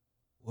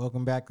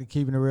Welcome back to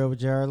Keeping It Real with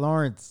Jared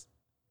Lawrence.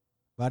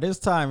 By this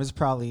time, it's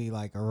probably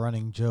like a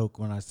running joke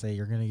when I say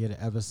you're going to get an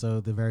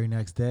episode the very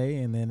next day,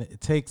 and then it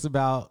takes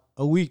about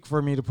a week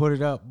for me to put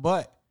it up.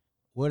 But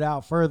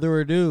without further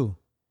ado,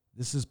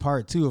 this is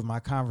part 2 of my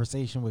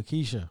conversation with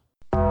Keisha.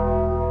 I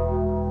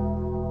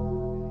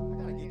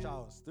gotta get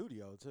y'all in the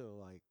studio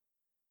too.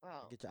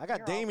 Well, I got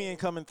you're Damien always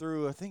coming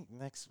through, I think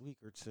next week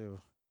or two.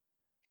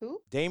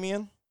 who?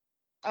 Damien?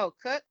 Oh,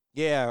 Cook.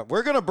 Yeah,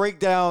 we're gonna break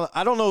down.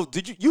 I don't know.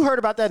 Did you heard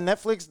about that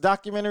Netflix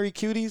documentary,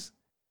 Cuties?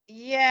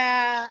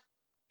 Yeah,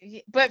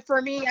 but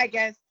for me, I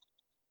guess.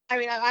 I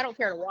mean, I don't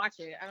care to watch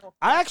it. I don't.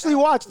 I actually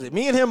watched it.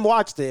 Me and him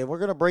watched it. We're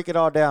gonna break it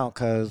all down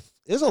because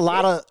there's a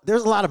lot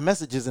of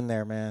messages in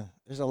there, man.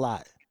 There's a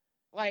lot.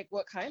 Like,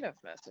 what kind of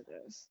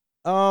messages?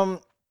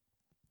 Well,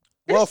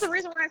 This is the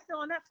reason why it's still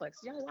on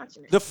Netflix. Y'all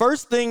watching it? the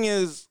first thing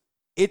is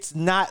it's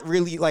not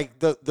really like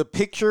the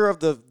picture of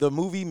the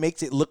movie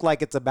makes it look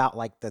like it's about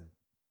like the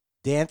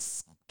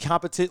dance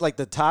competition, like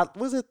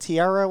was it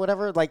Tiara,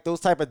 whatever, like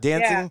those type of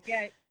dancing.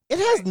 Yeah. It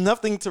has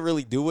nothing to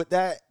really do with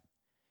that.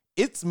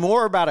 It's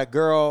more about a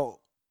girl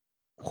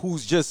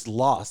who's just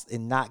lost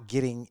and not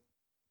getting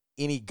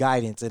any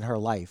guidance in her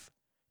life.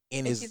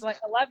 And she's like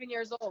 11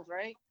 years old,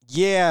 right?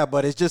 Yeah,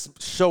 but it's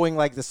just showing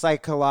like the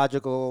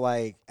psychological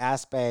like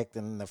aspect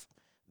and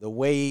the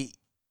way,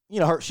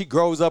 she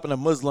grows up in a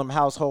Muslim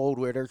household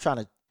where they're trying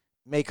to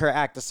make her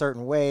act a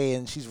certain way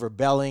and she's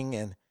rebelling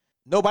and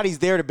nobody's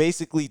there to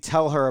basically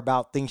tell her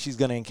about things she's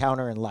going to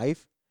encounter in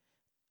life.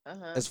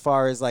 As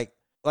far as like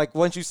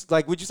once you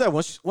like what you said,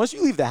 once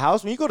you leave the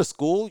house, when you go to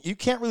school, you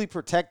can't really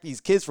protect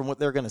these kids from what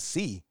they're going to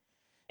see.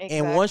 Exactly.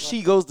 And once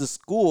she goes to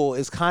school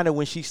is kind of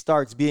when she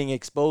starts being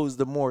exposed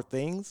to more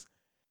things.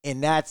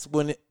 And that's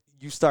when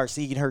you start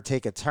seeing her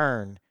take a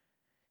turn.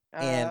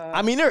 And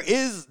I mean,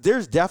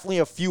 there's definitely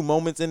a few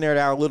moments in there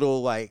that are a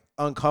little like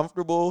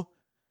uncomfortable.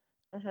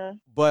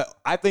 But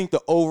I think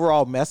the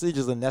overall message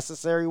is a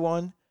necessary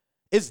one.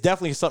 It's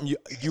definitely something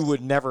you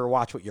would never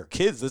watch with your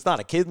kids. It's not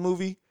a kid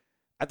movie.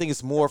 I think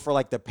it's more for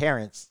like the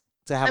parents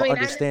to have an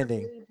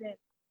understanding. I never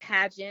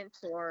pageant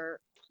or.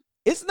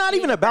 It's not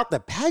even about the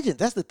pageant.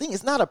 That's the thing.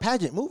 It's not a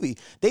pageant movie.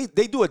 They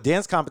do a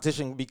dance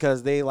competition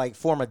because they like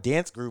form a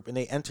dance group and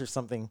they enter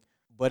something,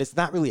 but it's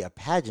not really a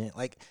pageant.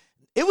 Like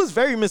it was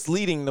very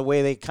misleading the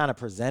way they kind of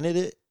presented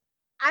it.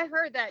 I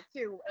heard that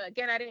too.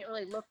 Again, I didn't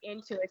really look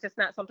into it. It's just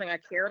not something I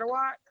care to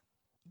watch.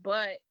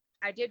 But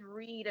I did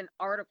read an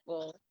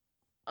article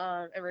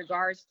in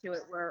regards to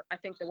it where I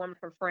think the woman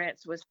from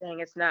France was saying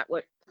it's not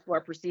what people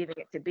are perceiving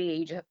it to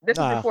be. This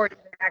is before it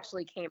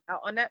actually came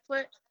out on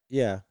Netflix.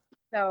 Yeah.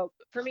 So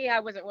for me, I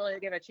wasn't willing to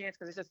give it a chance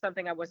because it's just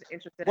something I wasn't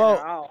interested in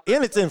at all.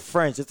 And it's in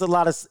French. It's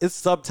it's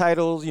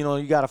subtitles.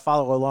 You got to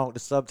follow along with the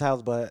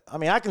subtitles. But I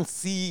mean, I can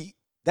see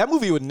that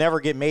movie would never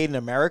get made in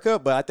America.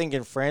 But I think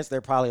in France,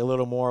 they're probably a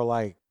little more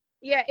like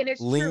and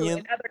it's lenient. True.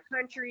 In other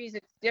countries,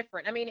 it's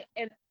different. I mean,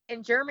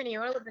 in Germany,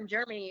 when I lived in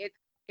Germany,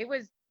 it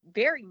was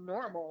very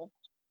normal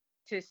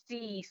to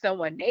see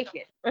someone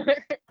naked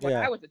when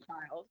I was a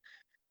child.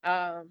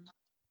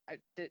 At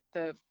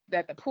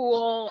the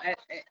pool,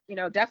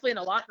 definitely in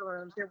the locker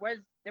rooms, there was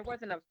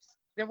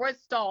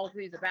stalls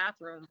to use the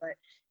bathroom, but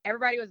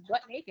everybody was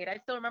butt naked. I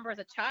still remember as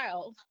a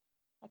child,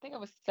 I think I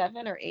was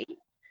 7 or 8.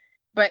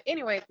 But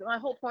anyway, my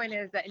whole point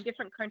is that in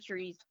different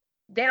countries,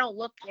 they don't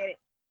look at it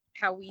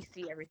how we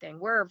see everything.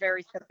 We're a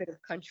very sensitive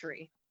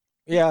country.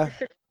 Yeah,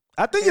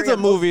 I think it's a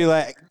movie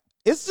like.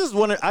 It's just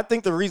I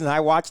think the reason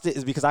I watched it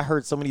is because I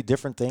heard so many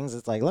different things.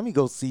 It's like, let me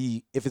go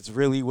see if it's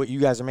really what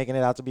you guys are making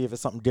it out to be, if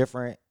it's something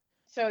different.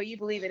 So you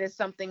believe it is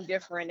something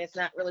different. It's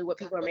not really what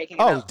people are making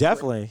it out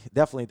definitely.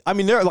 I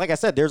mean, like I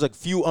said, there's a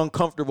few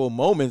uncomfortable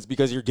moments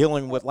because you're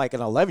dealing with like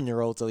an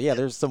 11-year-old. So yeah,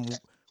 there's some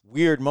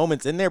weird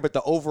moments in there, but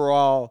the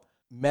overall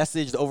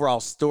message, the overall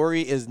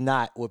story is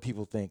not what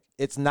people think.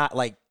 It's not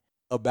like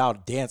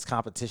about dance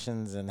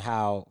competitions and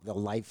how the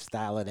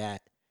lifestyle of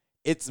that.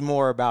 It's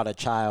more about a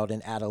child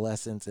in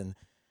adolescence and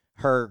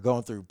her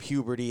going through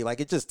puberty. Like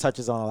it just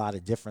touches on a lot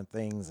of different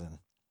things. And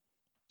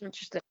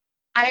interesting.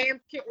 I guess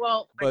you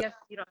don't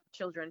have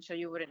children, so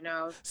you wouldn't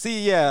know.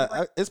 See,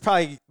 yeah, it's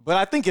probably. But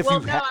I think if I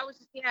was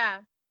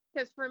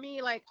because for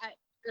me, like,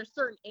 there's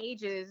certain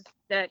ages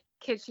that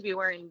kids should be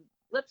wearing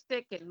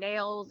lipstick and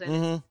nails,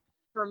 and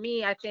for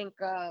me, I think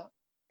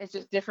it's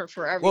just different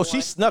for everyone. Well,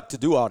 she snuck to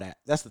do all that.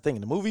 That's the thing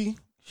in the movie.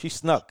 She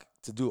snuck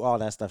to do all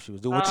that stuff she was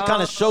doing, which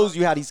kind of shows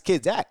you how these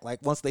kids act.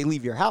 Like once they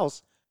leave your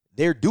house,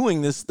 they're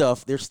doing this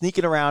stuff. They're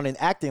sneaking around and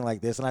acting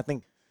like this. And I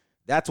think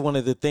that's one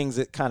of the things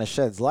that kind of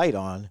sheds light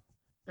on.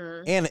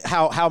 And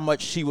how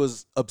much she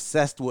was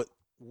obsessed with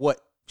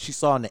what she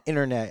saw on the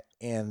internet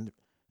and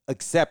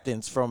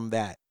acceptance from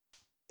that.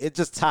 It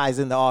just ties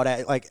into all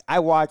that. Like I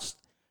watched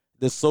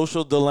The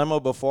Social Dilemma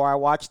before I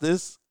watched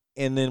this.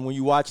 And then when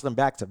you watch them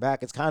back to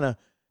back, it's kind of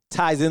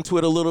ties into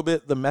it a little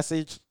bit, the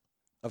message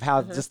of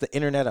how just the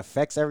internet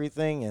affects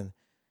everything and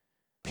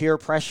peer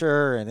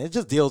pressure. And it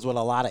just deals with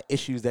a lot of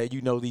issues that,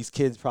 these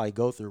kids probably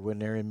go through when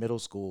they're in middle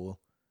school.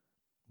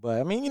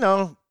 But I mean,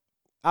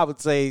 I would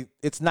say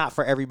it's not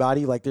for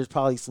everybody. Like, there's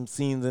probably some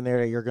scenes in there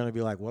that you're gonna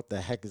be like, "What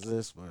the heck is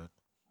this?" But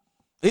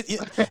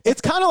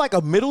it's kind of like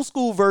a middle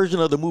school version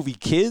of the movie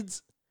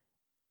Kids,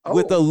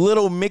 with a Oh,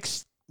 little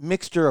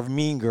mixture of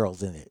Mean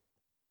Girls in it.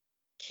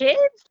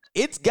 kids?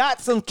 It's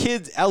got some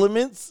kids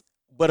elements,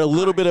 but a Oh,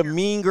 little bit of yeah.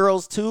 Mean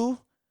Girls too.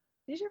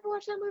 Did you ever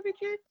watch that movie,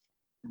 Kids?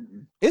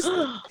 It's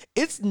Mm-mm.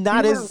 it's You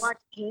not ever as watch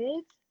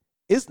Kids?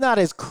 it's not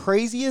as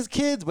crazy as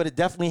Kids, but it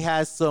definitely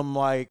has some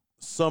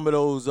of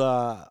those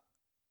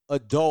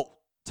adult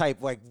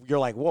type, like, you're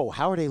like, whoa,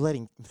 how are they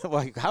letting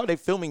like, how are they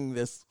filming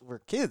this for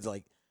kids?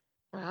 Like,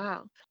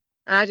 Wow.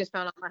 I just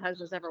found out my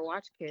husband's never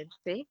watched Kids.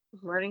 See?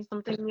 Learning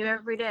something new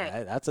every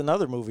day. that's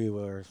another movie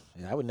where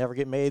that would never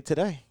get made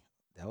today.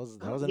 That Oh, was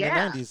in the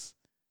yeah. 90s.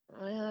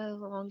 Well, that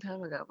was a long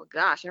time ago. But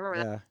gosh, I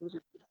remember that Yeah. movie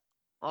was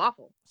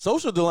awful.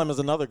 Social Dilemma is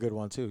another good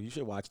one too. You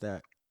should watch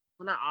that.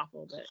 Well, not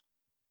awful, but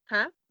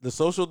huh? The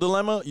Social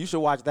Dilemma, you should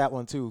watch that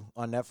one too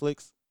on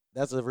Netflix.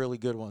 That's a really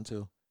good one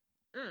too.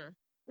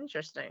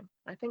 Interesting.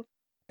 I think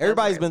that's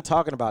Everybody's right. been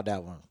talking about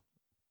that one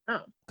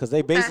Oh, because they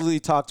okay. basically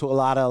talk to a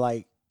lot of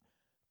like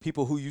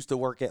people who used to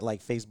work at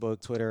like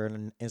Facebook, Twitter,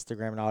 and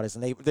Instagram and all this,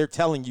 and they're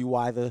telling you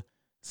why the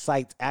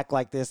sites act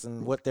like this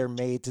and what they're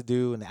made to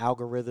do and the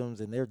algorithms,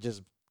 and they're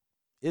just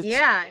it's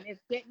Yeah, and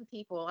it's getting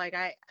people. Like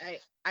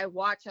I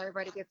watch how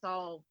everybody gets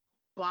all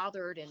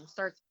bothered and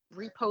starts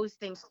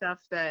reposting stuff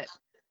that,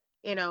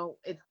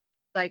 it's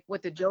like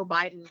with the Joe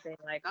Biden thing,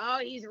 like, oh,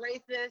 he's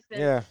racist, and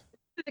yeah.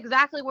 it's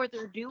exactly what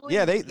they're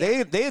Yeah, doing they to get.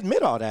 they they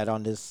admit all that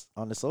on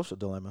the Social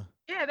Dilemma.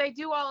 Yeah, they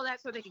do all of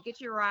that so they can get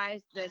you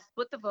rise. They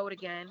split the vote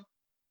again.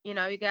 You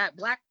got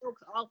black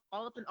folks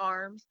all up in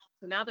arms,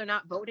 so now they're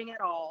not voting at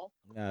all.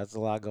 Yeah, there's a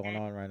lot going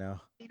on right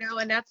now.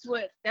 And that's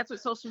what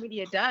social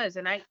media does.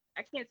 And I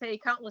can't say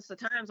countless of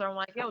times where I'm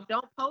like, yo,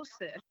 don't post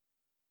this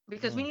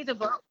because we Mm. need to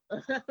vote.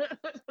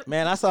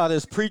 Man, I saw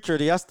this preacher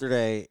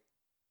yesterday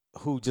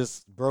who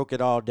just broke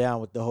it all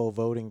down with the whole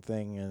voting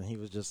thing, and he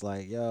was just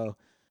like, "Yo,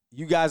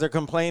 you guys are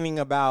complaining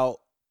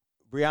about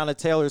Breonna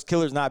Taylor's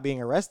killers not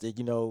being arrested.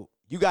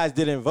 You guys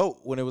didn't vote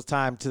when it was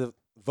time to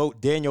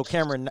vote Daniel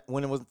Cameron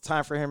when it was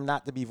time for him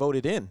not to be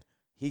voted in.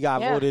 He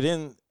got Yeah, voted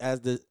in as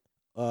the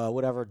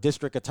whatever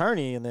district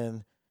attorney, and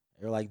then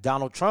they're like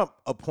Donald Trump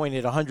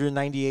appointed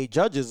 198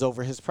 judges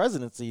over his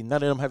presidency.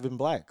 None of them have been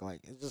black.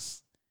 Like, it's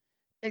just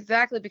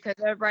exactly, because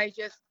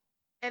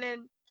and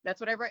then that's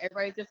what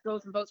everybody just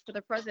goes and votes for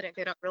the president.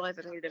 They don't realize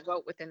that they need to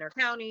vote within their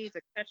counties,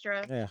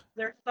 etc. yeah,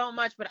 There's so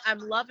much, but I'm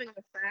loving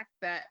the fact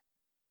that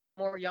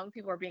more young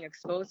people are being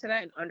exposed to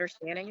that and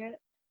understanding it.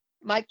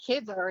 My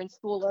kids are in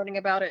school learning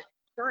about it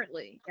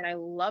currently, and I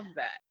love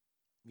that.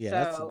 yeah.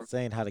 That's So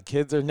insane how the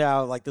kids are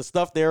now, like, the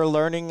stuff they're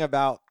learning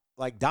about.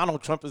 Like,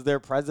 Donald Trump is their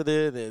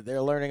president, and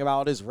they're learning about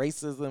all this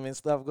racism and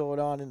stuff going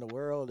on in the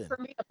world. And for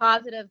me, the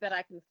positive that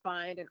I can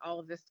find in all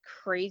of this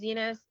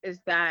craziness is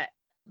that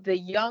the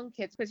young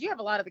kids, because you have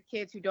a lot of the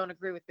kids who don't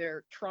agree with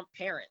their Trump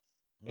parents,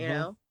 you hmm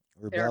know,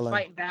 they're rebelling.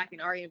 fighting back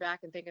and arguing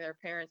back and thinking their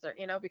parents are,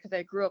 because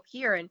they grew up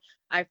here. And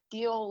I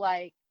feel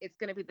like it's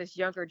going to be this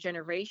younger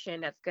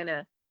generation that's going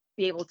to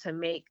be able to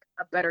make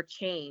a better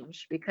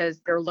change because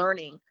they're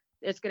learning.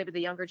 It's going to be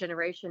the younger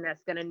generation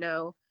that's going to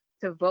know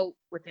to vote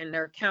within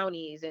their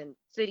counties and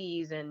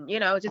cities and,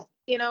 just,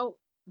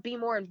 be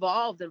more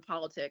involved in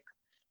politics.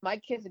 My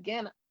kids,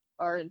 again,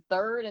 are in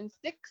third and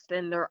sixth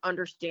and they're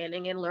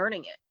understanding and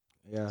learning it.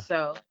 Yeah.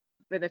 So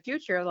for the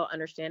future, they'll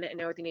understand it and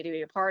know what they need to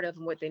be a part of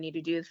and what they need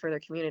to do for their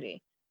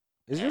community.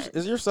 And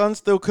Is your son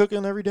still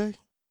cooking every day?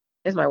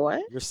 is my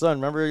what? Your son,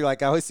 remember,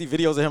 like, I always see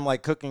videos of him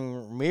like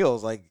cooking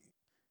meals, like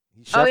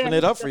he's Oh yeah, chefing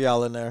it up for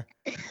y'all in there.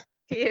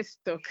 he is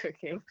still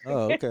cooking.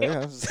 Oh, okay.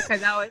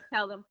 Because I always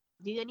tell them,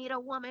 do you need a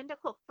woman to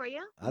cook for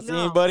you? I see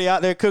No. anybody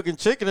out there cooking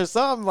chicken or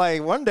something.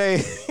 Like, one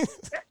day,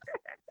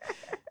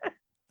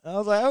 I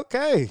was like,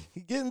 okay,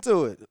 he getting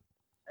to it.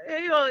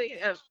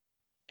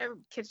 Every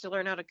kids to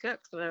learn how to cook,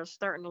 so they're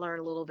starting to learn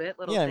a little bit,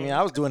 little Yeah, I mean, things.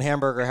 I was doing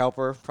hamburger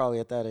helper probably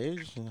at that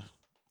age.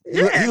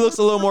 Yeah. He looks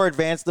a little more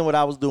advanced than what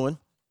I was doing.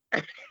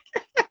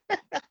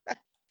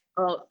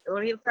 Well,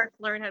 when he starts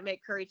to learn how to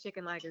make curry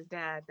chicken like his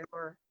dad,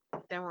 we're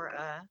in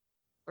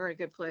a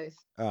good place.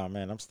 Oh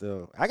man,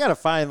 I gotta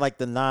find like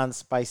the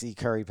non-spicy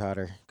curry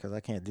powder because I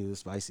can't do the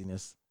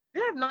spiciness.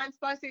 Yeah,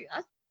 non-spicy.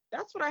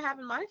 That's what I have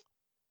in my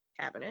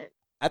cabinet.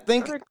 I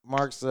think Other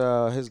Mark's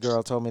his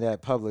girl told me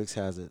that Publix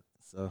has it,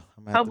 so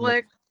I'm gonna have to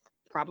Publix,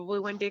 probably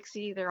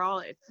Winn-Dixie.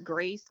 It's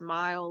Grace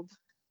mild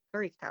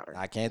curry powder.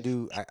 I can't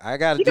do. I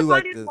gotta You can do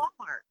find like it at the.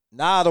 Walmart.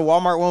 Nah, the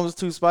Walmart one was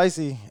too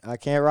spicy. I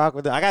can't rock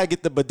with it. I gotta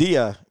get the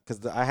Badia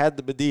because I had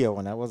the Badia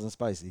one that wasn't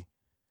spicy.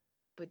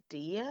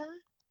 Badia?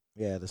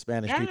 Yeah, the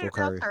Spanish Yeah, people real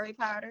curry. curry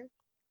powder.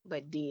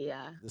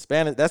 Badia. That's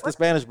the What?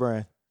 Spanish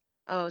brand.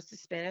 Oh, it's the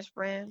Spanish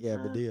brand. Yeah,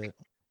 Badia.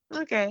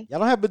 Okay. Y'all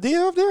don't have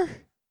Badia up there?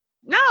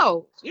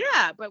 No,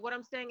 yeah, but what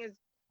I'm saying is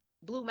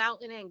Blue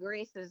Mountain and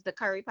Grace is the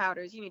curry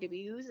powders you need to be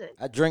using.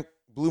 I drink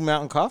Blue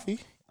Mountain coffee.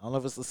 I don't know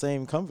if it's the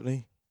same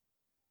company.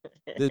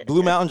 The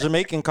Blue Mountain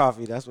Jamaican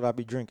coffee. That's what I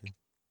be drinking.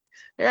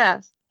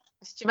 Yes,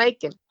 it's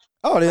Jamaican.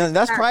 Oh, then Like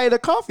that's that. probably the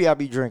coffee I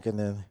be drinking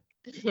then.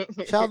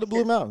 Shout out to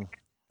Blue Mountain.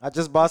 I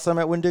just bought some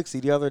at Winn-Dixie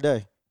the other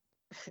day.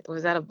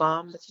 Was that a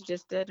bomb that you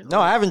just did?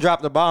 No, I haven't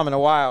dropped a bomb in a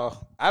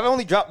while. I've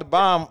only dropped a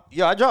bomb.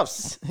 Yo, I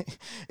dropped.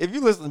 If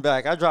you listen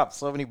back, I dropped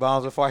so many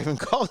bombs before I even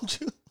called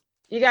you.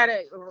 You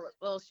gotta.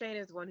 Well, Shane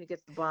is the one who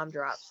gets the bomb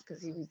drops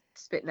because he was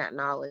spitting that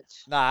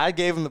knowledge. Nah, I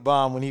gave him the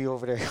bomb when he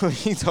over there. When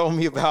he told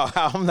me about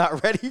how I'm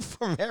not ready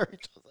for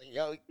marriage. I was like,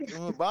 yo, give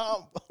him a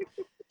bomb.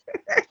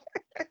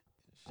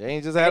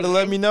 Shane just had to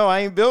let me know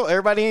I ain't built.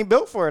 Everybody ain't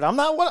built for it. I'm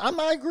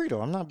not agree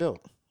though. I'm not built.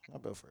 I'm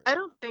not built for it. I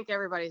don't think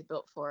everybody's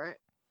built for it,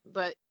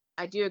 but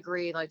I do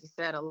agree. Like you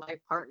said, a life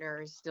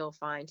partner is still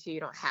fine too. You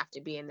don't have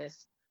to be in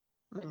this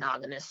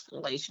monogamous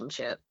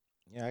relationship.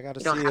 Yeah, I gotta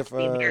You don't see have if to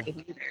be married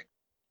either.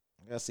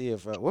 I gotta see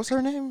if what's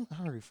her name?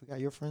 I already forgot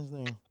your friend's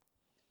name.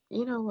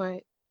 You know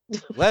what?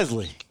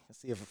 Leslie. Let's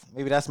see if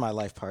maybe that's my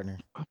life partner.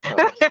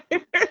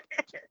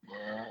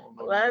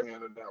 Les-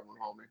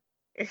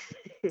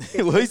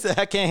 Well, he said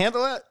I can't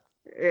handle that.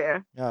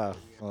 Yeah. Oh,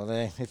 well,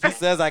 then, if he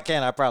says I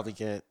can, I probably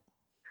can't.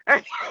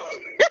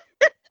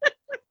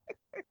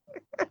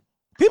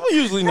 People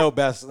usually know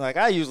best. Like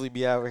I usually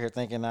be out here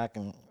thinking I'm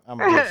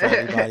good for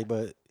everybody,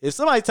 but if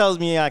somebody tells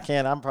me I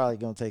can't, I'm probably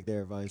gonna take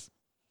their advice.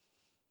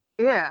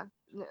 Yeah.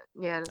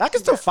 Yeah. I can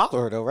still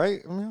follow her though,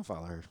 right? I mean, I'll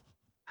follow her.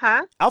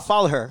 Huh? I'll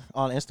follow her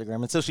on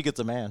Instagram until she gets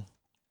a man.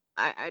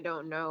 I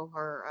don't know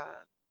her.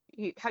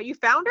 How you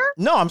found her?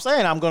 No, I'm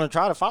saying I'm gonna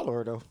try to follow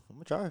her though. I'm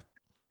gonna try.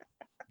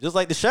 Just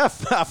like the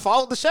chef, I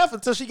followed the chef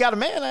until she got a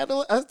man at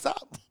the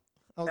top.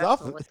 I was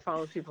off. Let's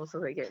follow people so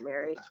they get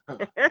married.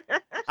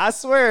 I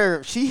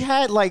swear, she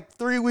had like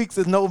 3 weeks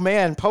of no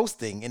man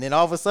posting, and then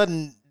all of a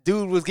sudden,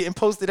 dude was getting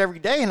posted every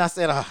day, and I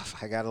said, "Oh,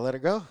 I gotta let her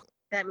go."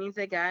 That means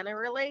they got in a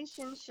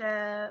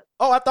relationship.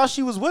 Oh, I thought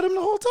she was with him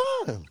the whole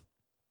time.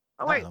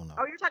 Oh wait.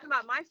 Oh, you're talking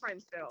about my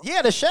friend still.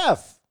 Yeah, the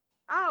chef.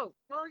 Oh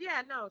well,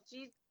 yeah. No,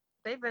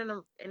 they've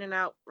been in and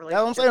out relationship.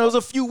 That's what I'm saying. It was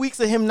a few weeks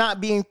of him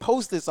not being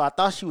posted, so I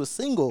thought she was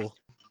single.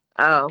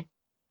 Oh,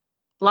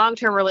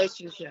 long-term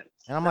relationship.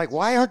 And I'm like,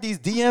 why aren't these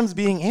DMs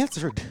being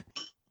answered?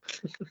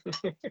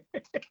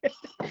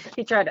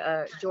 He tried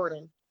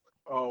Jordan.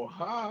 Oh,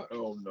 hi.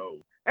 Oh, no.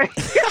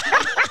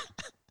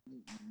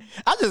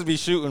 I just be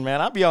shooting,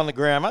 man. I be on the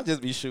gram. I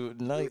just be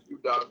shooting. Like, you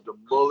dodged a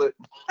bullet.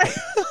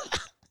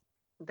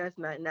 That's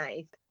not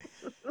nice.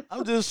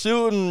 I'm just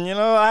shooting. You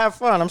know, I have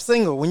fun. I'm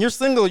single. When you're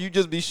single, you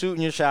just be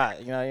shooting your shot.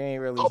 You know, you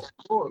ain't really. Of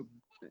course.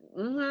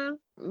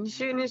 Mm-hmm. You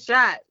shooting a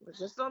shot. But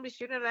just don't be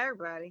shooting at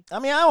everybody. I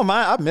mean, I don't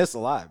mind. I miss a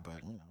lot,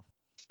 but you know.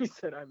 He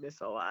said I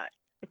miss a lot.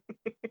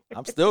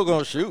 I'm still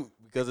gonna shoot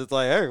because it's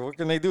like, hey, what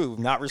can they do?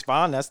 Not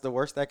respond? That's the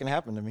worst that can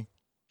happen to me.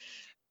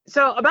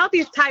 So about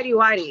these tidy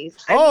whities.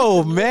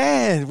 Oh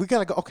man, we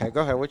gotta go. Okay,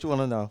 go ahead. What you want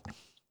to know?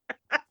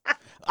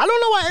 I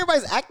don't know why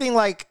everybody's acting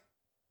like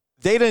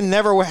they didn't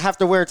never have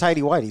to wear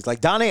tidy whities. Like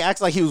Donnie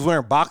acts like he was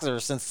wearing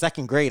boxers since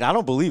 2nd grade. I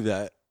don't believe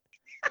that.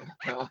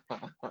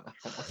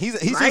 He's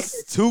Right?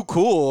 just too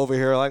cool over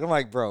here. Like I'm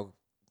like, bro,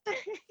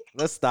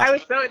 let's stop.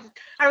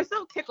 I was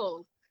so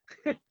tickled.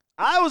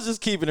 I was just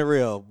keeping it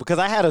real because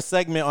I had a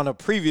segment on a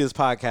previous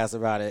podcast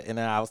about it, and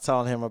then I was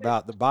telling him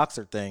about the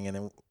boxer thing, and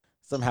then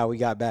somehow we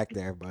got back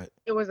there. But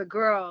It was a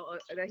girl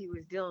that he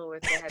was dealing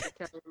with that had to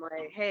tell him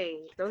like,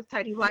 "Hey, those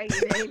tidy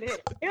whities ain't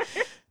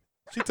it."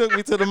 she took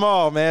me to the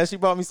mall, man. She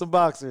bought me some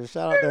boxers.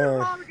 Shout out to her.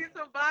 Mom, get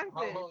some boxes.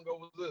 How long ago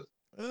was this?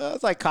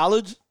 It's like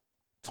college,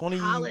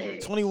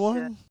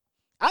 21.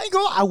 I ain't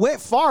go. I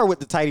went far with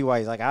the tidy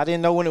whities. Like I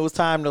didn't know when it was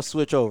time to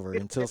switch over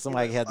until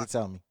somebody had to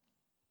tell me.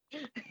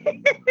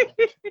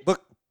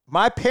 But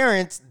my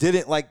parents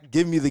didn't like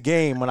give me the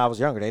game when I was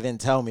younger. They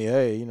didn't tell me,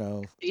 hey, you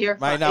know,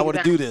 might not want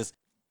to do this.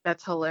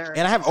 That's hilarious.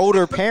 And I have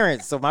older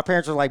parents, so my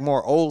parents are like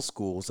more old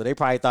school, so they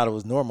probably thought it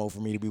was normal for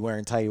me to be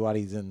wearing tidy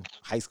whities in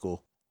high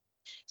school.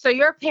 So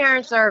your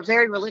parents are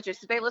very religious.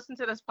 Do they listen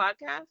to this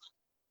podcast?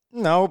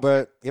 No,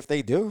 but if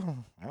they do,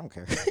 I don't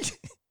care.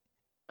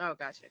 Oh,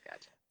 gotcha.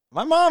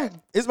 My mom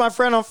is my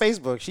friend on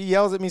Facebook. She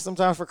yells at me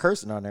sometimes for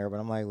cursing on there, but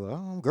I'm like, well,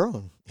 I'm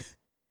grown.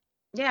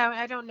 Yeah,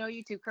 I don't know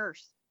you to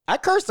curse. I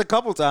cursed a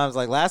couple times.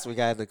 Like last week,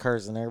 I had to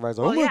curse, and everybody's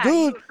like, "Oh my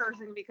You god!" were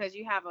cursing because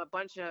you have a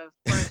bunch of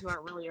friends who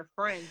aren't really your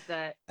friends.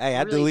 That Hey,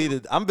 I really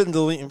deleted. I've been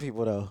deleting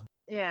people though.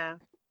 Yeah,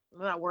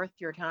 not worth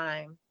your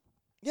time.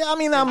 Yeah, I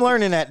mean, I'm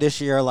learning that this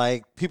year.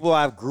 Like people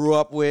I grew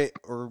up with,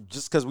 or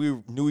just because we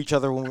knew each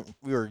other when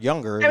we were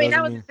younger. I mean,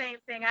 that was the same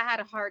thing. I had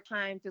a hard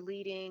time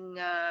deleting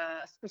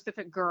a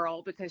specific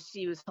girl because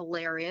she was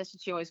hilarious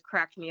and she always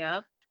cracked me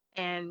up,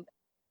 and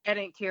I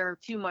didn't care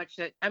too much.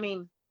 I did.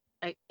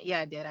 I'm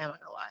not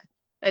gonna lie.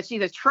 That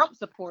she's a Trump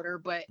supporter,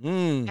 but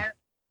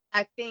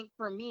I think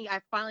for me,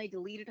 I finally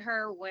deleted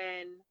her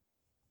when,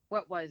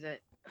 what was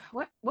it?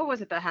 What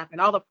was it that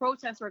happened? All the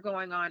protests were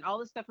going on. All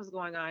this stuff was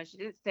going on. She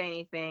didn't say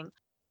anything.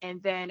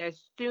 And then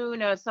as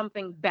soon as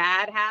something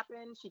bad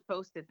happened, she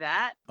posted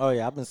that. Oh,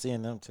 yeah. I've been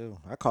seeing them, too.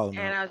 I call them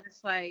And out. I was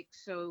just like,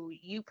 so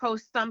you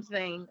post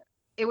something.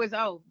 It was,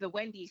 the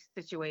Wendy's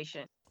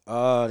situation.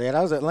 Yeah, that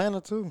was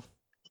Atlanta, too.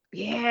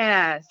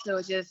 Yeah. So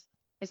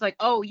it's like,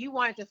 you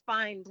wanted to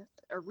find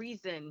a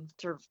reason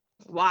to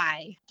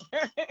why.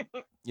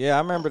 Yeah, I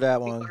remember that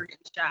People one. are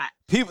getting shot.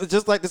 People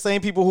just like the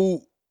same people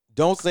who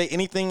don't say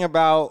anything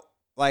about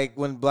like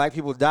when black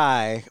people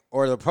die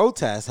or the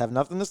protests have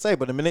nothing to say.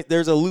 But the minute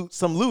there's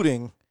some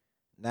looting,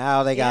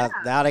 now they got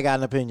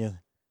an opinion.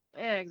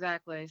 Yeah,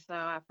 exactly.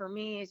 So for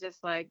me, it's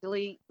just like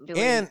delete.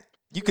 And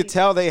you could delete.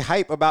 tell they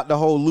hype about the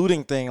whole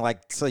looting thing,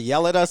 like to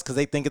yell at us because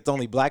they think it's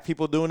only black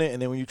people doing it.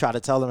 And then when you try to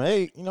tell them,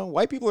 hey,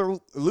 white people are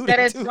looting that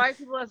it's too. white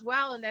people as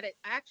well, and that it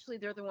actually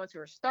they're the ones who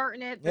are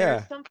starting it. Yeah.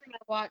 There's something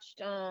I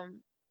watched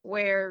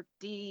where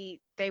they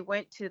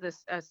went to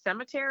this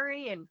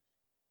cemetery and.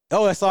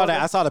 Oh, I saw that.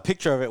 I saw the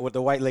picture of it where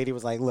the white lady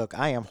was like, look,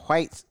 I am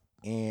white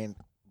and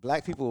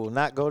black people will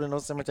not go to no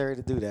cemetery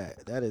to do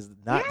that. That is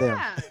not them.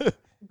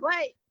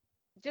 But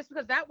just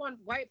because that one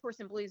white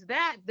person believes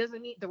that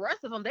doesn't mean the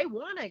rest of them, they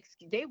want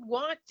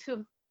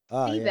to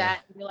see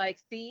that and be like,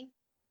 see.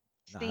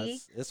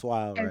 It's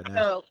wild and right so,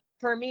 now.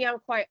 For me, I'm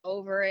quite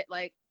over it.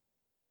 Like,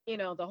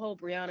 the whole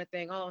Breonna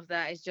thing, all of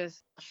that is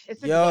just,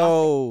 it's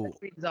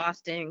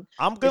exhausting.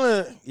 I'm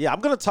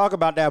gonna talk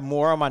about that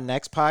more on my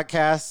next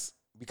podcast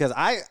because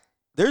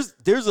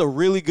there's a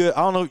really good,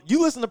 I don't know,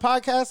 you listen to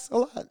podcasts a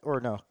lot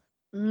or no?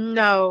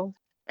 No,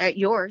 at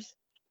yours.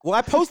 Well,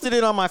 I posted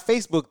it on my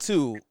Facebook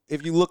too.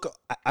 If you look,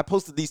 I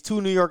posted these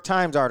 2 New York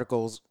Times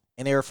articles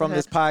and they were from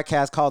this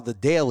podcast called The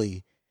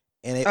Daily.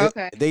 And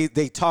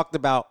they talked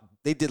about,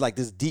 they did like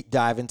this deep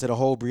dive into the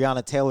whole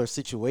Breonna Taylor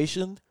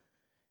situation.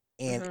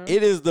 And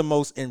it is the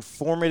most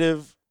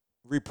informative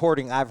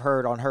reporting I've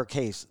heard on her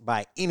case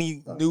by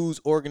any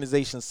news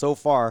organization so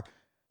far.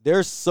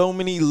 There's so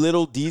many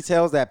little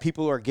details that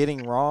people are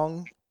getting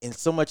wrong and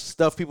so much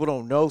stuff people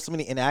don't know, so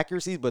many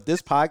inaccuracies. But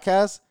this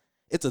podcast,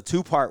 it's a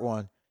 2-part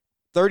one,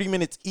 30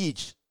 minutes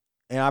each.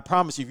 And I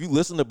promise you, if you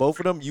listen to both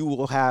of them, you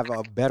will have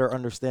a better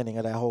understanding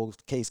of that whole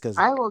case. Because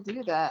I will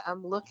do that.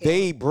 I'm looking.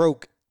 They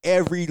broke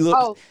every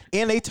look.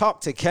 And they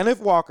talked to Kenneth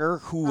Walker,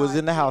 who was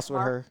in the house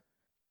with her.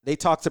 They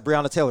talked to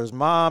Breonna Taylor's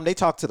mom. They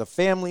talked to the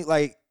family.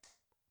 Like,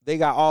 they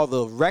got all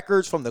the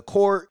records from the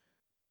court,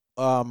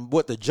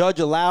 what the judge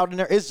allowed in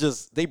there. It's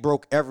just, they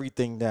broke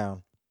everything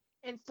down.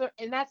 And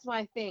that's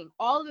my thing.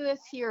 All of this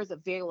here is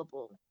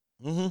available.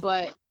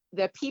 But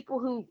the people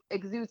who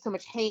exude so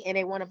much hate and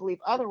they want to believe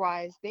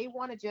otherwise, they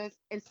want to just,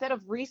 instead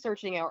of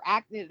researching it or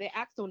they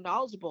act so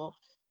knowledgeable.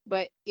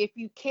 But if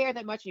you care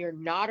that much and you're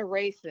not a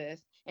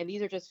racist and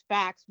these are just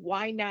facts,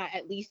 why not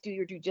at least do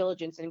your due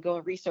diligence and go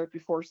and research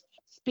before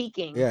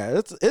speaking?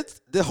 Yeah,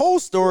 it's the whole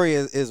story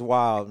is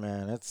wild,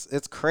 man.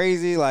 It's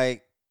crazy.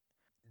 Like,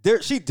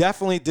 she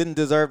definitely didn't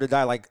deserve to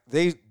die. Like,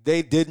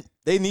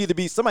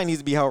 somebody needs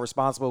to be held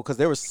responsible because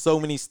there were so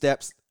many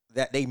steps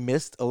that they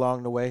missed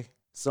along the way.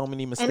 So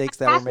many mistakes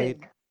that were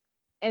made.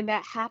 And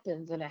that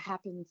happens, and it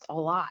happens a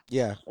lot.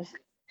 Yeah.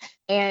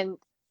 And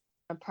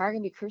I'm probably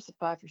going to be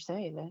crucified for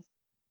saying this,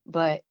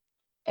 but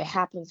it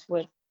happens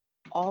with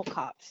all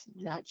cops,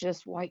 not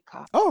just white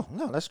cops. Oh,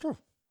 no, that's true.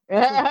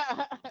 I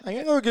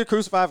ain't gonna get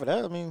crucified for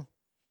that. I mean,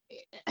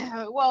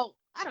 well,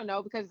 I don't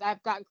know, because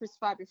I've gotten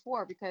crucified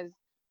before because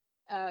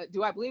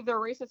do I believe they're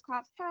racist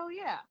cops? Hell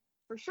yeah,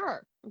 for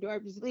sure. Do I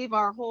believe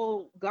our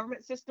whole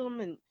government system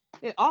and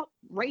all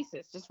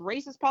racist, just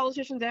racist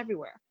politicians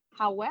everywhere?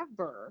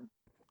 However,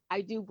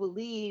 I do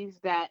believe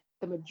that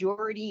the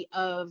majority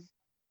of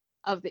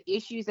the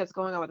issues that's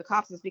going on with the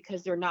cops is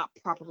because they're not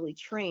properly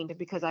trained.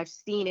 Because I've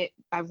seen it,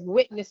 I've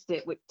witnessed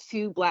it with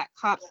 2 black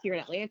cops here in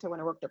Atlanta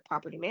when I worked at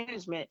property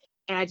management,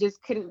 and I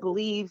just couldn't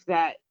believe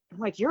that. I'm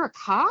like, you're a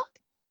cop?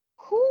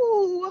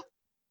 Who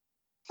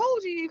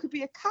told you could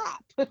be a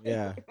cop?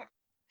 Yeah.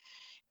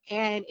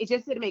 And it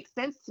just didn't make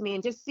sense to me.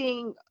 And just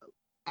seeing,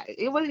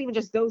 it wasn't even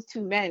just those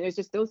 2 men. It was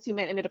just those 2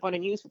 men ended up on the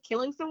news for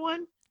killing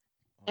someone.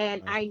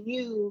 And I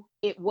knew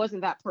it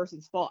wasn't that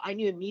person's fault. I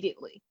knew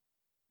immediately.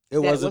 It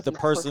wasn't the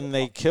person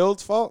they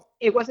killed's fault?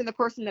 It wasn't the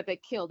person that they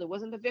killed. It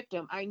wasn't the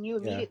victim. I knew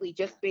immediately,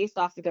 just based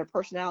off of their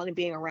personality and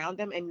being around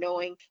them and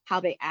knowing how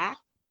they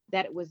act,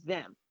 that it was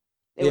them.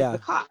 It was the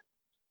cop.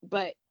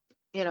 But,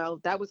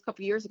 that was a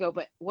couple years ago.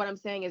 But what I'm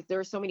saying is there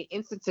are so many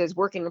instances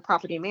working in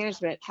property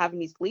management, having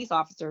these police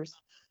officers.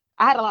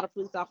 I had a lot of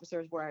police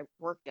officers where I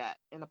worked at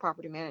in the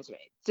property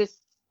management. Just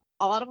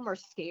a lot of them are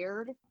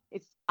scared.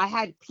 I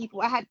had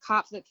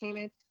cops that came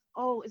in.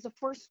 Oh, is the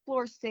first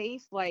floor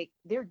safe? Like,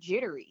 they're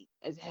jittery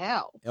as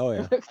hell. Oh,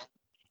 yeah.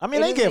 I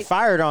mean, they get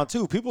fired on,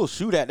 too. People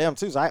shoot at them,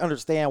 too. So I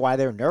understand why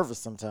they're nervous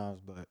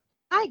sometimes. But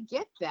I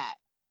get that.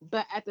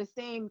 But at the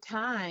same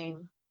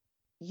time,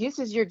 this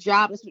is your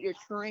job. This is what you're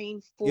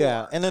trained for.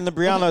 Yeah. And then the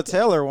Breonna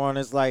Taylor one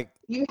is like,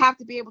 you have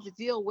to be able to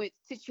deal with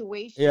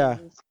situations. Yeah.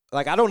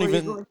 Like,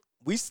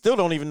 we still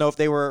don't even know if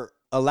they were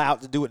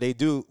allowed to do what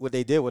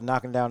they did with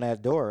knocking down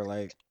that door.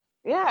 Like,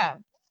 yeah.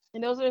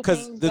 And those are the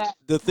things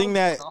the thing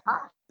that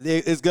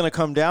is going to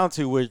come down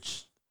to,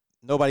 which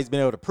nobody's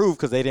been able to prove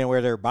because they didn't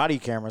wear their body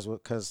cameras,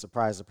 because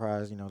surprise,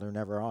 surprise, they're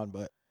never on.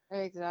 But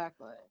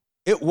exactly,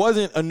 it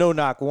wasn't a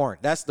no-knock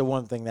warrant. That's the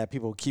one thing that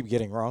people keep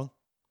getting wrong.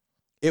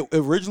 It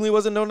originally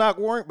was a no-knock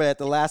warrant, but at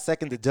the last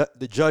second,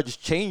 the judge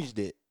changed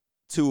it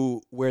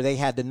to where they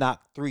had to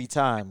knock 3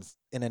 times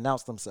and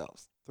announce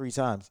themselves 3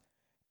 times.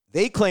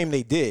 They claim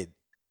they did,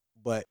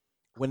 but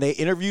when they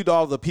interviewed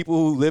all the people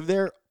who live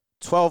there,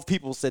 12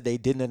 people said they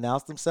didn't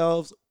announce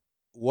themselves.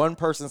 One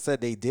person said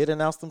they did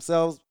announce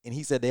themselves, and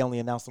he said they only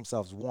announced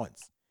themselves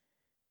once.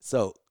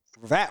 So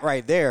that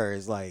right there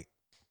is like,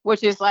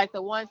 which is like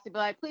the ones to be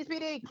like, please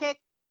PD, kick.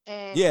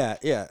 And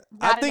yeah.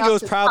 I think it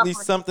was probably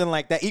something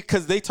like that,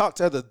 because they talked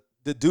to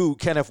the dude,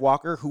 Kenneth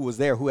Walker, who was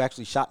there, who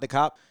actually shot the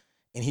cop,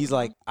 and he's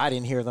like, I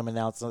didn't hear them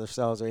announce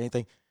themselves or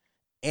anything.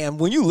 And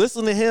when you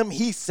listen to him,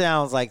 he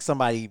sounds like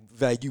somebody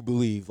that you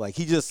believe. Like,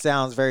 he just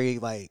sounds very,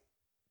 like,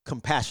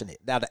 compassionate.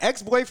 Now, the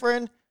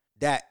ex-boyfriend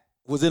that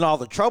was in all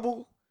the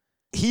trouble,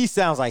 he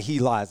sounds like he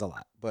lies a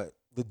lot. But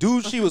the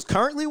dude she was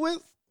currently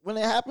with when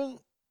it happened,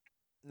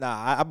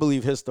 nah, I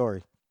believe his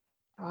story.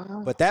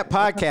 But that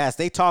podcast,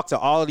 they talk to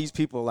all of these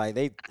people, like,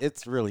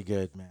 it's really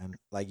good, man.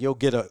 Like,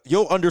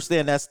 you'll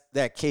understand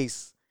that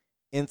case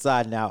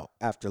inside and out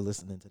after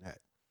listening to that.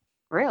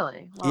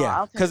 Really? Well,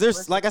 yeah, because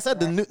there's, like I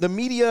said, the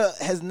media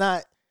has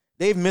not.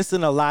 They've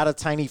missing a lot of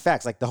tiny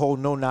facts, like the whole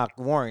no-knock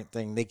warrant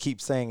thing. They keep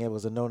saying it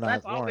was a no-knock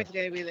warrant. That's always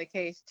going to be the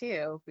case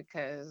too,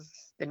 because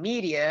the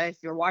media,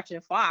 if you're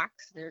watching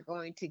Fox, they're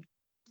going to,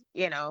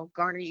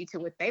 garner you to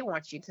what they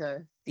want you to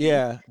see.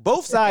 Yeah,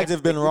 both sides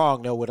have been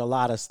wrong though with a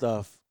lot of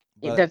stuff.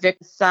 The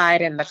victim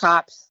side and the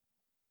cops.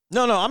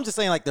 No, I'm just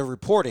saying, like, the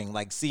reporting,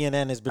 like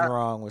CNN has been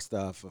wrong with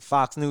stuff.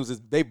 Fox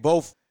News they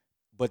both.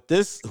 But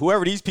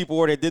whoever these people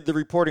were that did the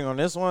reporting on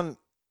this one,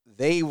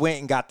 they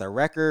went and got the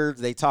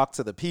records. They talked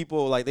to the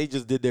people. Like, they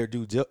just did their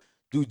due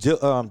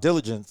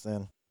diligence.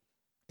 And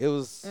it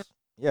was,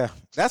 yeah.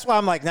 That's why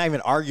I'm, like, not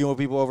even arguing with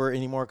people over it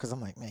anymore, because I'm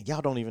like, man,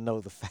 y'all don't even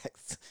know the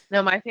facts.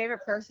 No, my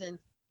favorite person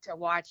to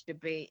watch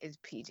debate is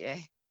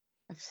PJ.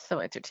 I'm so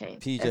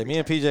entertained. PJ. Me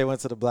and PJ went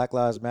to the Black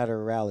Lives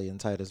Matter rally in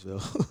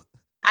Titusville.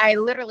 I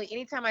literally,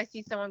 anytime I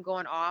see someone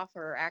going off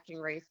or acting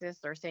racist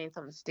or saying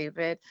something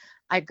stupid,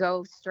 I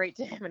go straight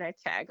to him and I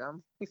tag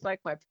him. He's like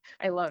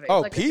I love it.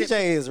 Oh, like PJ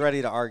is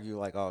ready to argue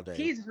like all day.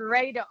 He's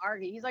ready to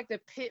argue. He's like the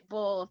pit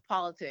bull of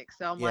politics.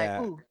 So I'm like,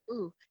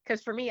 ooh.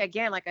 Because for me,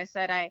 again, like I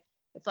said,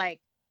 it's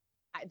like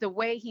the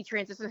way he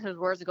transitions his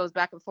words, it goes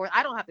back and forth.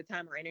 I don't have the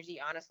time or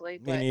energy, honestly.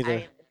 Me neither. I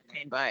am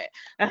entertained by it.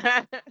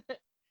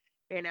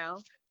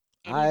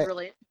 And he's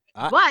brilliant.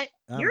 But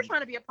you're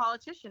trying to be a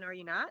politician, are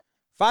you not?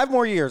 5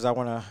 more years, I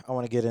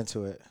wanna get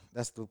into it.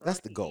 That's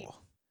the goal.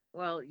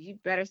 Well, you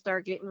better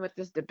start getting with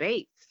this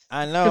debate.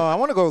 I know. I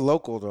want to go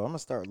local though. I'm gonna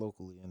start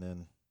locally and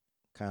then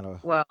kind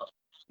of. Well,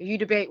 if you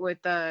debate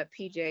with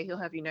PJ, he'll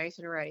have you nice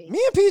and ready.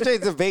 Me and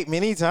PJ debate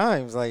many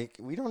times. Like,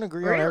 we don't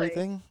agree on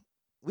everything.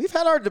 We've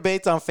had our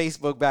debates on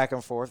Facebook back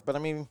and forth, but I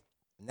mean,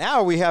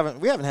 now we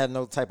haven't had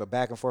no type of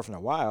back and forth in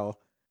a while.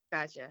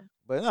 Gotcha.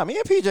 But no, me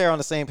and PJ are on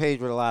the same page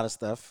with a lot of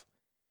stuff.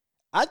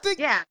 I think.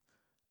 Yeah.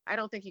 I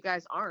don't think you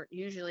guys aren't.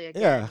 Usually,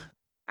 again,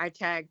 I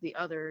tag the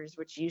others,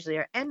 which usually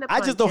end up.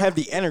 I just don't have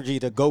the energy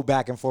to go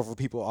back and forth with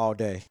people all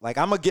day. Like,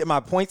 I'm gonna get my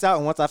points out,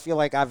 and once I feel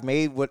like I've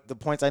made what the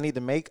points I need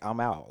to make, I'm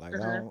out. Like, I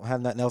don't have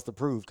nothing else to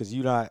prove because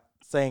you're not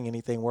saying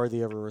anything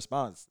worthy of a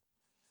response.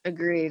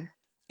 Agreed.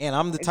 And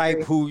I'm the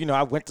type who,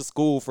 I went to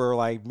school for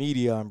like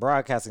media and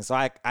broadcasting, so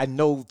I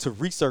know to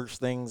research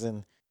things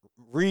and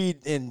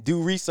read and do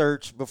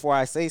research before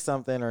I say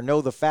something or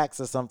know the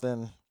facts of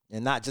something,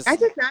 and not just. I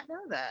did not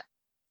know that.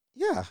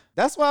 Yeah,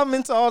 that's why I'm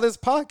into all this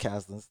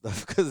podcasting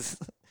stuff, because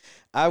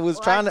I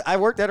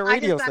worked at a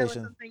radio station. It was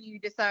something you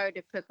decided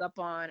to pick up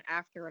on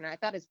after, and I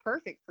thought it's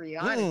perfect for you,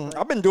 honestly.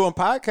 I've been doing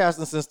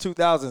podcasting since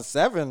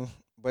 2007,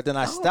 but then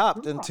I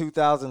stopped in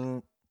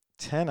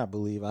 2010, I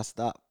believe. I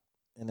stopped,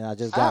 and then I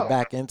just got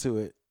back into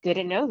it.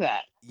 Didn't know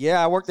that.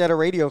 Yeah, I worked at a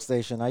radio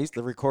station. I used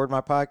to record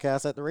my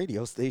podcast at the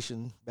radio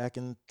station back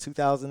in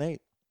 2008.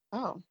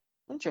 Oh,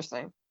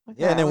 interesting.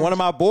 Okay. Yeah, and then one of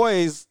my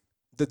boys,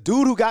 the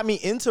dude who got me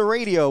into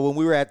radio when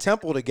we were at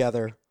Temple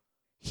together,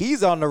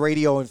 he's on the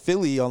radio in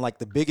Philly on like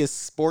the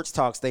biggest sports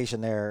talk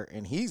station there,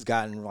 and he's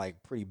gotten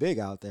like pretty big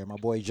out there. My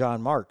boy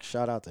John Mark,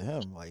 shout out to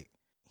him. Like,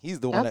 he's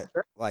the one that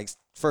like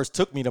first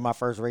took me to my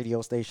first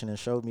radio station and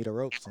showed me the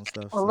ropes and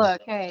stuff. Well,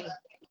 look, hey,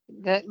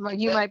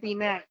 you might be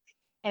next,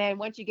 and then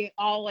once you get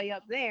all the way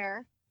up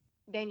there,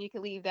 then you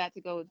can leave that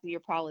to go do your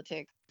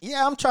politics.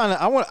 Yeah,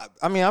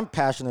 I'm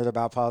passionate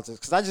about politics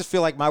because I just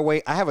feel like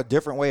I have a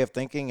different way of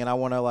thinking, and I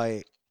want to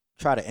like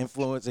try to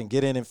influence and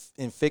get in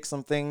and fix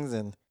some things.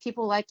 And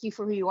people like you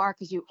for who you are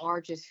because you are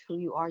just who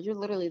you are. You're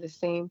literally the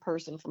same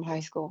person from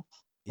high school.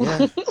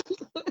 Yeah.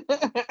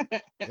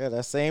 Yeah,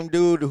 that same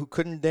dude who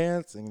couldn't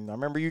dance. And I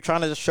remember you trying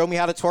to show me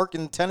how to twerk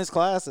in tennis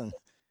class, and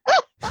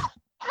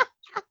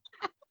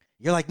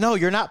you're like, no,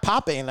 you're not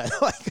popping.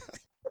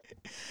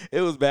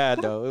 It was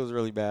bad though. It was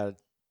really bad.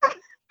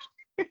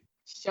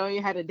 Showing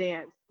you how to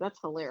dance. That's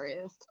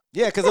hilarious.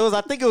 Yeah, because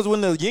I think it was when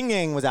the Yin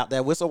Yang was out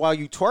there, Whistle While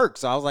You Twerk.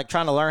 So I was like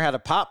trying to learn how to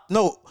pop.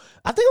 No,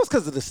 I think it was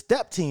because of the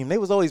step team. They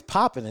was always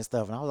popping and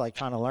stuff. And I was like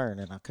trying to learn,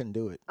 and I couldn't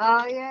do it.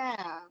 Oh,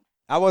 yeah.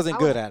 I wasn't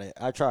good at it.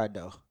 I tried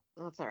though.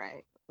 That's all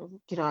right.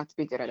 You don't have to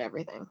be good at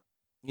everything.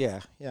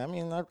 Yeah. I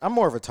mean, I'm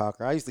more of a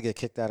talker. I used to get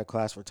kicked out of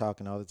class for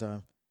talking all the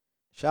time.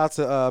 Shout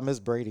out to Miss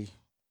Brady.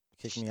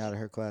 Kicked me out of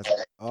her class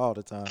all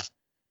the time.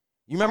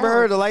 You I remember don't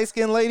her, recall, the light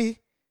skinned lady?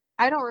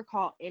 I don't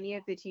recall any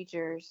of the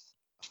teachers.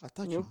 I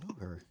thought you Nope.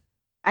 knew her.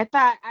 I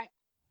thought I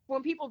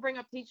when people bring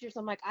up teachers,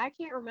 I'm like, I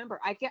can't remember.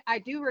 I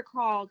do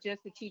recall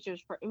just the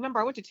teachers. Remember,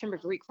 I went to Timber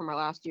Creek for my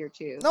last year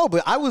too. No,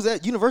 but I was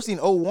at university in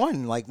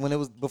 '01, like when it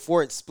was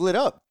before it split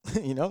up.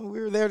 We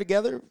were there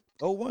together.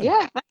 '01.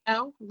 Yeah, I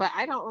know, but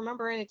I don't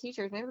remember any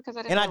teachers. Maybe because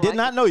I didn't And I really did like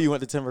not it. know you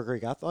went to Timber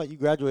Creek. I thought you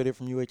graduated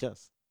from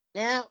UHS.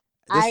 Yeah,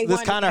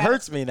 This kind of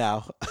hurts me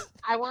now.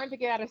 I wanted to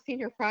get out of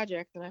senior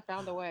projects, and I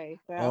found a way.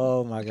 So.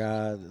 Oh my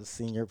God, the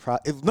senior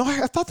No,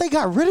 I thought they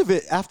got rid of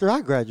it after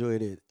I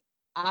graduated.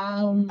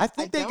 I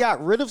think they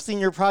got rid of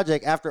senior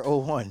project after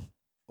 '01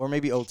 or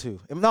maybe '02.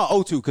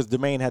 No, '02 because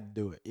Domain had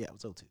to do it. Yeah, it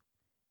was '02.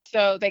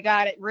 So they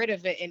got rid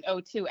of it in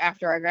 '02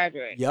 after I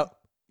graduated. Yep.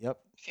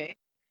 Okay.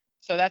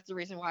 So that's the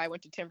reason why I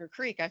went to Timber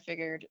Creek. I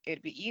figured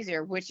it'd be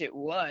easier, which it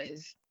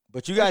was.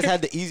 But you guys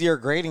had the easier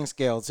grading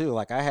scale too.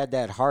 Like I had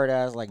that hard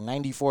ass like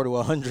 94 to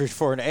 100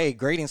 for an A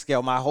grading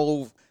scale my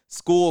whole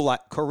school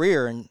like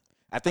career, and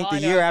I think the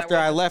year after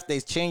I left they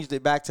changed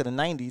it back to the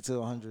 90 to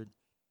 100.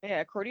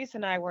 Yeah, Cordis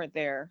and I weren't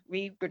there.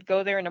 We would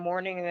go there in the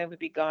morning and then we'd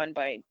be gone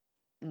by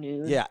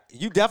noon. Yeah,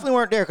 you definitely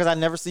weren't there because I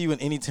never see you in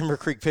any Timber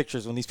Creek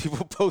pictures when these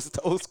people post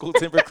old school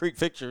Timber Creek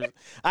pictures.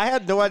 I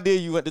had no idea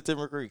you went to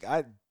Timber Creek.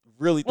 I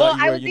really thought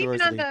you were at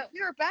university.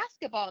 We were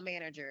basketball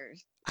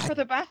managers for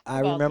the basketball I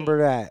remember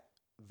team. that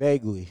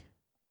vaguely.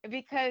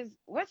 Because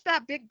what's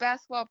that big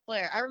basketball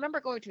player? I remember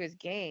going to his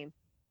game.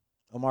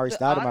 Omari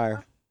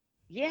Stoudemire.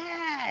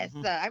 Yes,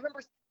 Mhm. I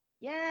remember.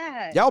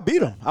 Yes. Y'all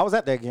beat him. I was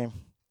at that game.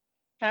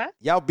 Huh?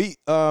 Y'all beat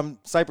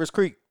Cypress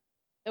Creek.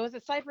 It was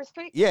at Cypress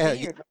Creek. Yeah,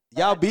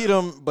 y'all beat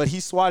him, but he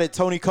swatted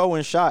Tony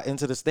Cohen's shot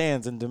into the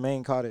stands, and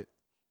Domain caught it.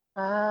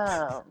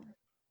 Oh,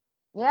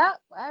 yeah,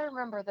 I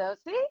remember those.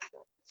 See,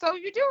 so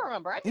you do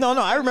remember? No,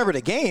 I remember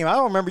the game. I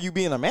don't remember you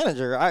being a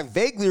manager. I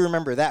vaguely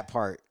remember that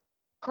part.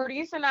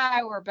 Cordis and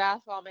I were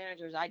basketball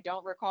managers. I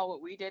don't recall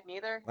what we did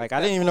neither. Like I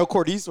didn't even know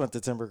Cordis went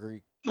to Timber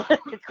Creek.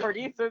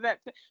 Cordis was that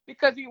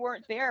because we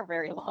weren't there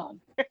very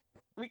long.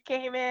 We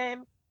came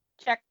in,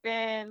 checked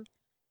in,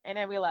 and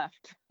then we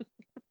left.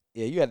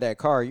 Yeah, you had that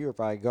car. You were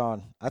probably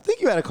gone. I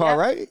think you had a car,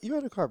 right? You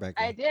had a car back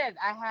then. I did.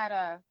 I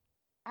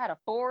had a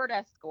Ford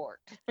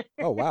Escort.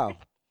 Oh wow.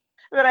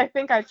 That I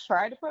think I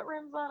tried to put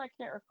rims on. I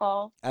can't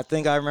recall. I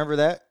think I remember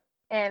that.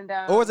 And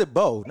or was it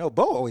Bo? No,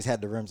 Bo always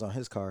had the rims on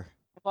his car.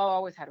 Bo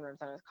always had rims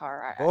on his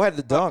car. Bo had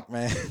the dunk,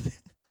 man.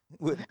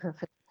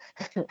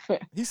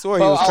 He swore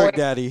he was Trick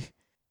Daddy.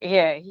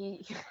 Yeah,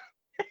 he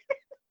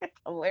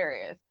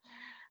hilarious.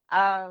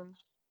 And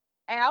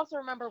I also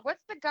remember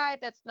what's the guy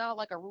that's now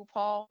like a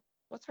RuPaul?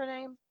 What's her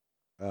name?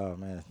 Oh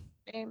man.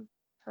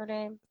 Her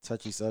name.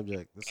 Touchy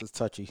subject. This is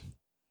touchy.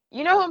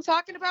 You know who I'm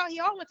talking about? He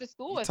all went to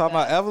school with. Talking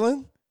about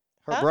Evelyn,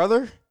 her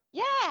brother.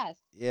 Yes.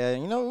 Yeah,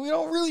 we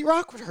don't really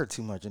rock with her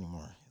too much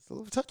anymore. It's a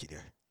little touchy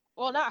there.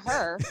 Well, not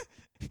her.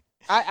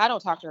 I don't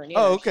talk to her neither.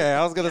 Oh, okay.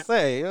 I was gonna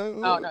say.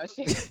 Oh no,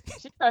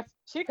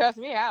 she cussed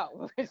me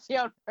out.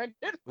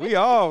 We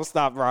all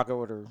stopped rocking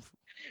with her.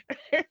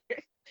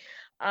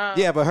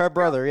 Yeah, but her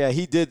brother, yeah,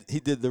 he did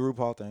the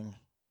RuPaul thing.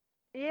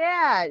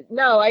 Yeah,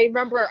 no, I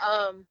remember.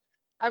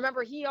 I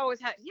remember he always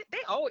had. He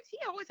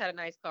always had a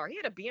nice car. He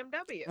had a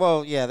BMW.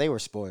 Well, yeah, they were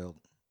spoiled.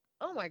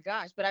 Oh my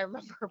gosh! But I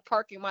remember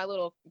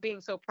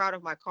being so proud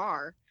of my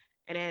car,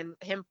 and then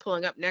him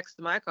pulling up next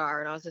to my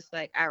car, and I was just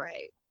like, all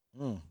right.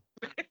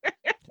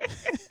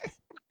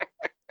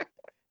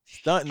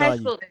 Stunting High on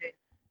school you.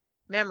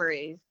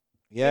 memories.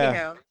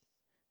 Yeah.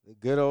 The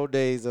good old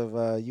days of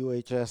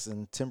UHS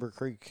and Timber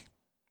Creek.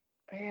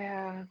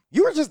 Yeah.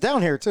 You were just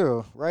down here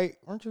too, right?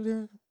 Weren't you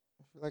there?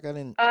 Like I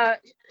didn't.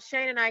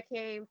 Shane and I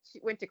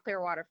went to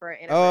Clearwater for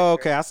an anniversary. Oh,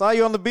 okay. I saw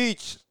you on the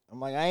beach. I'm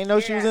like, I didn't know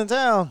she was in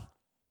town.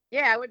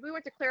 Yeah, we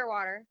went to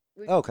Clearwater.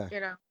 Okay.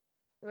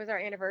 It was our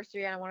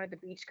anniversary, and I wanted the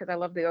beach because I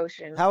love the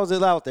ocean. How was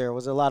it out there?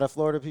 Was there a lot of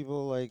Florida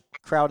people like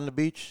crowding the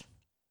beach?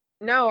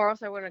 No, or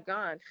else I wouldn't have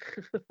gone.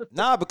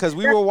 Nah, because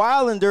we were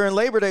wilding during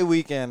Labor Day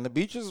weekend. The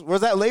beaches,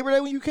 was that Labor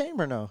Day when you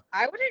came or no?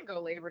 I wouldn't go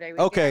Labor Day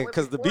weekend. Okay,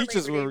 because the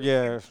beaches were,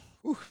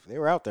 they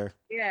were out there.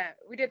 Yeah,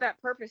 we did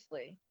that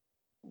purposely.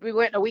 We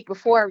went a week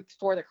before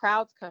the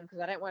crowds come because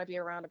I didn't want to be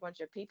around a bunch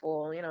of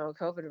people,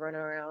 COVID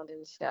running around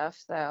and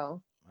stuff.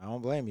 So I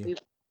don't blame you.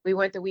 We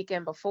went the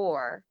weekend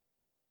before,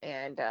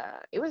 and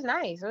it was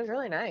nice. It was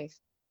really nice.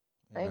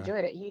 Yeah. I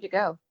enjoyed it. You need to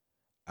go.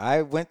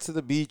 I went to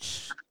the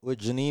beach with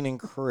Janine and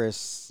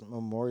Chris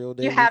Memorial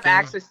Day. You have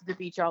access to the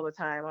beach all the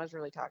time. I was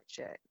really talking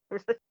shit.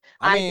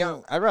 I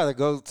mean, I'd rather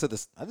go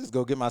to I just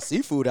go get my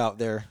seafood out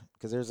there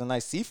because there's a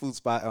nice seafood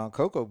spot on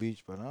Cocoa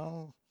Beach, but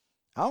I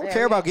don't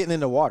care about getting in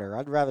the water.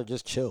 I'd rather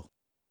just chill.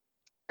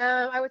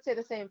 I would say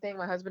the same thing.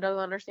 My husband doesn't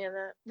understand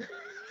that.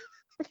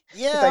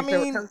 Yeah, I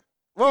mean,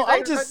 well,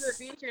 I just to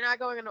the beach. You're not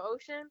going in the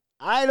ocean.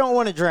 I don't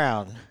want to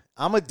drown.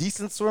 I'm a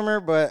decent swimmer,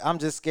 but I'm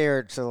just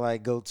scared to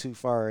like go too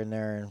far in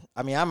there.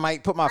 I mean, I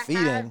might put my feet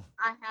in.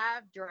 I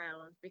have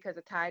drowned because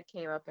the tide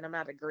came up, and I'm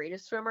not the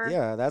greatest swimmer.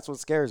 Yeah, that's what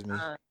scares me.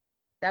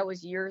 That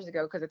was years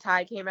ago because the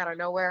tide came out of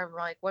nowhere, and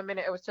like 1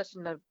 minute it was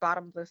touching the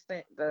bottom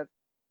of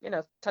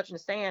touching the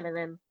sand, and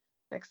then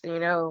next thing you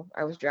know,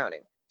 I was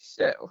drowning.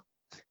 So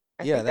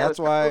I Yeah, think that that's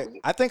was why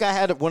probably I think I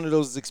had one of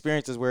those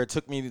experiences where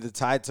the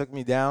tide took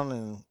me down,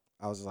 and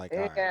I was like, all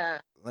right, yeah.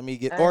 let me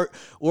get, I,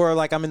 or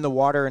like I'm in the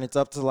water and it's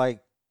up to like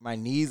my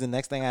knees, and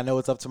next thing I know,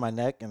 it's up to my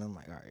neck, and I'm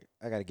like, all right,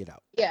 I gotta get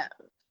out. yeah.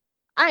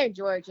 I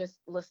enjoy just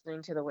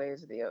listening to the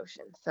waves of the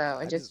ocean. So and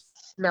I just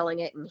just, smelling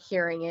it and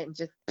hearing it and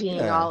just being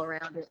yeah, all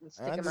around it and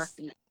I sticking my just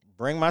feet.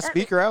 bring my That makes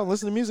speaker out and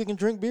listen to music and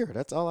drink beer.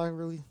 That's all I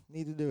really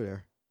need to do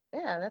there.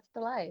 Yeah, that's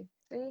the life.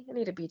 See, I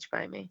need a beach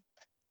by me.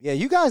 Yeah,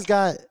 you guys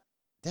got,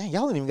 dang,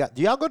 y'all don't even got.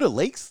 Do y'all go to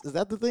lakes? Is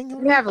that the thing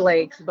over We there? have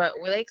lakes, but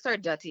lakes are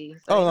dirty.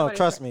 So Oh ain't no, nobody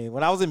trust me.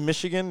 When I was in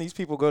Michigan, these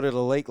people go to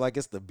the lake like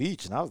it's the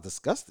beach, and I was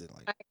disgusted.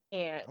 Like, I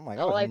can't. I'm like,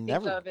 I All would I think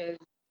never. of is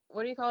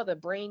what do you call it? The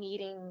brain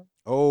eating.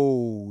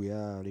 Oh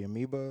yeah, the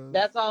amoebas.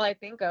 That's all I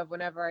think of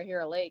whenever I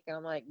hear a lake. And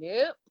I'm like,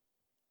 nope,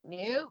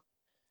 nope.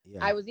 Yeah.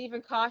 I was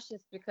even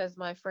cautious because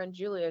my friend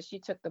Julia, she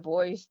took the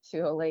boys to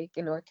a lake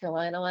in North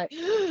Carolina. I'm like,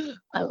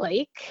 a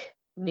lake?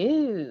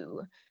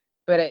 No.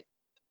 But it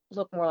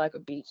looked more like a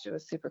beach. It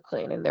was super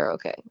clean and they're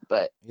okay.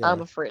 But I'm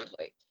Yeah. afraid of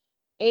like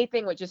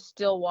anything with just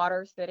still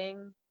water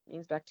sitting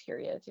means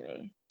bacteria to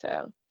me.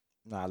 So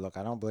Nah, look,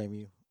 I don't blame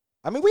you.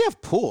 I mean, we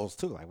have pools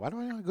too. Like, why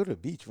do I not go to the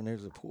beach when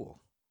there's a pool?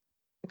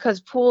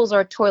 because pools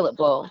are toilet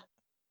bowl.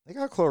 They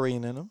got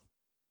chlorine in them.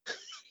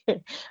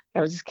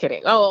 I was just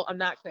kidding. Oh, I'm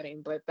not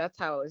kidding, but that's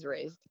how I was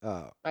raised.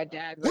 My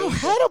dad Y'all raised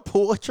us. had a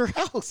pool at your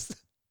house.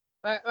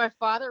 My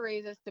father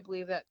raised us to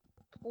believe that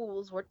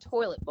pools were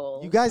toilet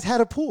bowls. You guys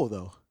had a pool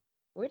though.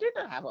 We did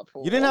not have a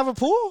pool. You didn't have a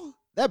pool?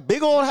 That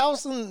big old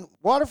house in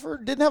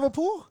Waterford didn't have a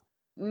pool?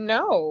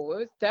 No, it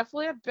was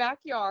definitely a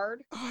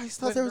backyard. Oh, I just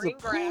thought with there was a green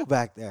pool grass.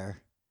 back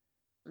there.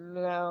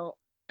 No,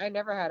 I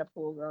never had a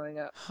pool growing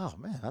up. Oh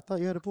man, I thought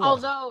you had a pool.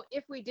 Although,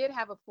 if we did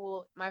have a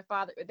pool, my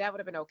father, that would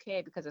have been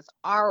okay because it's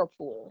our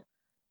pool.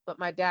 But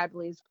my dad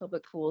believes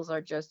public pools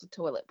are just a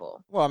toilet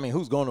bowl. Well, I mean,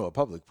 who's going to a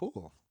public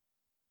pool?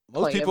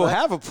 Most Plenty of people us.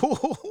 have a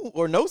pool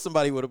or know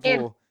somebody with a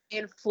pool.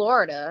 In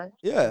Florida,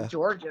 Yeah. in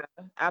Georgia,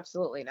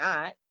 absolutely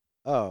not.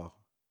 Oh.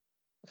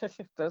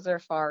 Those are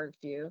far and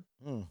few.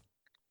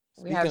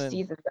 We have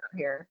seasons out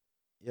here.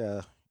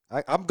 Yeah.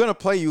 I'm gonna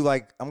play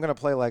like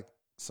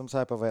some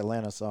type of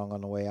Atlanta song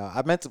on the way out.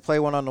 I meant to play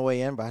one on the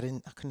way in, but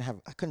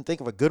I couldn't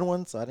think of a good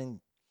one, so I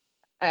didn't.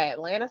 An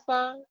Atlanta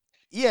song?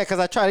 Yeah, because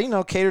I try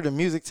to cater the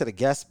music to the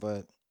guests,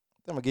 but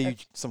I'm gonna give you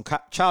some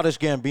Childish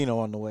Gambino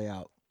on the way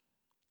out.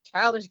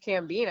 Childish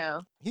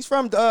Gambino. He's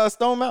from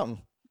Stone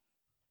Mountain.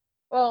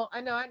 Well,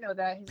 I know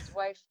that his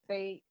wife,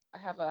 they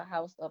have a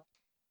house up.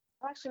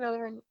 Actually, no,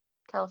 they're in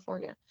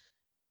California.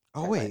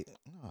 Oh wait,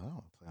 no, I don't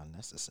want to play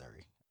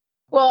Unnecessary.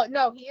 Well,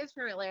 no, he is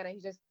from Atlanta.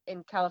 He's just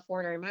in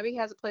California. Maybe he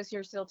has a place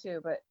here still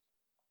too. But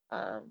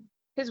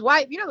his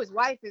wife, his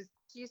wife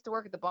she used to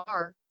work at the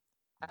bar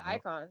at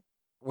Icon.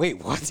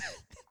 Wait, what?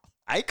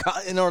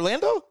 Icon in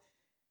Orlando?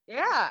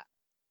 Yeah.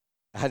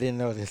 I didn't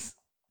know this.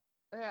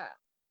 Yeah.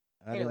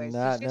 Anyways,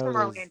 she's from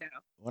Orlando.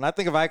 When I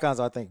think of Icons,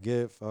 I think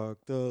Get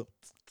Fucked Up.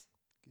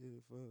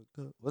 Get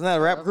Fucked Up. Wasn't that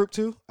a rap group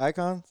too?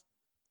 Icons?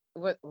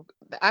 What?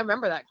 I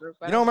remember that group.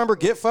 You don't remember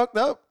Get Fucked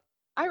Up?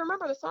 I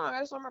remember the song. I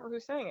just don't remember who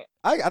sang it.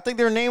 I think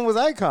their name was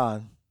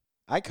Icon.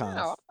 Icons.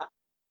 No, I'm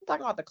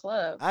talking about the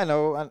club. I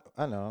know.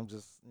 I'm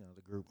just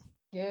the group.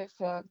 Get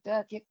fucked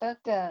up. Get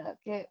fucked up.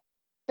 Get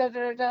da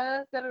da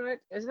da da da.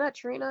 Isn't that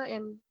Trina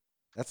and?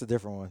 That's a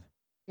different one.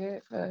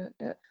 Get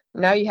fucked up.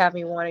 Now you have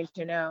me wanting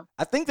to know.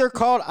 I think they're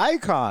called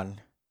Icon.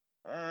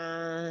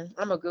 I'm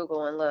gonna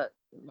Google and look.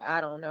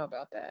 I don't know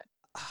about that.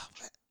 Oh,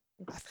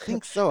 I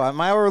think so.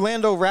 My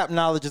Orlando rap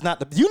knowledge is not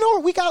the. You know,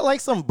 we got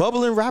like some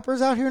bubbling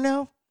rappers out here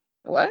now.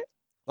 What?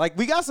 Like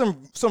we got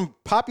some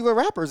popular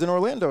rappers in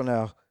Orlando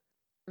now.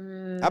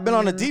 I've been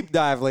on a deep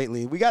dive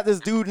lately. We got this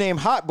dude named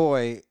Hot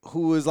Boy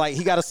who is like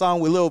he got a song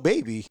with Lil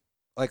Baby,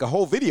 like a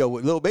whole video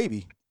with Lil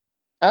Baby.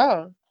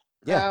 Oh,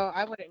 yeah. No,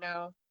 I wouldn't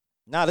know.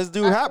 Nah, this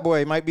dude Hot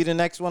Boy might be the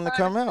next one to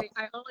come out.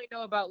 I only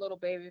know about Lil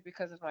Baby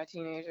because of my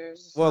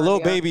teenagers. Well, Lil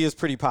Baby is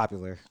pretty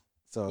popular.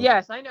 So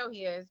yes, I know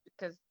he is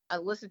because I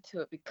listened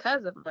to it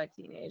because of my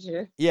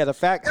teenager. Yeah, the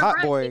fact You're Hot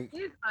right, Boy. it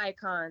is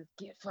Icons.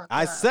 Get fucked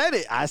I up. said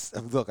it.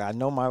 Look. I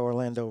know my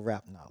Orlando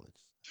rap knowledge.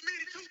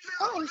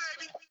 Oh.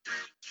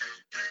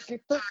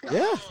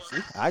 Yeah,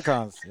 see?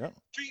 Icons. Yep.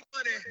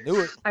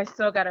 Knew it. I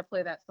still gotta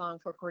play that song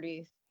for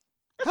Cordice.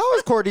 How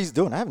is Cordice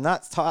doing? I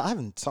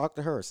haven't talked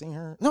to her or seen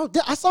her. No,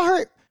 I saw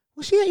her.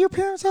 Was she at your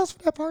parents' house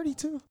for that party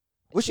too?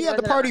 Was she at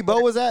the party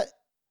Bo was at?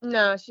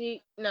 No.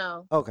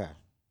 Okay.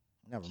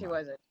 Never mind. She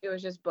wasn't. It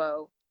was just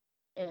Bo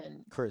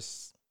and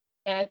Chris.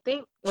 And I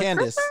think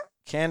Candace,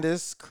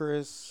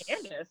 Chris.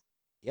 Candace.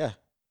 Yeah.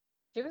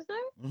 She was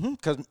there?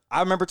 Because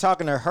I remember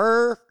talking to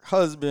her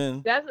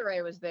husband.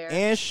 Desiree was there.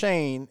 And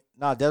Shane.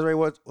 Nah, Desiree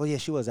was. Well, yeah,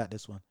 she was at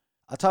this one.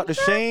 I talked to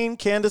Shane,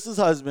 Candace's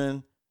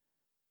husband,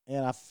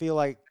 and I feel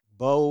like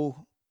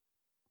Bo,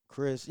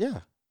 Chris.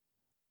 Yeah.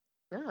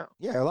 Oh.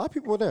 Yeah, a lot of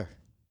people were there.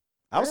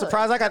 I was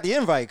surprised I got the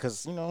invite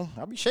because,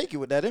 I'll be shaky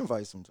with that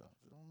invite sometimes.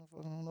 I don't know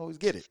I don't always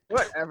get it.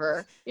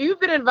 Whatever. You've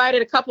been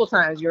invited a couple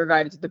times. You were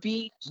invited to the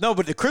beach. No,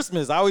 but the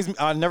Christmas,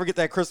 I never get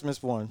that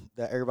Christmas one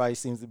that everybody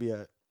seems to be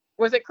at.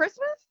 Was it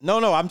Christmas?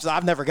 No,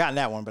 I've never gotten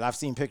that one, but I've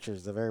seen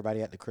pictures of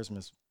everybody at the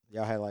Christmas.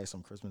 Y'all had like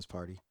some Christmas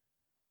party.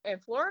 In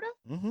Florida?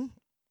 Mm-hmm.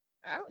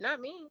 Oh, not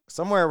me.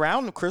 Somewhere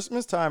around the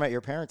Christmas time at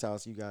your parents'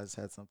 house, you guys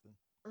had something.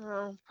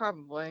 Oh,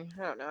 probably.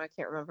 I don't know. I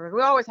can't remember.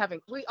 We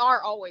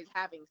are always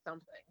having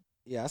something.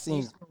 Yeah, I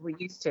seen. We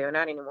used to,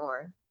 not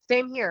anymore.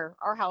 Same here.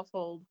 Our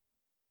household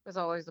was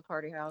always the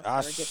party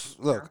house.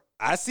 Look,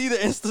 I see the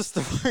Insta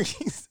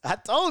stories. I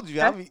told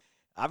you,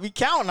 I be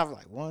counting. I'm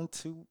like 1,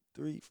 2,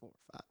 3, 4,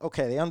 5.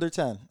 Okay, they under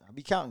 10. I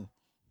be counting.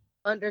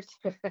 Under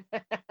 10.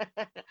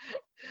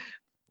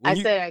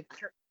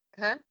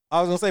 Huh?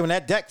 I was gonna say when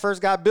that deck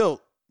first got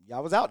built,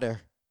 y'all was out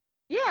there.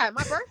 Yeah,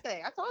 my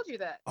birthday. I told you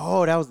that.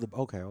 Oh, that was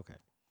okay.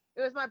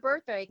 It was my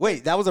birthday.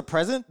 Wait, that was a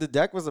present? The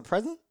deck was a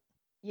present?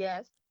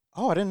 Yes.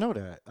 Oh, I didn't know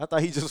that. I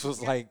thought he just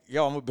was like,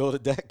 yo, I'm gonna build a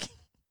deck.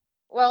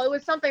 Well, it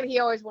was something he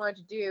always wanted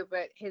to do,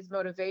 but his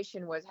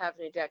motivation was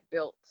having a deck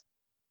built,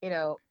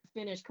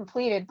 finished,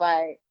 completed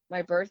by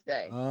my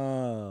birthday.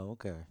 Oh,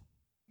 okay.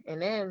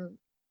 And then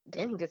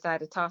he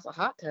decided to toss a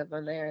hot tub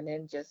in there and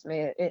then just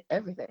made it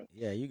everything.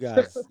 Yeah, you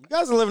guys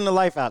are living the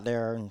life out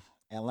there in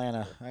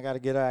Atlanta. I gotta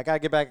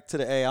get back to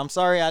the A. I'm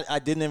sorry I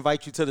didn't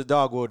invite you to the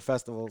Dogwood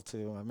Festival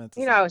too. I meant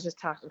to. I was just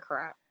talking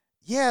crap.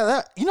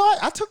 Yeah,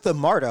 I took the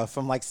MARTA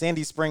from like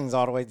Sandy Springs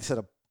all the way to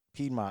the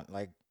Piedmont.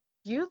 Like,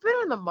 you've been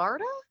on the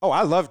MARTA? Oh,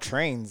 I love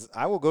trains.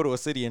 I will go to a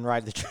city and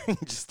ride the train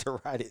just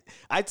to ride it.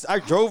 I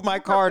drove my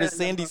car to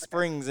Sandy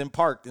Springs and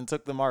parked and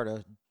took the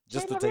MARTA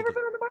just to take it. Have you ever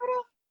been on the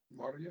MARTA?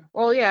 MARTA, yeah.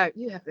 Well, yeah,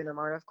 you have been on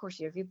MARTA. Of course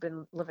you have. You've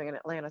been living in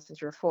Atlanta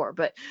since you were 4,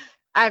 but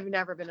I've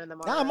never been on the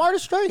MARTA. Nah,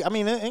 MARTA's straight. I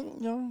mean,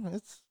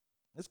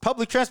 it's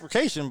public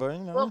transportation, but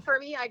Well, for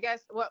me, I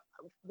guess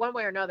one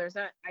way or another, it's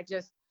not.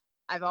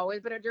 I've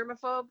always been a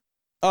germaphobe.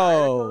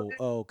 Oh,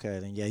 okay.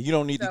 Then yeah, you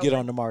don't need to get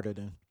on the MARTA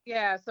then.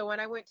 Yeah, so when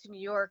I went to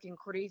New York and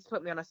Cortese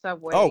put me on a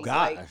subway. Oh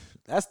God,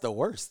 that's the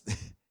worst.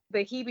 The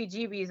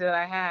heebie-jeebies that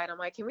I had, I'm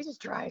like, can we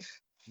just drive?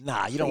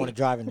 Nah, you don't want to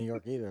drive in New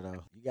York either,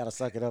 though. You got to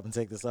suck it up and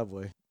take the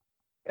subway.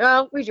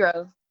 Well, we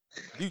drove.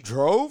 You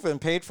drove and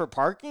paid for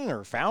parking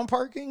or found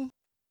parking?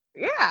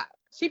 Yeah,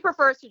 she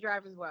prefers to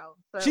drive as well.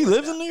 So she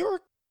lives in New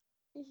York?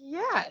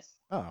 Yes.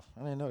 Oh, I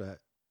didn't know that.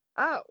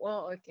 Oh,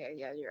 well, okay.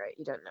 Yeah, you're right.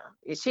 You don't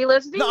know. She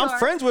lives in New York. I'm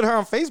friends with her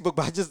on Facebook,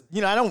 but I just,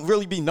 I don't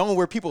really be knowing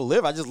where people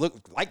live. I just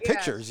like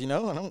pictures, I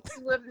don't.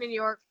 She lived in New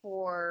York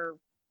for,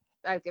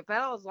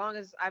 about as long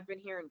as I've been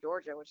here in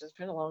Georgia, which has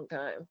been a long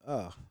time.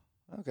 Oh,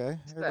 okay.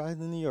 Everybody's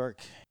in New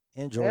York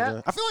and Georgia.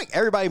 Yeah. I feel like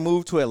everybody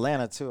moved to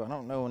Atlanta, too. I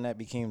don't know when that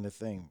became the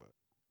thing.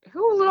 But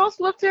who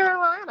else lived here in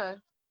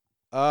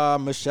Atlanta?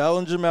 Michelle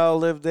and Jamel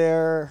lived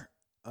there.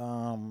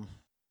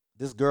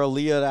 This girl,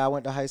 Leah, that I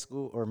went to high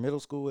school or middle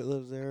school with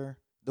lives there.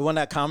 The one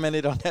that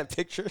commented on that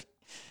picture.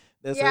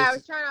 I was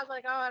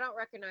like, oh, I don't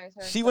recognize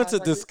her. She went to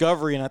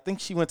Discovery, and I think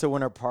she went to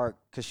Winter Park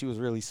because she was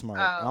really smart.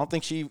 I don't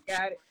think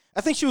I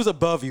think she was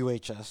above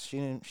UHS.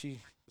 She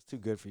was too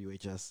good for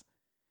UHS.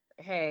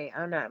 Hey,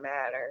 I'm not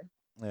mad at her.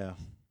 Yeah.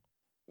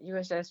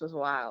 UHS was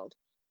wild.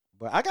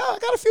 But I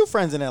got a few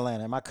friends in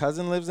Atlanta. My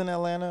cousin lives in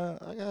Atlanta.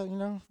 I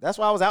got, that's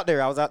why I was out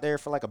there. I was out there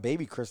for like a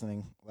baby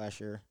christening last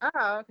year.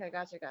 Oh, okay.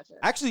 Gotcha.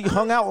 I actually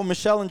hung out with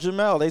Michelle and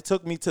Jamel. They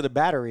took me to the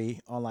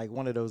Battery on like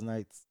one of those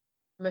nights.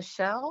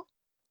 Michelle?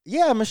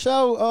 Yeah,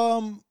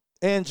 Michelle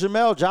and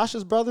Jamel,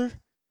 Josh's brother.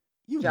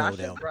 Josh's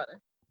know them. Brother.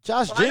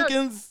 Josh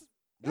Jenkins,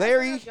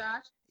 Larry.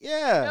 Josh.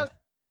 Yeah.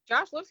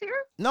 Josh lives here?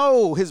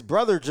 No, his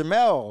brother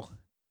Jamel.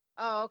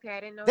 Oh, okay. I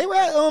didn't know. They were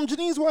at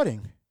Janine's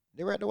wedding.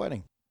 They were at the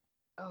wedding.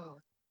 Oh.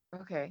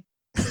 Okay.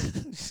 I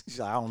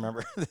don't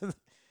remember.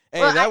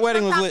 That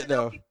wedding was lit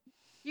though.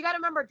 You got to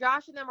remember,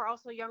 Josh and them are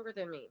also younger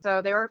than me,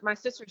 so they were my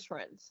sister's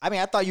friends. I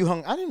mean, I thought you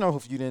hung. I didn't know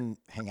if you didn't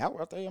hang out.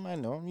 I thought you might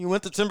know. You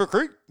went to Timber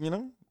Creek,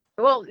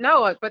 Well,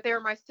 no, but they were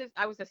my sister.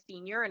 I was a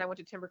senior, and I went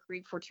to Timber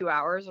Creek for 2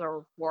 hours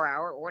or 4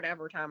 hours or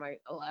whatever time I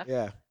left.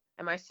 Yeah.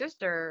 And my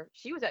sister,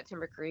 she was at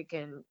Timber Creek,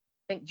 and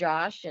I think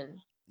Josh and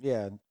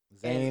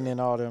Zane and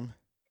all them.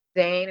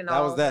 Zane and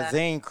all that was that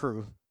Zane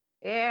crew.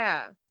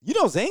 Yeah.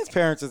 Zane's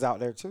parents is out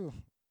there too.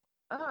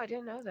 Oh, I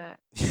didn't know that.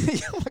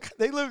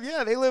 They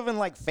live in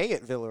like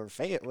Fayetteville or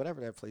Fayette,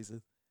 whatever that place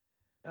is.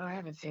 Oh, I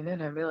haven't seen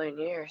them in a million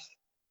years.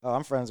 Oh,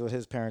 I'm friends with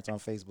his parents on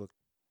Facebook.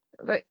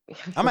 But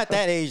I'm at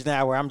that age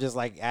now where I'm just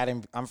like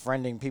I'm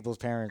friending people's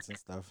parents and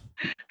stuff.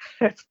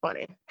 That's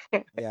funny.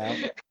 Yeah,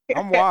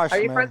 I'm washed,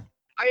 man.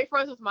 Are you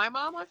friends with my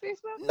mom on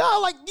Facebook? No,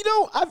 like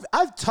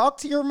I've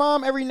talked to your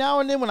mom every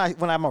now and then when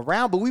I'm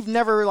around, but we've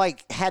never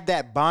like had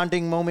that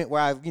bonding moment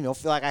where I feel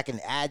like I can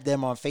add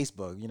them on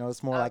Facebook.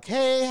 It's more like,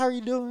 hey, how are you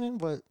doing?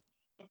 But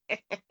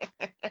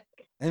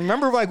and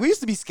remember, like we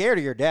used to be scared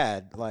of your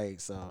dad,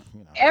 like so.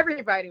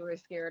 Everybody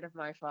was scared of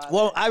my father.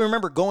 Well, I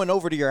remember going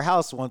over to your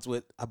house once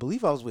I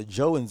believe I was with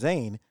Joe and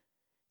Zane,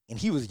 and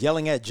he was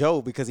yelling at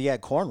Joe because he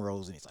had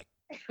cornrows, and he's like,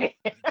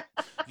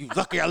 "You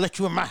lucky I let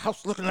you in my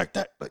house looking like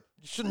that, but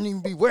you shouldn't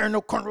even be wearing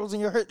no cornrows in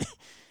your head."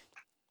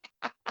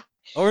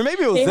 Or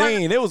maybe it was They hung-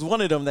 Zane. It was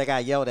one of them that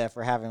got yelled at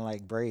for having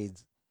like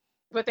braids.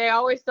 But they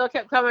always still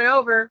kept coming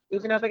over,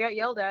 even though they got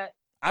yelled at.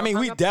 I mean,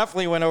 hung we up-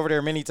 definitely went over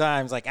there many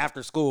times, like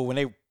after school when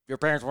your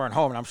parents weren't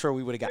home, and I'm sure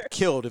we would have got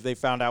killed if they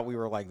found out we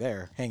were like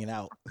there hanging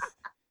out.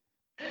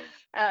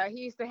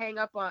 He used to hang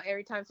up on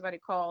every time somebody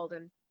called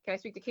and, can I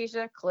speak to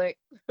Keisha? Click.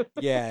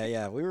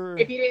 Yeah, we were.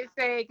 If you didn't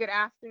say good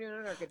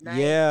afternoon or good night.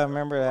 Yeah, I or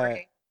remember good that.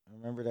 morning. I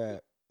remember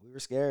that. We were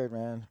scared,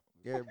 man.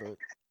 Scared, but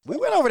we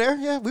went over there.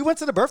 Yeah, we went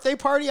to the birthday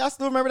party. I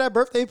still remember that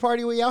birthday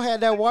party where y'all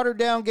had that watered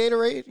down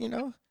Gatorade. You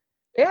know,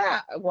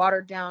 Yeah,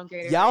 watered down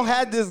Gatorade. y'all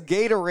had this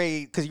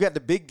Gatorade because you had the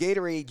big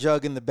Gatorade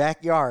jug in the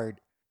backyard,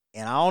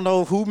 and I don't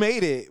know who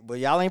made it, but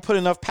y'all ain't put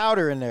enough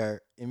powder in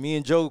there. And me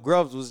and Joe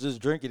Grubbs was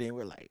just drinking it. And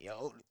we're like,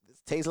 yo,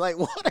 this tastes like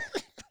water.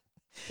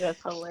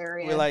 That's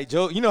hilarious. We're like,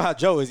 Joe, you know how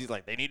Joe is. He's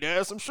like, they need to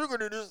add some sugar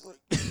to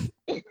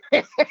this.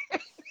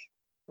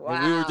 wow.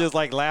 And we were just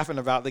like laughing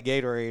about the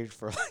Gatorade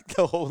for like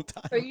the whole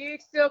time. So you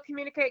still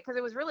communicate, because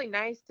it was really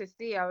nice to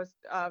see. I was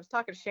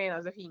talking to Shane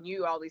as if he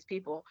knew all these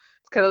people,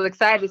 because I was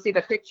excited to see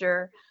the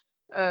picture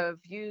of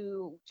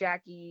you,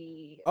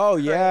 Jackie. Oh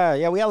Craig.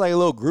 yeah. We had like a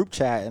little group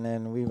chat, and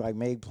then we like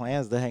made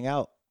plans to hang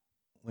out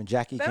when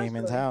Jackie That was came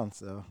in good. town.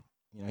 So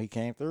he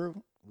came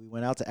through. We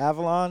went out to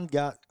Avalon,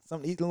 got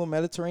something to eat, a little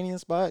Mediterranean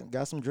spot,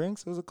 got some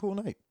drinks. It was a cool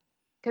night.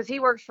 Because he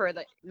works for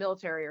the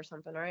military or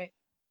something, right?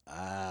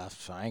 I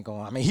ain't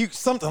gonna. I mean, he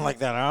something like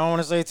that. I don't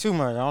want to say too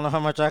much. I don't know how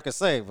much I could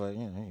say, but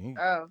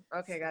Oh,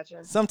 okay,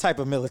 gotcha. some type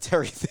of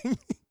military thing.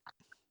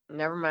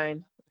 Never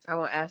mind. I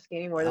won't ask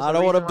anymore. I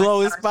don't want to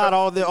blow his spot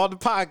on the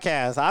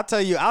podcast. I'll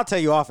tell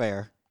you off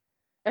air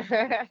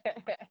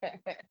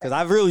because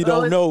I really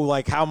Well, don't know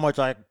like how much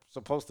I'm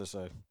supposed to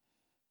say.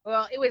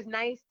 Well, it was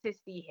nice to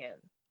see him.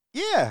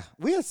 Yeah,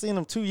 we had seen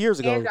him 2 years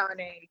ago. And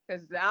Donnie,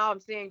 because now I'm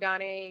seeing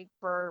Donnie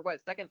for what,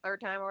 second,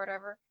 third time or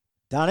whatever.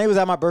 Donnie was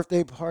at my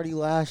birthday party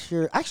last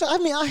year. Actually, I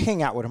mean, I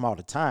hang out with him all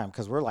the time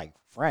because we're like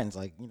friends.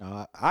 Like,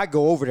 I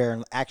go over there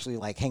and actually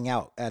like hang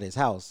out at his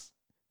house.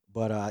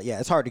 But yeah,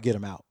 it's hard to get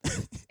him out.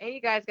 And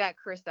you guys got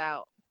Chris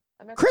out.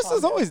 I meant to Chris call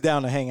is him. always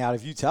down to hang out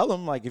if you tell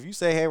him. Like, if you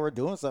say, hey, we're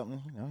doing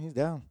something, he's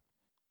down.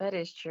 That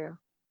is true.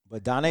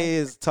 But Donnie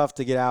is tough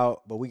to get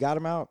out, but we got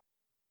him out.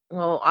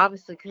 Well,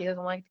 obviously, because he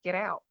doesn't like to get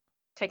out,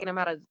 taking him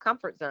out of his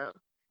comfort zone.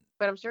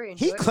 But I'm sure he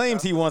He enjoyed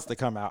claims he himself. wants to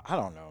come out. I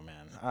don't know,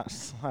 man.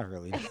 I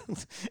really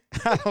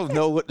I don't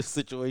know what the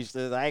situation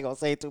is. I ain't going to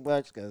say too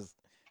much because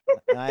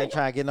I ain't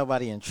trying to get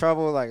nobody in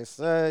trouble. Like I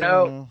said,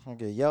 No. I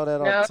get yelled at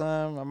all No. the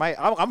time.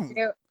 I'm You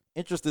know,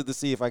 interested to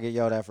see if I get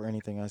yelled at for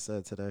anything I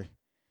said today.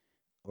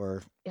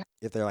 Or Yeah.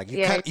 if they're like, you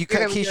Yeah, cut you're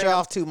gonna be Keisha doing-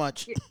 off too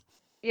much.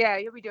 yeah,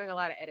 you'll be doing a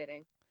lot of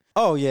editing.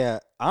 Oh, yeah.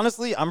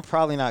 Honestly, I'm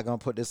probably not going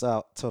to put this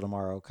out till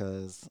tomorrow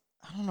because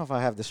I don't know if I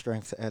have the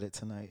strength to edit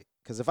tonight.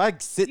 Because if I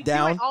sit You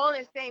down. do it all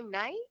in the same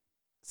night?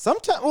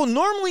 Sometimes, well,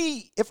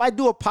 normally if I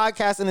do a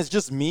podcast and it's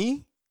just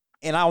me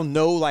and I'll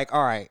know like,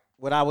 all right,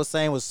 what I was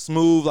saying was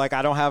smooth, like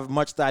I don't have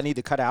much that I need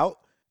to cut out,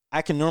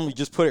 I can normally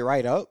just put it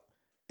right up.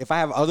 If I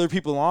have other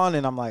people on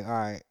and I'm like, all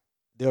right,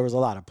 there was a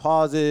lot of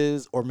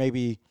pauses, or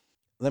maybe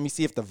let me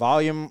see if the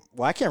volume,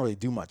 well, I can't really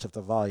do much if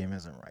the volume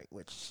isn't right,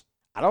 which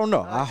I don't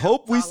know. I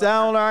hope we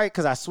sound all right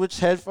because I switched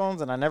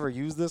headphones and I never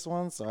used this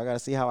one, so I got to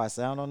see how I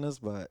sound on this,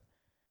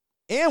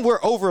 and we're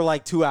over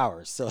like 2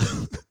 hours, so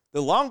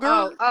the longer,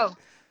 Oh,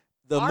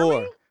 the are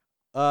more.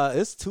 we?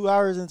 It's 2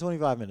 hours and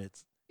 25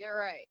 minutes. you're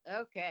right.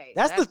 Okay.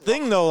 That's the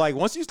thing, long. though. Like,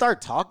 once you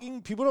start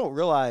talking, people don't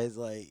realize,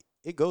 like,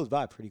 it goes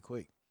by pretty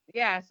quick.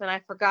 Yes, and I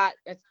forgot.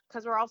 It's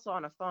because we're also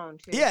on a phone,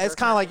 too. Yeah, so it's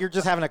kind of like you're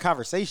just having a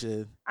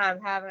conversation.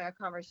 I'm having a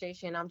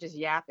conversation. I'm just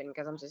yapping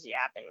because I'm just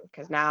yapping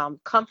because now I'm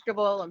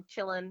comfortable. I'm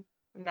chilling.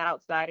 I'm not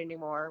outside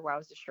anymore where I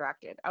was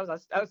distracted. I was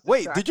Wait,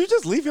 distracted. did you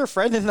just leave your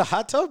friend in the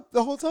hot tub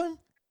the whole time?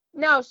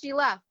 No, she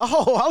left.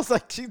 Oh, I was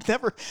like,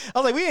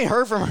 we ain't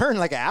heard from her in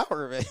like an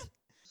hour of it.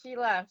 She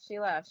left.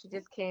 She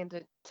just came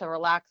to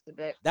relax a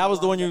bit. That was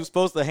the one you were was.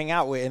 supposed to hang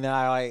out with, and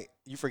then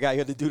you forgot you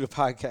had to do the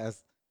podcast.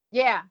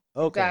 Yeah,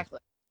 Okay. exactly.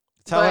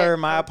 Tell But, her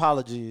my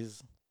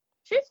apologies.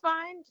 She's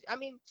fine. I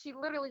mean, she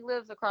literally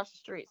lives across the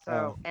street.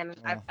 So, and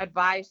I've oh.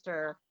 advised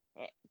her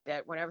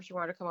that whenever she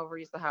wanted to come over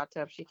use the hot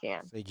tub, she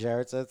can. Say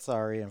Jared said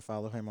sorry and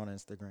follow him on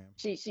Instagram.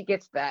 She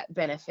gets that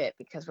benefit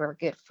because we're a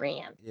good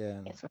friend. Yeah,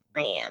 and It's a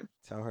friend.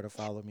 tell her to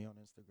follow me on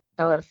Instagram.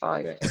 I'll let her follow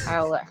you.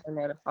 I'll let her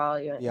know to follow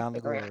you on Beyond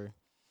the Instagram. glory.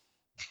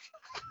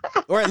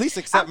 Or at least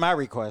accept my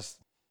request.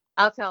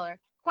 I'll tell her.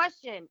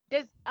 Question: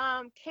 does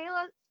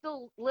Kayla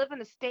still live in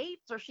the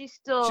States, or she's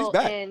still She's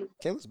back. in?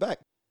 Kayla's back.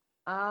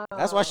 Oh,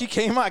 That's why she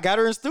came out. Got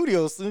her in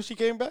studio as soon as she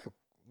came back.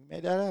 We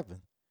made that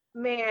happen.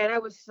 Man, I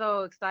was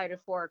so excited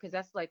for her because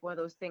that's like one of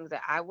those things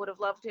that I would have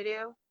loved to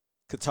do.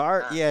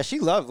 Qatar, yeah, she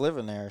loved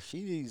living there.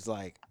 She's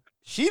like,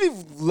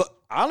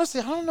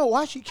 honestly, I don't know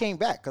why she came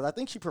back because I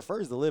think she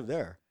prefers to live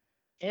there.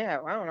 Yeah,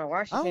 I don't know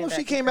why she. I don't know if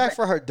she came back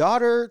for her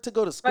daughter to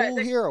go to school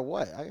the- here or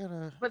what.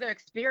 for the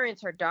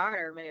experience her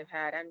daughter may have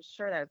had. I'm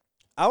sure that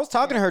I was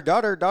talking to her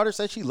daughter. Her daughter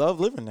said she loved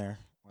living there.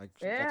 Like,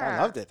 she's like, I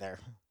Yeah. loved it there.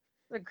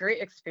 was a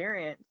great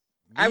experience.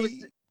 Me, I was.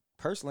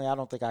 personally, I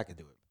don't think I could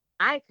do it.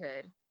 I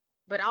could.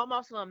 but I'm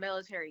also a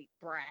military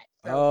brat.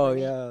 So Oh for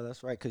me, yeah,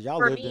 that's right. Cause y'all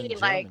for lived me, in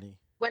like Germany.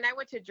 when I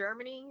went to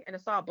Germany and I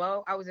saw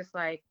Bo, I was just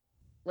like,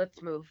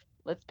 let's move.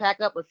 Let's pack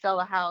up. Let's sell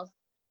the house.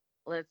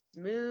 Let's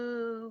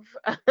move.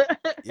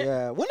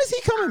 Yeah. When is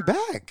he coming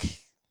back?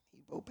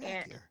 He go back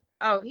and here.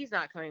 oh, he's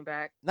not coming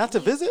back. Not to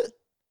visit?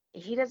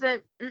 He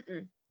doesn't.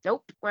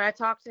 Nope. When I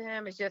talk to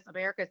him, it's just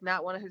America's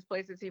not one of his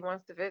places he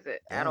wants to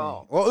visit at Dang.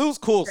 all. Well, it was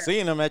cool Yeah.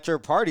 seeing him at your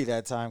party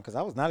that time because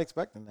I was not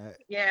expecting that.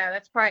 Yeah,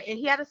 that's probably. And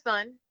he had a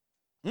son.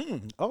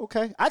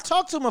 Okay. I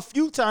talked to him a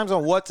few times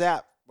on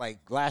WhatsApp like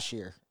last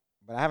year,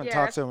 but I haven't Yeah,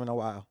 talked to him in a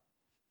while.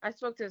 I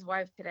spoke to his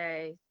wife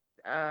today.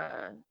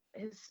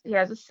 He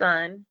has a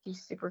son.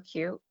 He's super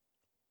cute.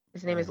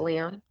 His name is Man.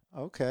 Leon.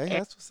 Okay, And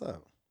that's what's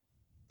up.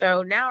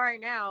 so right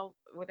now,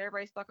 with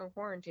everybody stuck in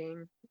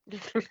quarantine,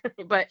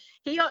 but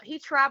he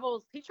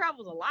travels. He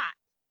travels a lot.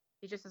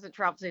 He just doesn't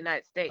travel to the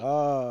United States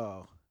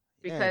Oh,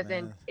 yeah, because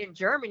man. in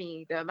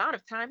Germany, the amount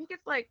of time he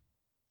gets like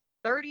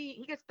 30.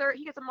 He gets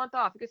a month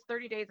off. He gets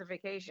 30 days of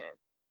vacation.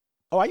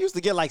 Oh, I used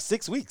to get like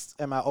 6 weeks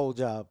at my old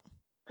job.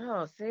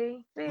 Oh,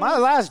 see. My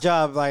last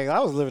job, like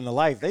I was living the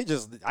life.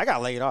 I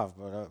got laid off,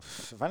 but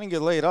if I didn't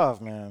get laid off,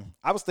 man,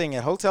 I was staying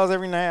at hotels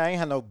every night. I ain't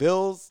had no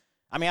bills.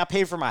 I mean, I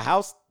paid for my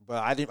house,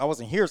 but I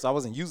wasn't here, so I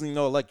wasn't using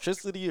no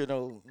electricity or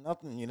no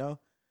nothing, you know.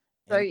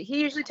 So And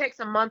he usually takes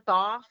a month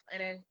off, and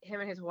then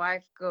him and his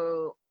wife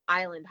go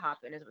island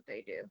hopping, is what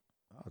they do.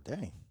 oh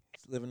dang,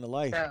 it's living the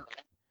life. So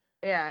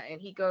yeah,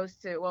 and he goes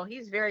to. Well,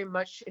 he's very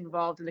much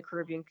involved in the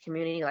Caribbean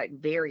community, like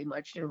very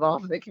much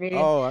involved in the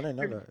community. Oh, I didn't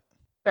know that.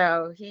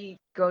 So he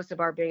goes to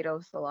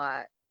Barbados a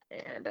lot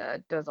and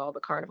does all the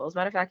carnivals.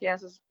 Matter of fact, he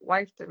asked his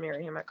wife to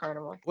marry him at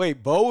Carnival.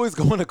 Wait, Bo is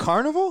going to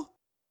Carnival?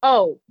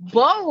 Oh,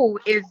 Bo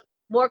is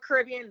more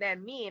Caribbean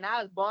than me, and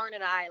I was born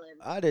in Ireland.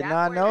 I did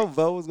not know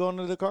Bo was going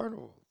to the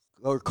Carnival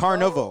or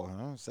Carnival.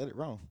 I said it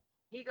wrong.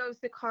 He goes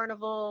to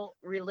Carnival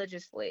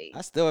religiously.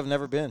 I still have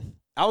never been.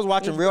 I was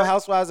watching Real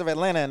Housewives of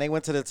Atlanta, and they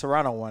went to the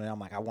Toronto one, and I'm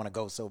like, I want to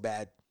go so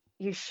bad.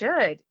 You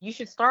should. You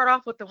should start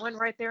off with the one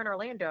right there in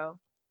Orlando.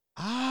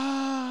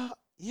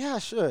 Yeah, I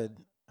should.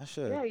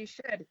 Yeah, you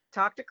should.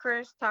 Talk to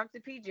Chris, talk to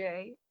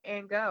PJ,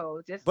 and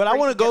go. But I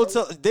want to go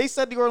to. They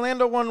said the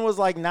Orlando one was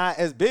like not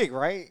as big,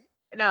 right?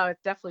 No,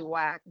 it's definitely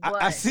whack.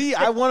 But... I see.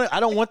 I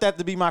don't want that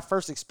to be my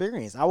first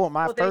experience. I want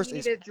my first. Then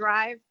you need to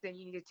drive. Then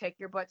you need to take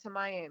your butt to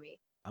Miami.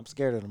 I'm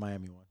scared of the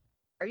Miami one.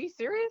 Are you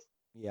serious?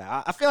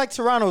 Yeah, I feel like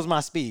Toronto is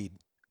my speed.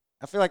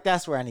 I feel like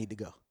that's where I need to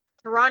go.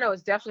 Toronto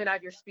is definitely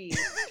not your speed.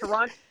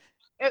 Toronto.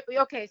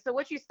 Okay, so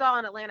what you saw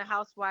in Atlanta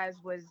Housewives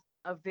was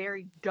a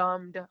very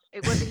dumbed.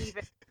 It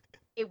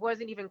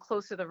wasn't even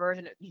close to the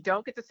version. You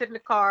don't get to sit in the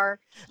car.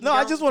 No,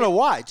 I just want to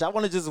watch. I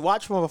want to just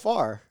watch from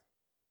afar.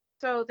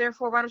 So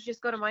therefore, why don't you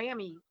just go to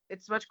Miami?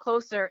 It's much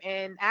closer,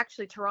 and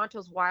actually,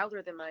 Toronto's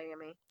wilder than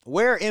Miami.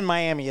 Where in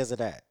Miami is it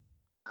at?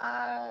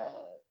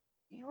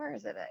 Where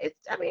is it at? It's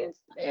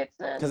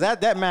because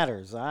that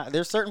matters.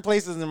 There's certain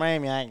places in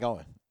Miami I ain't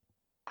going.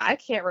 I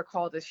can't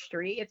recall the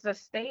street. It's a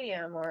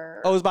stadium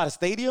or. Oh, it's by the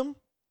stadium.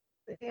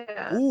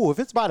 Yeah. Ooh, if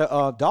it's by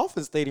the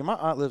Dolphin Stadium, my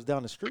aunt lives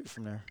down the street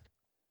from there.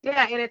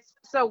 Yeah, and it's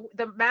so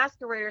the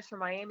masqueraders from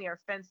Miami are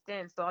fenced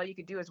in, so all you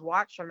could do is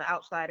watch from the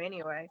outside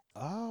anyway.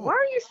 Oh.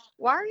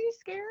 Why are you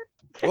scared?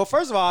 Well,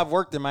 first of all, I've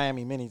worked in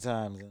Miami many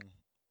times, and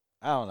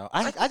I don't know.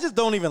 I just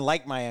don't even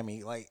like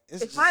Miami. Like,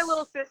 if my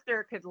little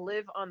sister could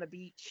live on the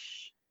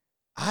beach.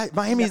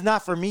 Miami's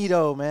not for me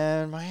though,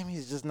 man. Miami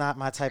is just not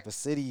my type of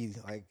city.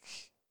 Like.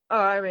 Oh,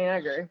 I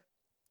agree.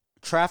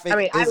 Traffic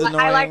is annoying.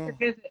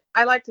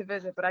 I like to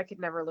visit, but I could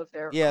never live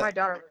there. Yeah. My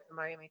daughter lives in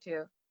Miami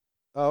too.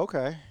 Oh,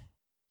 okay.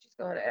 She's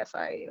going to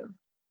FIU.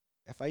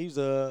 FIU's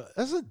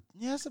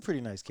that's a pretty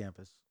nice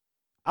campus.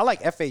 I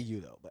like FAU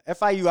though, but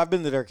FIU I've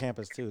been to their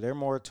campus too. They're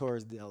more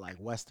towards the like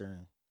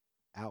Western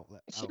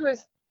outlet. She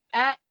was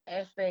at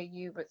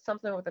FAU, but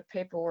something with the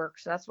paperwork,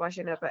 so that's why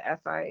she ended up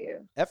at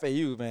FIU.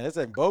 FAU, man, it's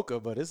in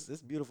Boca, but it's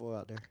beautiful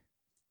out there.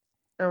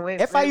 Oh,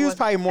 FIU is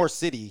probably more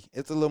city.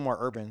 It's a little more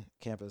urban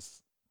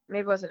campus.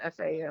 Maybe it wasn't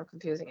FAU. I'm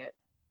confusing it.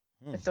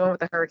 It's the one with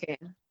the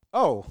hurricane.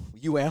 Oh,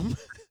 UM.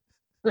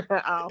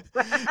 Oh.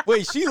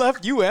 Wait, she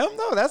left UM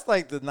though? That's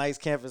like the nice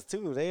campus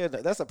too.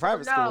 That's a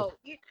private school.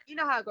 No, you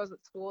know how it goes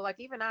with school. Like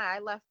even I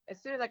left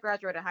as soon as I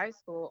graduated high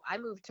school. I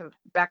moved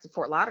back to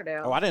Fort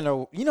Lauderdale. Oh, I didn't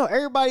know. You know,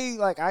 everybody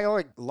like I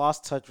always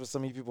lost touch with so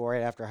many people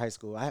right after high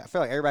school. I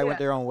feel like everybody went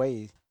their own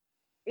way.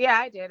 Yeah,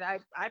 I did. I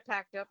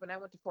packed up and I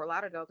went to Fort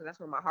Lauderdale because that's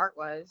where my heart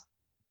was,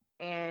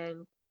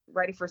 and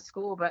ready for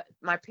school. But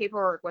my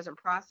paperwork wasn't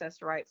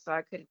processed right, so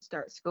I couldn't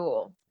start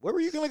school. Where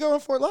were you gonna go in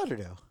Fort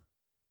Lauderdale?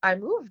 I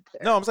moved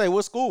there. No, I'm saying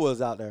what school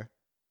was out there?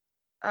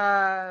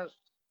 I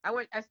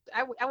went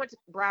to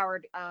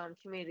Broward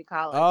Community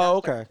College. Oh,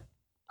 okay.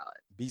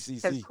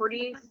 BCC. Because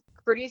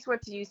Curtis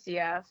went to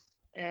UCF,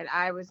 and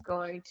I was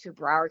going to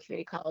Broward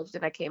Community College.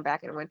 Then I came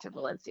back and went to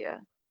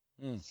Valencia.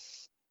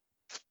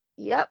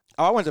 Yep.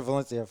 Oh, I went to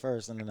Valencia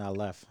first, and then I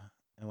left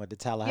and went to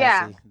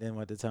Tallahassee. Then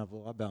went to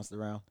Temple. I bounced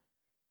around.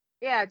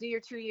 Yeah, do your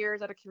 2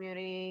 years at a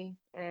community,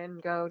 and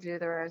and go do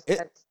the rest.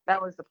 It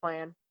That was the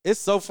plan. it's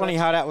so But funny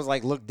how that was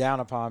like looked down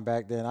upon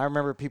back then. I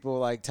remember people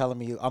like telling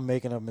me I'm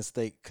making a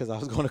mistake because I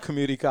was going to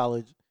community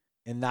college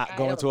and not I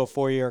going don't. to a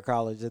 4 year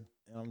college. And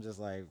I'm just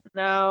like,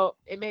 No,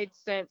 it made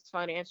sense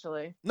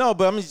financially. no,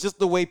 but I mean, it's just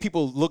the way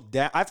people look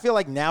down. I feel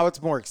like now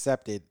it's more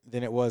accepted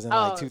than it was in like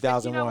Oh, but you know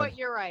 2001. what?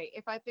 You're right.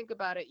 If I think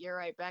about it, you're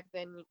right. Back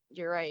then,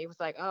 you're right. It was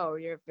like, oh,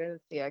 you're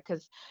Valencia,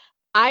 because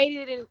I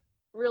didn't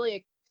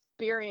really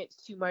experience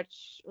too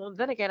much. Well,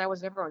 then again, I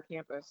was never on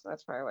campus. So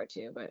that's probably why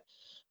too. But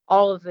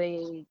all of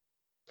the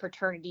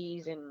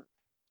fraternities and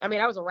I mean,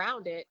 I was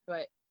around it,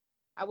 but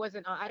I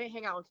wasn't. I didn't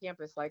hang out on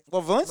campus like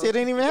Well, Valencia most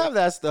didn't people even did. have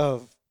that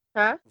stuff.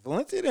 Huh?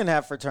 Valencia didn't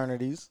have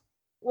fraternities.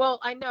 Well,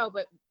 I know,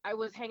 but I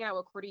was hanging out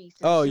with Cordice,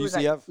 and Oh, she was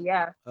at UCF.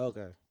 UCF,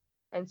 Okay,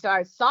 and so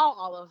I saw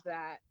all of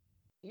that.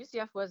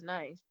 UCF was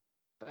nice,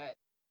 but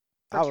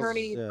I was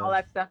fraternities and all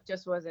that stuff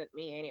just wasn't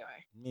me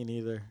anyway. me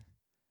neither.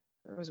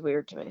 It was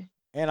weird to me.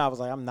 And I was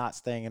like, I'm not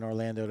staying in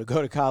Orlando to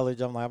go to college.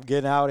 I'm like, I'm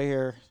getting out of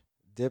here.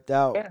 Dipped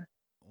out. Yeah,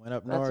 Went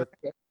up that's north. what I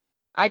did.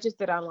 I just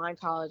did online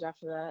college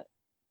after that.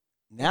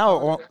 That's Now,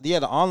 all I did. yeah,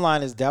 the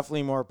online is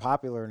definitely more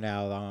popular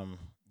now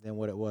than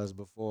what it was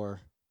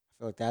before. I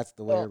feel like that's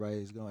the way Yeah.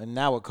 everybody's going. And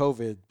now with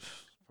COVID,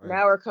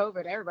 Now we're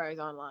COVID, everybody's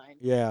online.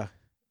 yeah,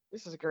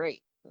 This is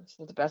great. This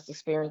is the best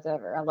experience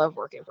ever. I love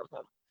working from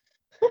home.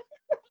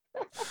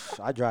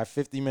 I drive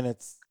 50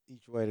 minutes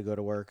each way to go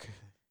to work.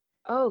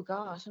 Oh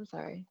gosh, I'm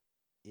sorry.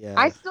 Yeah,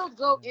 I still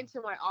go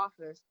into my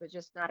office, but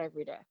just not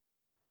every day.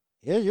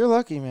 yeah, you're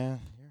lucky, man.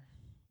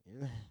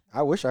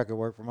 I wish I could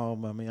work from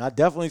home. I mean, I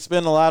definitely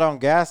spend a lot on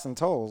gas and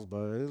tolls,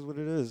 but it is what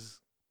it is.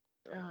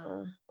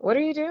 What do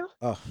you do?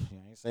 Oh,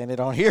 I ain't saying it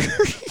on here.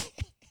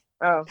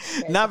 Oh,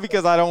 okay. Not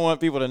because I don't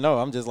want people to know.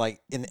 I'm just like,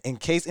 in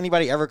case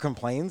anybody ever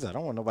complains, I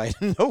don't want nobody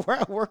to know where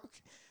I work.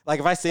 Like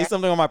if I say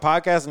something on my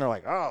podcast and they're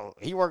like, "Oh,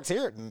 he works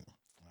here," and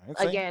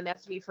Again,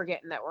 that's me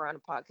forgetting that we're on a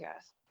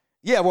podcast.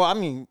 yeah, well, I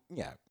mean,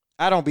 yeah,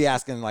 I don't be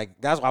asking like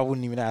that's why I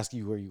wouldn't even ask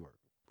you where you work.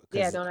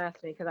 Yeah, don't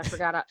ask me because I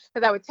forgot.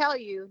 Because I would tell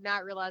you,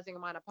 not realizing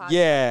I'm on a podcast.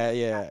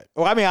 Yeah.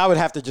 Well, I mean, I would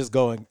have to just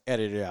go and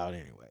edit it out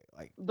anyway.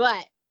 Like,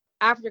 but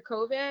after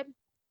COVID,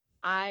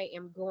 I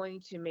am going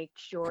to make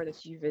sure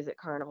that you visit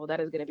Carnival. That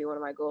is going to be one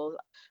of my goals.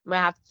 I'm going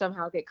to have to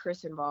somehow get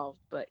Chris involved,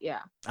 but yeah.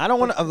 I don't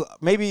want to.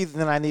 Maybe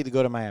then I need to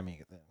go to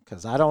Miami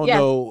because I don't Yes.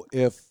 know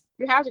if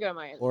You have to go to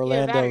Miami.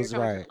 Orlando's you're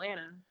coming to right.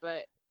 Atlanta,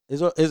 but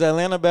Is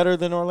Atlanta better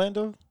than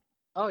Orlando?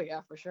 oh yeah,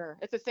 for sure.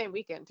 It's the same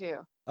weekend too,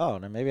 Oh,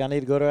 then maybe I need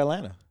to go to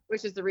Atlanta.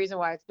 which is the reason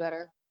why it's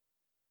better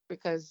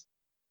because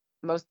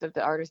most of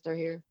the artists are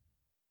here.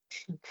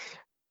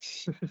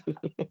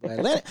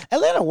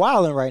 Atlanta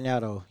wilding right now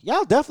though.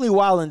 Y'all definitely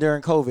wilding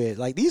during COVID.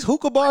 Like these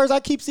hookah bars I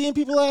keep seeing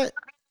people at.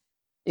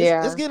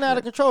 It's getting out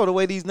of control the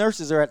way these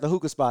nurses are at the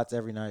hookah spots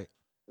every night.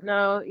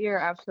 No, you're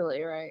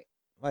absolutely right.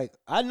 Like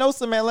I know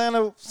some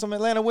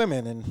Atlanta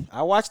women, and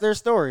I watch their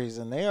stories,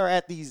 and they are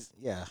at these.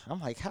 Yeah, I'm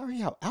like, how are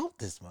y'all out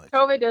this much?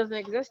 COVID doesn't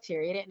exist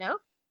here. You didn't know?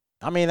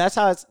 I mean, that's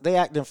how they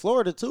act in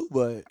Florida too,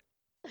 but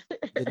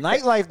the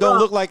nightlife don't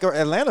look like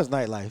Atlanta's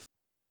nightlife.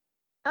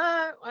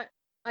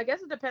 I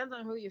guess it depends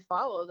on who you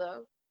follow,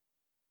 though.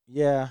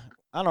 Yeah,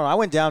 I don't know. I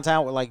went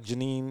downtown with like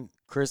Janine,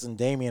 Chris, and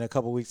Damien a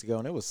couple weeks ago,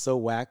 and it was so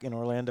whack in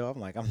Orlando. I'm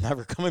like, I'm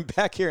never coming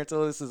back here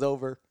until this is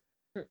over.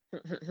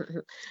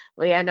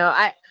 Well, yeah, no,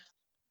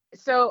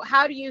 So,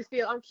 how do you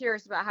feel? I'm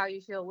curious about how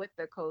you feel with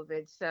the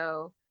COVID.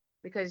 So,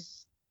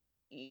 because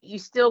you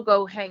still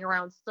go hang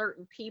around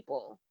certain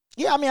people.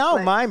 Yeah, I mean, I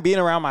don't mind being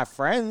around my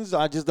friends.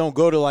 I just don't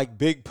go to like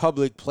big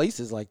public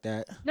places like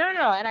that. No,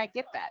 and I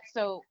get that.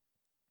 So,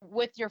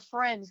 with your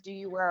friends, do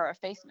you wear a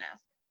face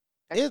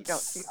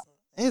mask?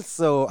 It's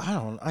so I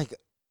don't like.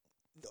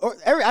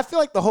 I feel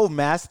like the whole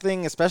mask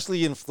thing,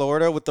 especially in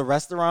Florida with the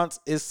restaurants,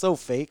 is so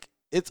fake.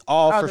 It's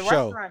all for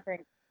show.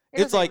 Thing.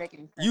 It's like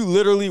you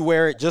literally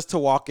wear it just to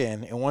walk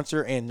in, and once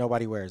you're in,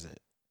 nobody wears it.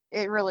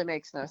 It really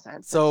makes no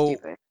sense. So,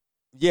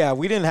 yeah,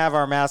 we didn't have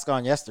our mask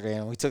on yesterday,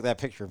 and we took that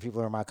picture, and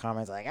people are in my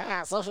comments like,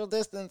 social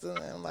distance, and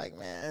I'm like,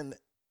 man,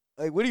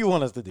 like, what do you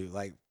want us to do?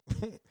 Like,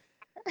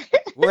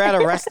 we're at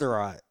a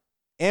restaurant,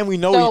 and we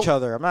know each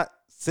other. I'm not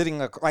sitting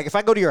like if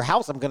I go to your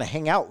house, I'm gonna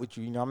hang out with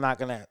you. You know, I'm not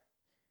gonna.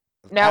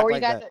 Now, were you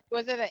guys?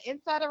 Was it an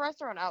inside a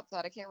restaurant or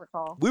outside? I can't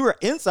recall. We were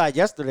inside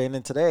yesterday, and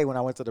then today when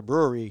I went to the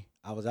brewery,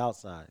 I was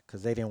outside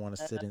because they didn't want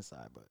to sit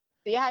inside. But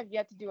see, I have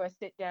yet to do a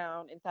sit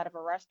down inside of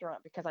a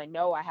restaurant because I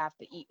know I have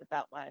to eat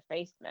without my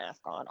face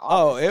mask on.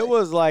 Obviously. It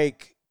was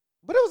like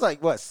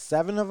what,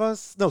 7 of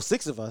us? No,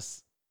 6 of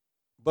us.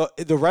 But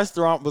the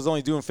restaurant was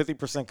only doing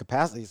 50%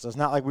 capacity, so it's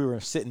not like we were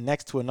sitting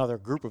next to another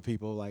group of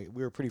people. Like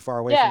we were pretty far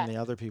away from the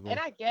other people. And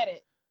I get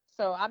it.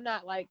 So I'm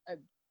not like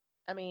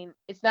I mean,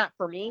 it's not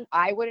for me.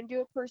 I wouldn't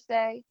do it per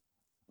se,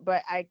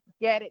 but I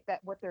get it that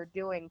what they're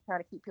doing,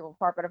 trying to keep people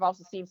apart. But I've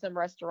also seen some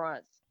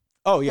restaurants.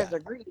 Oh yeah, because they're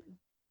greedy.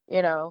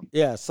 You know.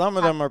 Yeah, some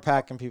of them are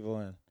packing people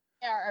in.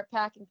 Yeah, are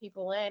packing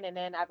people in, and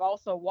then I've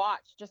also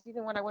watched just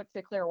even when I went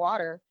to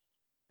Clearwater,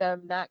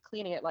 them not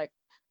cleaning it. Like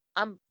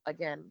I'm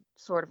again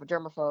sort of a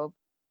germaphobe,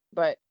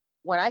 but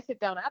when I sit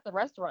down at the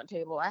restaurant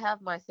table, I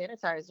have my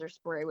sanitizer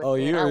spray with Oh,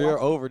 me,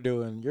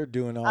 and you're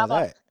doing all I'm a,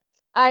 that.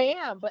 I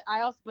am, but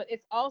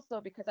it's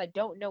also because I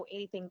don't know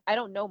anything. I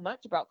don't know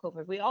much about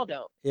COVID. We all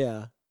don't.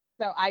 Yeah.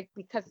 So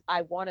because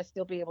I want to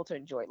still be able to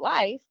enjoy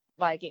life,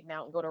 like getting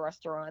out and go to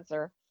restaurants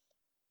or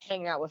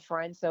hanging out with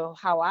friends. So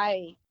how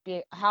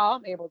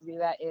I'm able to do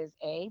that is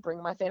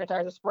bring my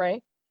sanitizer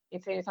spray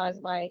and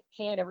sanitize my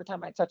hand every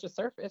time I touch a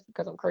surface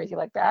because I'm crazy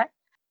like that.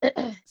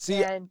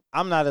 See, And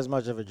I'm not as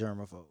much of a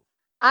germaphobe.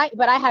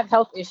 but I have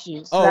health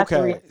issues, so Oh, that's the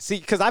okay. reason. See,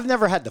 because I've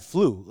never had the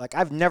flu. Like,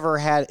 I've never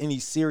had any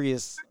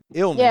serious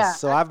illness. Yeah,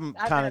 So I'm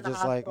I've been kind in of the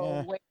just like,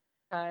 hospital way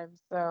times,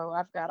 so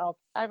I've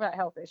got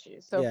health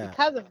issues. So yeah.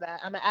 because of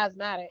that, I'm an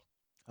asthmatic.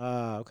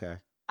 Okay.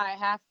 I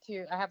have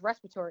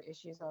respiratory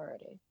issues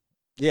already.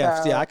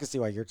 Yeah. See, I So can see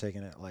why you're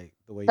taking it like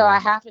the way so you I are.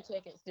 have to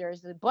take it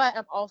seriously. But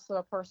I'm also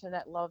a person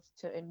that loves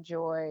to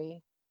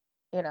enjoy,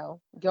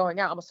 going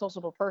out. I'm a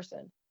sociable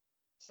person.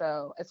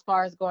 So as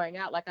far as going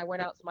out, like I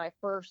went out to my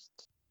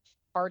first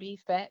party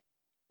fete,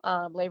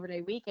 Labor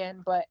Day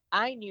weekend, but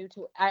I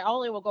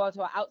only will go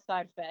to an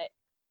outside fete,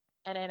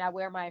 and then I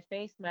wear my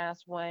face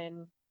mask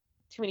when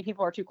too many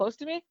people are too close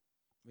to me.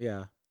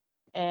 Yeah.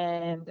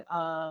 And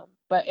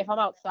but if I'm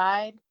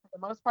outside, for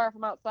the most part, if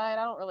I'm outside,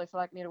 I don't really feel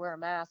like I need to wear a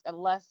mask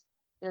unless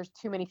there's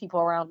too many people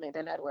around me.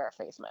 Then I'd wear a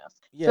face mask.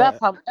 So Yeah.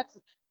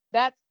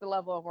 that's the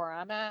level of where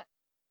I'm at.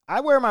 I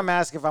wear my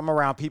mask if I'm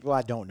around people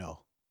I don't know.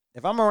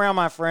 If I'm around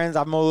my friends,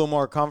 I'm a little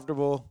more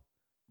comfortable.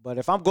 But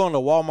if I'm going to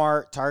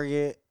Walmart,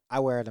 Target, I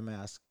wear the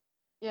mask.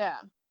 Yeah.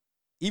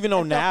 Even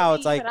though And so for now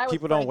it's me, even like I was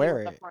people don't crazy wear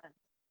with the it. friends.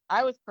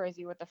 I was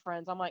crazy with the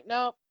friends. I'm like,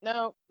 nope,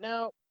 nope,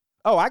 nope.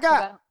 Oh, I Because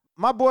got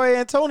my boy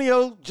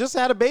Antonio just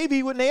had a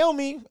baby with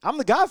Naomi. I'm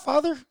the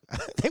godfather.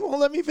 They won't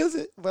let me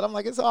visit, but I'm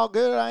like, it's all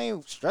good. I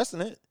ain't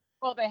stressing it.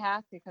 well, they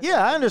have to because Yeah, it's I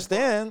a newborn.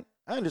 understand.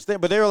 I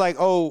understand. But they were like,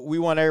 oh, we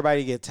want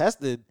everybody to get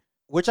tested,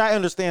 which I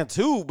understand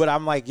too. But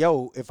I'm like,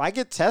 yo, if I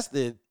get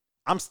tested,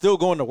 I'm still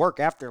going to work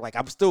after. Like,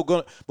 I'm still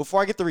going,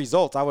 before I get the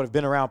results, I would have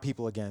been around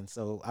people again.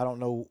 So I don't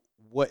know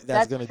what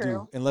that's That's going to do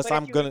true. unless But if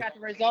I'm you would going have to.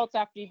 got the results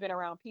after you've been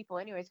around people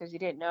anyways because you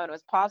didn't know and it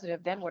was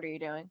positive, then what are you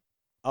doing?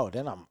 Oh,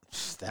 then I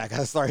got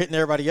to start hitting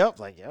everybody up.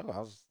 Like, yo, I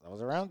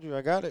was around you.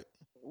 I got it.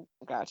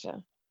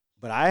 Gotcha.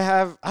 But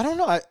I don't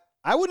know.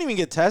 I wouldn't even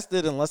get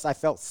tested unless I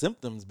felt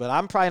symptoms, but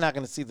I'm probably not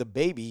going to see the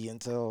baby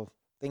until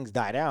things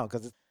die down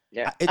because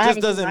Yeah. it I just haven't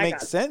seen doesn't my make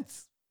guys.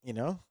 sense. You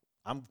know,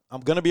 I'm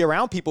going to be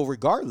around people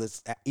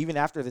regardless, even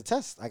after the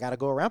test. I got to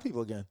go around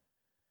people again.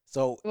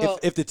 So Well,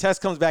 if the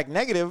test comes back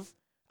negative,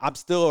 I'm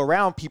still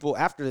around people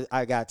after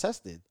I got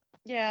tested,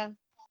 yeah.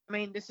 I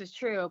mean, this is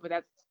true, but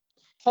that's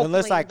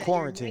unless I hopefully that you're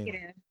quarantine.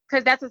 negative.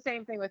 Because that's the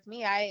same thing with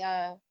me.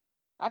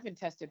 I've been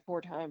tested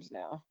 4 times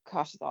now.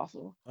 Gosh, it's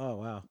awful. Oh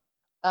wow.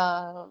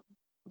 Um,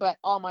 but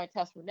all my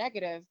tests were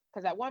negative.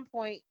 Because at one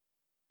point,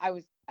 I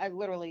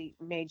literally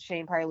made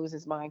Shane probably lose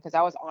his mind because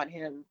I was on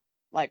him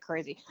like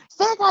crazy.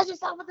 Sanitize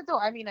yourself at the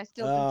door. I mean, I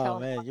still been Oh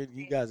telling him. man,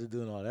 you guys are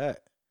doing all that.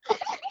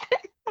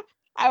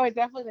 I was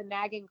definitely the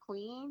nagging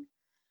queen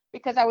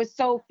because I was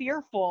so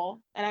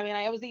fearful. And I mean,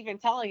 I was even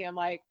telling him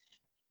like,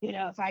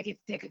 if I get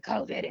sick of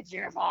COVID, it's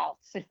your fault.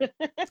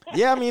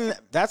 Yeah, I mean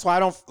that's why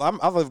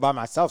I live by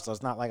myself, so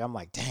it's not like I'm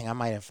like, dang, I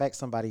might infect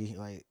somebody.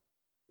 Like,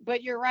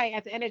 But you're right.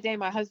 At the end of the day,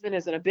 my husband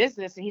is in a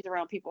business and he's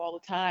around people all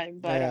the time.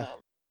 But yeah.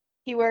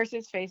 he wears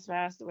his face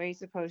mask the way he's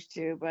supposed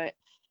to. But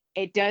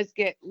it does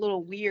get a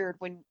little weird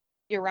when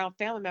you're around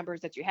family members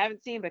that you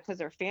haven't seen because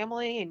they're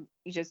family, and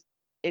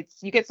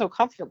you get so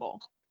comfortable.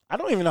 I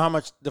don't even know how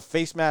much the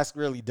face mask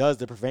really does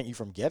to prevent you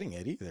from getting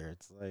it either.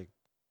 It's like,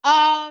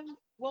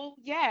 Well,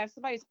 yeah, if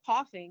somebody's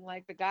coughing,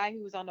 like the guy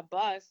who was on the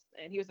bus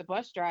and he was a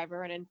bus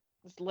driver, and then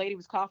this lady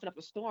was coughing up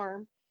a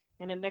storm,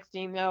 and then next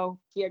thing you know,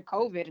 he had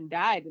COVID and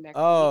died the next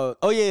week.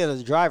 oh yeah,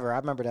 the driver. I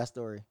remember that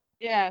story.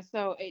 Yeah,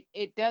 so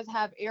it does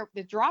have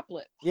the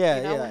droplets, Yeah,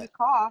 when yeah. you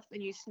cough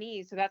and you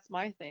sneeze. So that's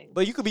my thing.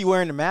 But you could be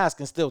wearing the mask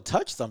and still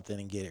touch something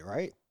and get it,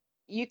 right?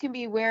 You can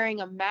be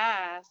wearing a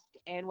mask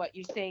and what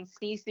you saying,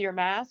 sneeze through your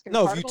mask and the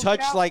No, if you particles get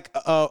touch out.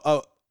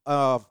 like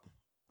Oh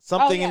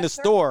something in yeah, the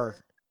certainly. store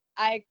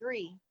I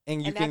agree.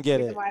 and you And can that's the get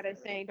reason it. why they're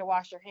saying to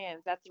wash your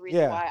hands. That's the reason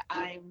Yeah.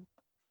 why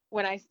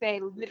when I say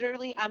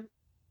literally,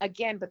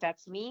 again, but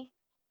that's me.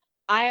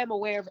 I am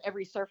aware of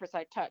every surface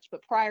I touch.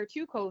 But prior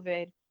to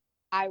COVID,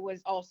 I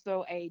was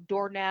also a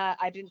doorknob.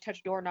 I didn't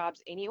touch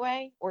doorknobs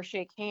anyway or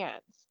shake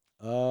hands.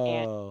 And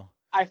Oh.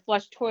 I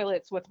flush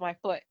toilets with my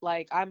foot.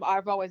 Like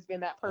I've always been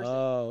that person.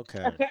 Oh,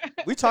 okay.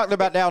 We talked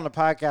about that on the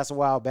podcast a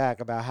while back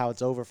about how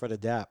it's over for the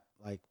DAP.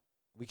 Like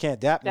we can't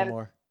DAP no That is,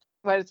 more.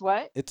 but it's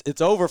what? It's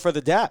over for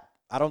the DAP.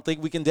 I don't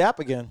think we can DAP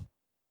again.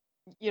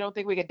 You don't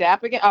think we could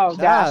dap again? Oh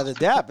gosh. Nah, the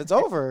DAP, it's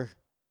over.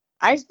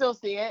 I still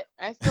see it.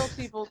 I still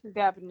see people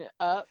dapping it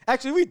up.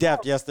 Actually, we Oh,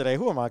 dapped yesterday.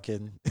 Who am I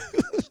kidding?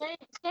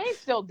 Shane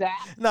still dap.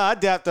 No, I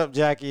dapped up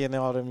Jackie and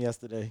all them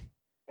yesterday.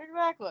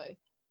 Exactly.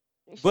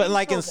 But Shane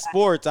like in still dap.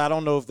 sports, I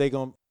don't know if they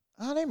gonna.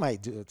 Oh, they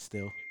might do it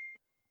still.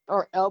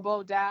 Or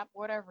elbow dap,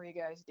 whatever you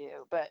guys do.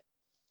 But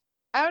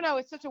I don't know.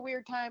 It's such a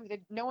weird time that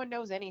no one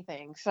knows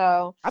anything.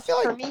 So I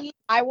feel for like, me,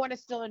 I want to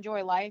still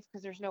enjoy life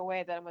because there's no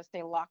way that I'm gonna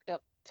stay locked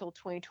up till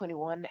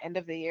 2021, the end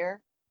of the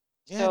year.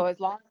 yeah, So as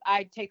long as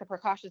I take the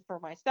precautions for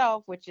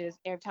myself, which is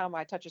every time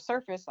I touch a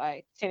surface,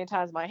 I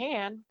sanitize my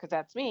hand because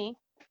that's me.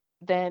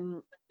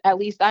 Then at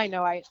least I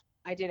know I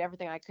did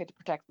everything I could to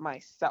protect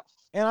myself.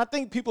 and I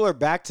think people are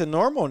back to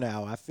normal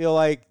now. I feel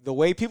like the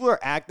way people are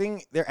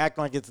acting, they're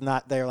acting like it's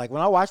not there. Like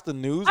when I watch the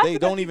news, That's they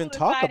because don't people even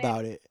talk decided.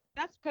 about it.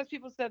 That's because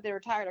people said they were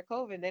tired of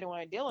COVID and they don't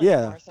want to deal Yeah.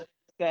 anymore. So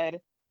they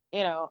said,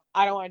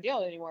 I don't want to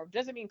deal anymore. It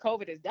doesn't mean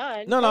COVID is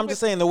done. No, I'm COVID.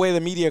 just saying the way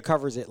the media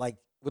covers it, like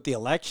with the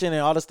election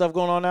and all the stuff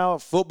going on now,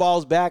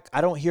 football's back.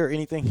 I don't hear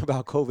anything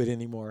about COVID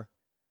anymore.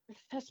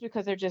 That's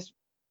because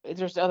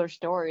there's other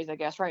stories. I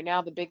guess right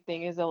now the big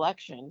thing is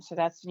election, so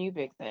that's the new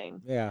big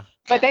thing. Yeah.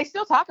 But they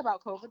still talk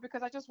about COVID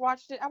because I just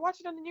watched it. I watch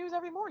it on the news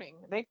every morning.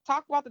 They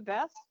talk about the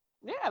deaths.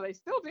 Yeah, they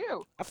still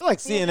do. I feel like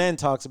CNN, CNN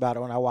talks about it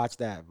when I watch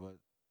that, but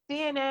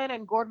CNN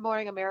and Good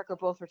Morning America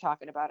both were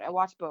talking about it. I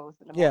watch both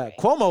in the yeah, morning.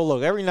 Cuomo.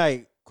 Look, every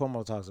night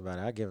Cuomo talks about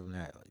it. I give him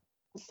that. Like,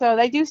 So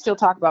they do still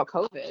talk about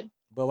COVID.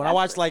 but when I That's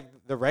watch for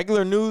like the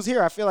regular news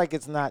here, I feel like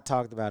it's not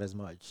talked about as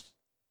much.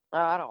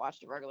 I don't watch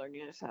the regular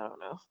news. I don't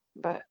know,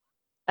 but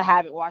I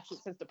haven't watched it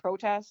since the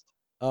protest.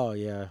 Oh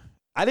yeah,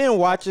 I didn't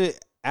watch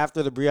it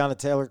after the Breonna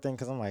Taylor thing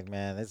because I'm like,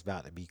 man, it's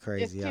about to be It's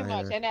crazy too out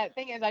much. here. And that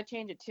thing is, I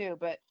changed it too.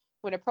 But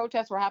when the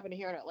protests were happening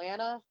here in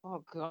Atlanta,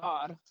 oh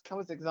God, I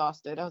was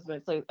exhausted.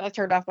 I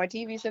turned off my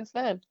TV since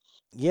then.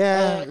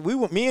 Yeah,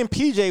 me and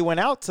PJ went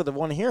out to the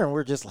one here, and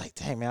we're just like,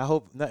 dang man, I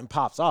hope nothing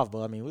pops off.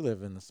 But I mean, we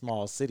live in a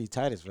small city,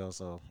 Titusville,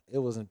 so it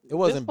wasn't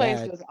This place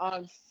bad. was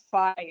on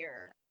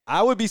fire.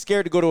 I would be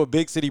scared to go to a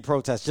big city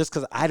protest just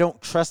because I don't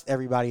trust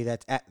everybody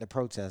that's at the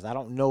protest. I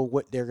don't know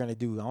what they're gonna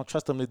do. I don't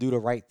trust them to do the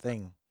right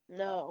thing.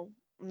 No,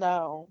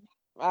 no,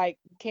 I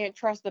can't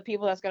trust the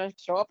people that's gonna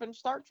show up and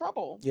start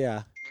trouble.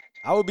 Yeah,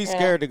 I would be Yeah,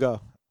 scared to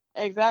go.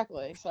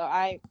 exactly. So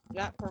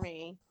not for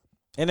me.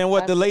 And then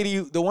what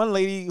That's the one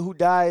lady who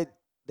died,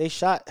 they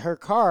shot her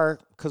car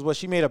because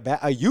she made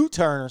a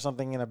U-turn or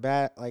something in a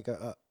bad like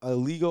a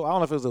illegal. I don't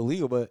know if it was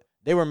illegal, but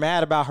they were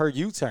mad about her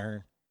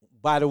U-turn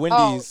by the Oh,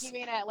 Wendy's. you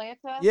mean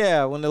Atlanta?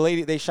 Yeah, when the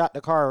lady they shot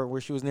the car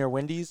where she was near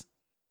Wendy's,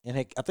 and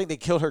I think they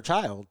killed her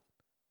child.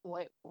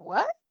 Wait,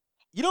 what?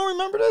 You don't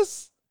remember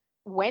this?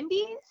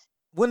 Wendy's?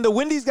 When the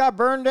Wendy's got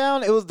burned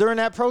down, it was during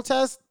that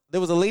protest.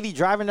 There was a lady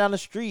driving down the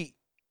street,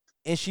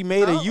 and she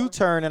made a Oh,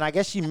 U-turn, and I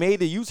guess she made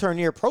the U-turn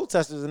near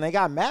protesters, and they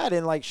got mad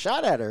and like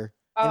shot at her,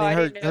 oh, and then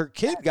I didn't know her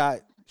kid that. got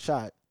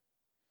shot.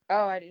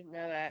 Oh, I didn't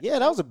know that. Yeah,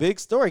 that was a big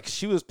story because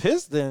she was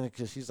pissed then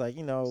because she's like,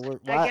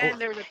 why? Again,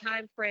 there was a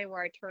time frame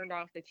where I turned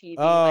off the TV,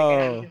 and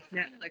I'm Oh, just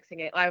Netflixing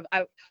it.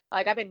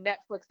 I've been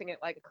Netflixing it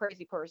like a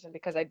crazy person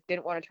because I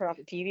didn't want to turn off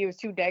the TV. It was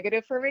too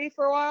negative for me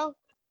for a while.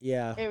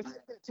 yeah. It was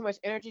too much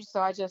energy, so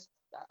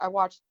I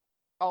watched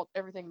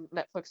everything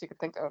Netflix you could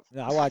think of.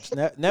 No, I watch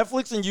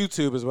Netflix and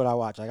YouTube is what I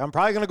watch. Like, I'm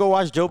probably gonna go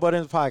watch Joe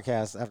Budden's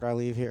podcast after I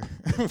leave here.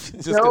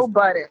 Just 'cause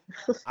Budden.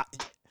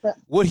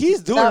 what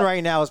he's doing No,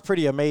 right now is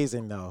pretty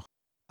amazing, though.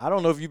 I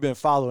don't know if you've been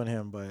following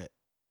him, but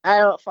I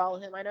don't follow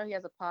him. I know he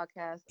has a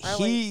podcast. I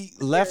only he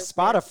left hear his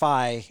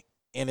Spotify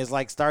and is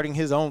like starting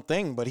his own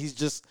thing. But he's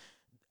just,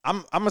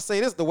 I'm gonna say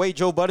this: the way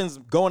Joe Budden's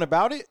going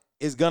about it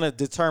is gonna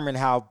determine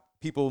how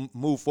people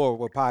move forward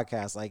with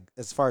podcasts. Like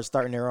as far as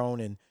starting their own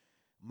and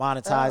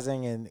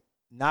monetizing and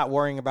not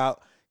worrying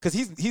about, because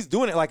he's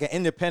doing it like an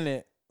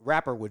independent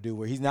rapper would do,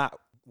 where he's not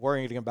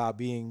worrying about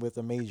being with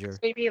a major.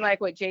 maybe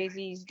like what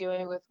Jay-Z's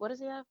doing with what does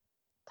he have?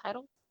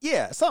 Title?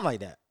 Yeah, something like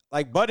that.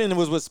 Like Budden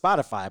was with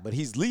Spotify, but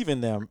he's leaving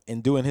them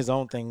and doing his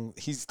own thing.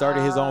 He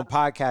started his own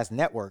podcast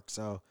network,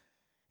 so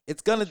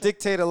it's gonna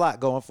dictate a lot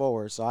going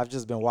forward. So I've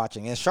just been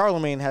watching, and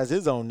Charlemagne has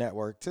his own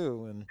network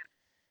too, and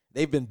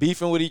they've been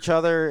beefing with each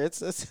other.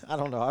 It's I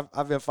don't know.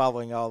 I've been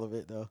following all of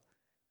it though.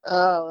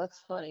 Oh, that's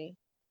funny.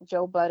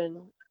 Joe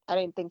Budden. I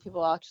didn't think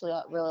people actually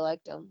really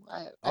liked him.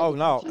 I Oh get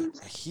no,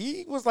 confused.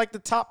 he was like the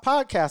top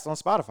podcast on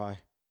Spotify.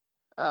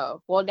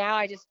 Oh, well now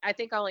I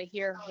think I only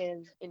hear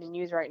him in the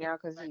news right now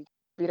because he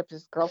beat up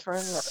his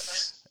girlfriend.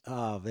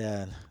 Oh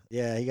man,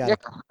 yeah, he Yeah.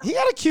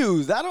 got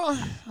accused. I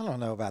don't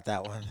know about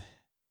that one.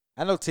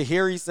 I know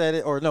Tahiri said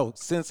it, or no,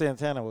 Sin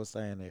Santana was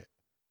saying it.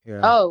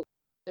 Yeah, Oh,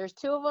 there's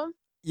two of them.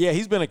 yeah,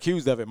 he's been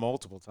accused of it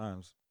multiple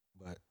times,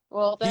 but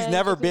Well, he's then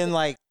never if been it's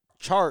like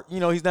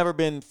he's never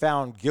been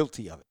found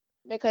guilty of it.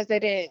 because they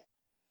didn't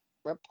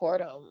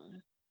report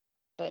him,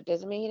 that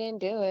doesn't mean he didn't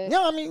do it.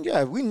 Yeah, I mean,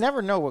 yeah, we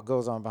never know what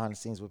goes on behind the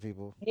scenes with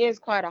people. He is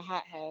quite a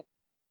hothead.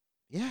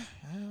 Yeah,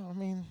 I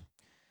mean,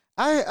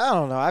 I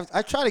don't know.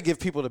 I try to give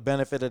people the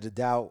benefit of the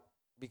doubt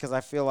because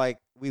I feel like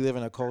we live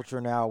in a culture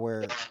now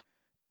where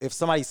if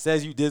somebody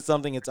says you did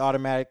something, it's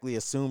automatically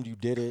assumed you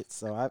did it.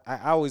 So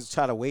I always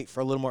try to wait for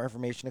a little more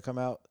information to come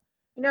out.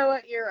 You know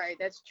what? You're right.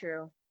 That's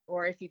true.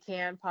 Or if you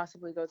can,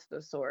 possibly go to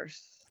the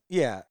source.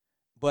 Yeah,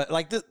 but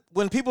like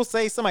when people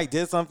say somebody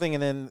did something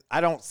and then I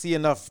don't see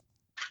enough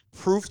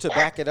proof to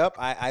back it up,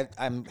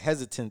 I'm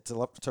hesitant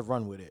to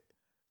run with it.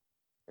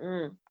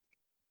 Mm.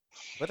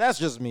 But that's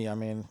just me. I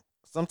mean,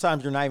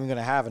 sometimes you're not even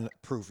gonna have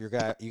proof. You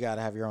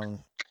gotta have your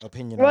own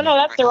opinion Well, on no, it.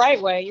 that's the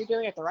right way. You're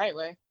doing it the right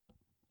way.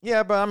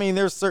 Yeah, but I mean,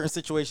 there's certain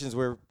situations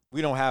where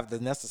we don't have the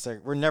necessary.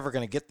 We're never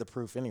gonna get the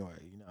proof anyway.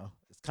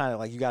 It's kind of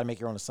like you gotta make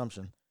your own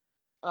assumption.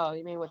 Oh,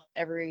 you mean with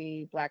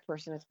every black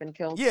person that's been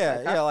killed?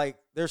 Yeah. Like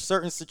there's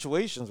certain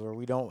situations where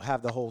we don't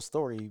have the whole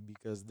story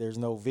because there's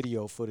no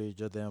video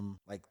footage of them.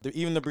 Like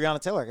even the Breonna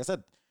Taylor, like I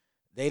said,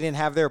 they didn't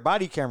have their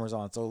body cameras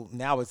on, so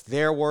now it's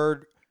their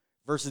word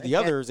versus the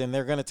others, and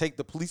they're gonna take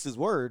the police's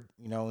word,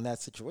 in that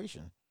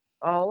situation.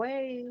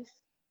 Always.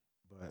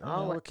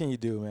 But what can you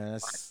do, man?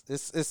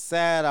 It's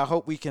sad. I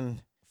hope we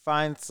can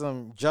find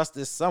some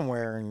justice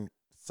somewhere, and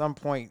at some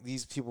point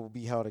these people will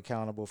be held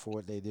accountable for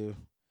what they do.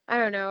 I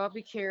don't know. I'll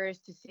be curious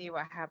to see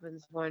what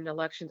happens when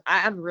elections.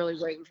 I'm really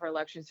waiting for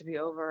elections to be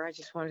over. I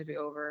just want it to be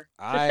over.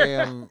 I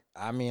am.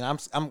 I mean, I'm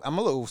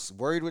a little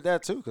worried with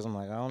that too because I'm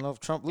like, I don't know if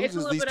Trump It's a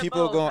loses, little these bit of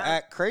people are both. gonna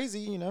act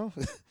crazy,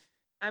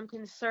 I'm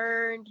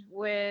concerned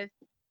with.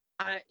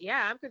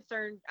 I'm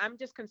concerned. I'm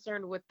just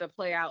concerned with the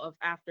play out of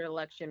after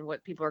election,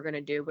 what people are going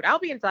to do. But I'll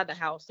be inside the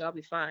house, so I'll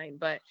be fine.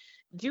 But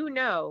do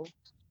know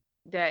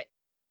that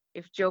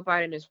if Joe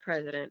Biden is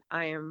president,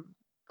 I am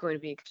going to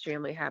be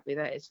extremely happy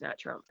that it's not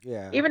Trump.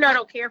 Yeah. Even though I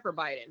don't care for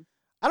Biden.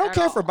 I don't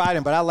care for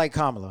Biden, but I like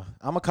Kamala.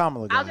 I'm a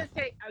Kamala guy. I'll just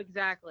say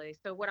exactly.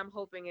 So what I'm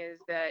hoping is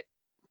that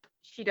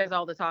she does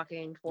all the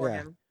talking for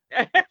him.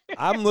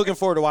 I'm looking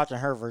forward to watching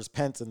her versus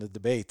Pence in the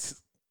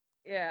debates.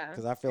 Yeah.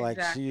 Because I feel like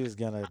she is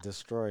gonna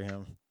destroy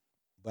him.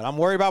 But I'm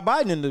worried about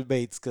Biden in the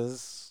debates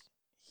because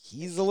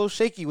he's a little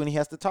shaky when he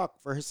has to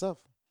talk for himself.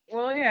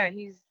 Well, yeah,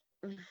 he's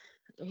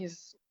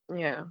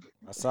yeah.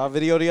 I saw a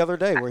video the other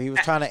day where he was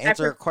trying to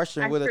answer a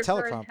question with a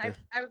teleprompter.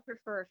 I would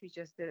prefer if he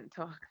just didn't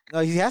talk.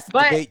 No, he has to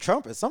debate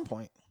Trump at some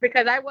point.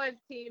 Because I was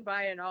Team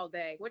Biden all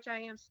day, which I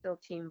am still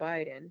Team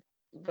Biden.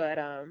 But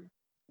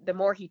the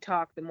more he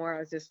talked, the more I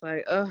was just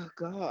like, oh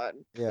God,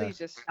 please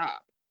just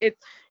stop.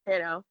 It's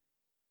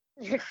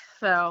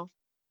So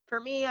for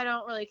me, I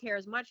don't really care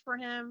as much for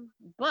him,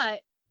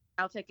 but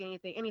I'll take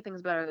anything.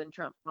 Anything's better than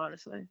Trump,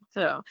 honestly.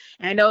 So,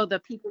 and I know the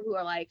people who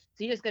are like,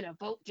 so you're just gonna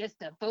vote just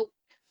to vote.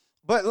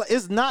 But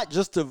it's not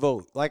just to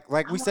vote. Like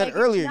we said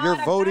earlier,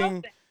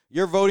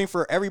 you're voting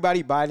for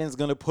everybody Biden's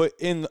gonna put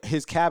in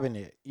his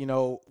cabinet.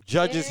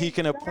 Judges he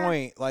can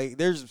appoint. Like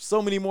there's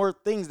so many more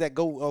things that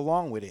go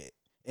along with it,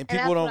 and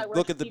people don't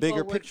look at the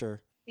bigger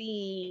picture.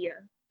 See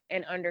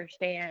and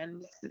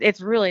understand. It's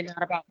really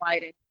not about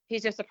Biden.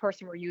 He's just a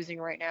person we're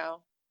using right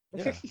now.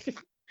 Yeah.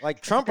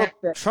 Like Trump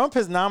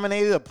has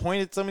nominated,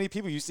 appointed so many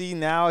people. You see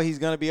now he's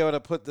going to be able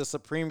to put the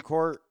Supreme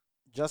Court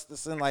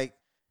justice in. Like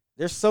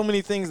there's so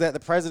many things that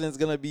the president's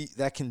going to be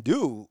that can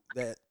do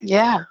that.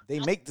 Yeah. They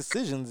make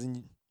decisions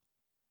and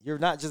you're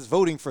not just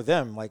voting for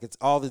them. Like it's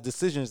all the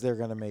decisions they're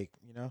going to make,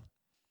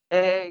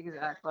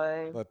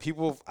 Exactly. But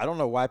I don't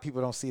know why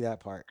people don't see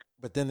that part.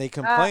 But then they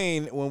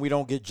complain when we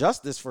don't get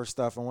justice for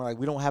stuff. And we're like,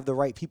 we don't have the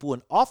right people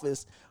in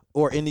office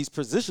or in these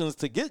positions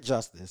to get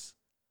justice.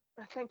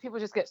 I think people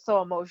just get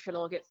so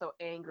emotional, get so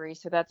angry.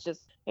 So that's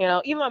just,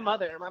 even my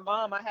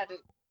mom, I had to,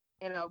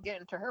 get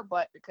into her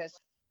butt because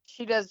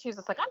she's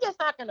just like, I'm just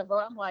not going to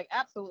vote. I'm like,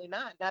 absolutely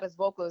not. Not as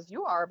vocal as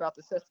you are about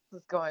the system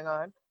that's going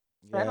on.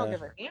 So I don't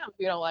give a damn if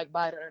you don't like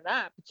Biden or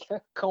not, but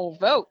you're going to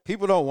vote.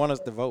 People don't want us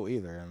to vote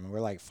either. And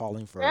we're like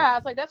falling for it. Yeah,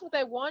 it's like, that's what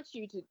they want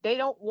you to. They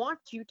don't want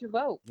you to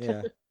vote.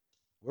 Yeah.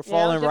 We're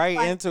falling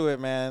into it,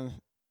 man.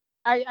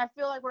 I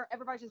feel like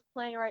everybody's just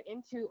playing right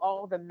into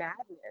all the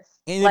madness.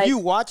 And if you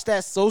watch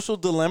that Social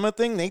Dilemma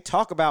thing, they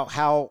talk about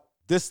how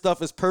this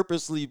stuff is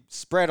purposely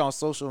spread on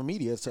social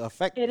media to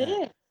affect it. It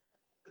is.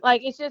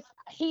 Like, it's just,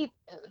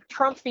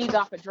 Trump feeds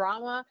off of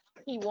drama.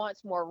 He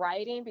wants more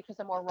writing because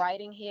the more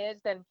writing he is,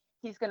 then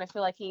he's going to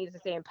feel like he needs to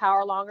stay in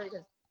power longer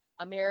because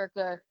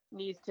America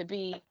needs to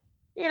be,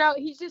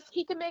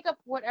 he can make up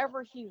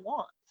whatever he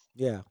wants.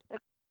 Yeah.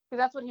 Because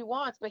that's what he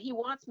wants. But he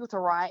wants people to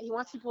riot. He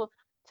wants people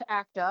to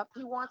act up.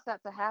 He wants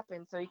that to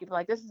happen so he could be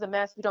like, this is a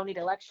mess. We don't need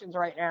elections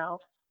right now.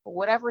 But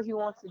whatever he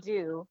wants to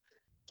do.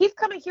 He's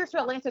coming here to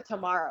Atlanta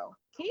tomorrow.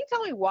 Can you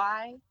tell me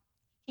why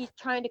he's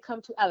trying to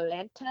come to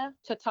Atlanta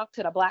to talk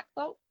to the black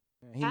folk?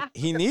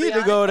 He needed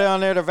to go down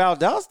there to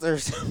Valdosta or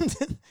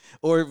something.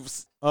 Or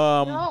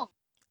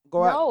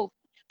no.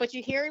 But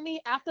you hearing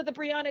me? After the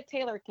Breonna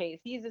Taylor case,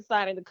 he's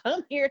deciding to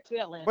come here to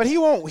Atlanta. But he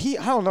won't.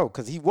 I don't know,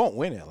 because he won't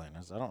win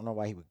Atlanta. So I don't know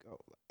why he would go.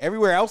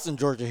 Everywhere else in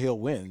Georgia, he'll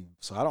win.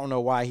 So I don't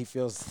know why he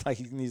feels like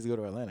he needs to go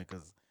to Atlanta,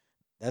 because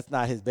that's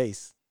not his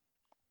base.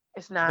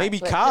 It's not. Maybe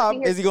Cobb.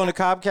 Is he going to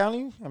Cobb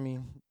County? I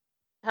mean.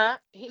 Huh?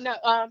 He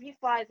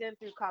flies in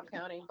through Cobb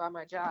County by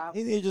my job.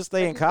 He need to just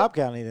stay in Cobb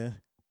County then.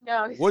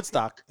 No.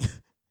 Woodstock.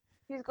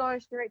 He's going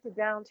straight to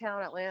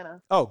downtown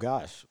Atlanta. Oh,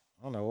 gosh.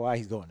 I don't know why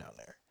he's going down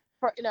there.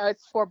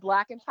 It's for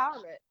black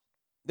empowerment.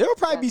 There will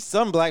probably be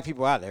some black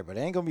people out there, but it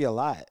ain't going to be a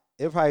lot.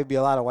 There'll probably be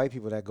a lot of white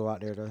people that go out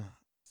there to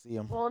see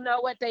him. Well,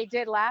 no, what they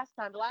did last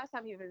time. The last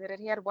time he visited,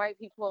 he had white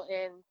people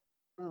in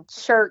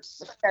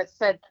shirts that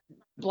said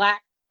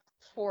black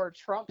for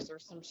Trumps or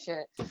some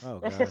shit. Oh,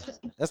 gosh.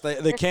 That's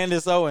the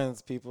Candace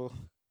Owens people.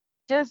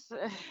 Just,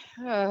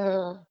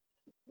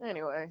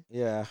 Anyway,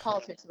 Yeah.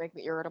 politics make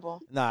me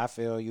irritable. Nah, I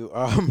feel you.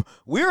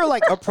 We're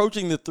like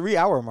approaching the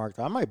 3-hour mark.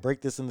 I might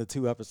break this into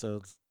 2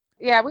 episodes.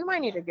 Yeah, we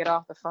might need to get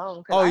off the phone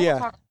because Oh I yeah. will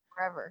talk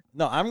forever.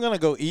 No, I'm gonna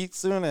go eat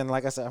soon, and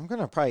like I said, I'm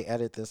gonna probably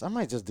edit this. I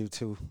might just do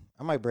 2.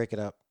 I might break it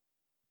up.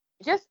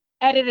 Just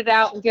edit it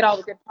out and get all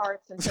the good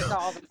parts and take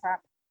all the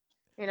crap.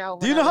 You know.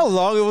 Do you know how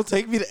long it will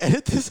take me to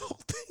edit this whole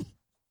thing?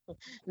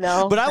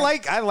 No. But I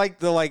like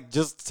the like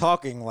just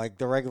talking, like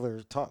the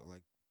regular talk.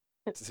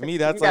 Like to me,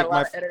 that's You got like a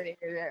lot of editing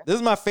there. this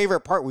is my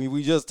favorite part.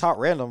 We just talk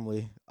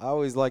randomly. I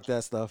always like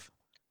that stuff.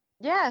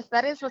 Yes,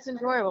 that is what's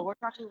enjoyable. We're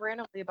talking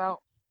randomly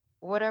about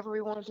whatever we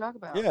want to talk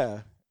about.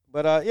 Yeah.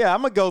 But yeah,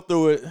 I'm gonna go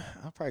through it.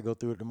 I'll probably go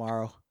through it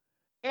tomorrow.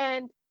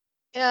 And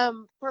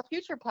for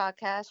future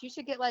podcasts, you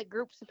should get like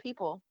groups of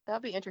people.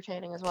 That'll be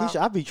entertaining as well. Keisha,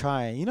 I'll be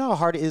trying. You know how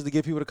hard it is to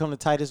get people to come to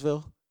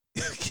Titusville?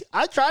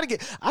 I try to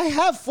get. I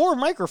have 4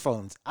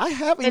 microphones. I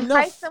have Entice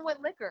enough. them with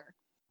liquor.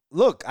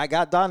 Look, I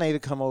got Donna to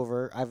come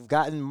over.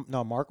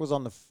 Mark was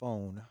on the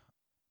phone.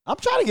 I'm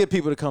trying to get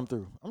people to come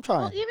through. I'm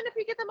trying. Well, even if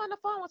you get them on the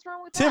phone, what's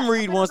wrong with that? Tim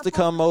Reed Somebody wants on to the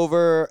phone. come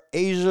over.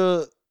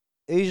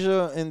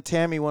 Asia and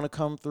Tammy want to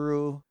come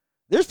through.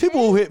 There's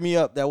people who hit me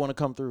up that want to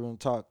come through and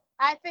talk.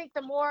 I think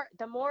the more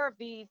of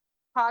these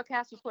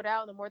podcasts you put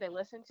out, the more they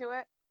listen to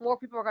it, more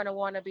people are going to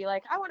want to be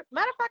like, I want.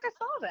 Matter of fact, I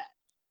saw that.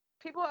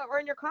 People were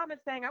in your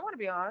comments saying, I want to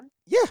be on.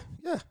 Yeah.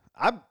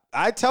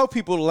 I tell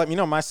people to let me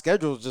know. My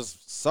schedule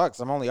just sucks.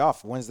 I'm only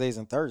off Wednesdays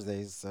and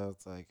Thursdays, so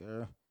it's like, I don't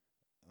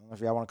know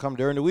if y'all want to come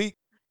during the week.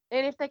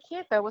 And if they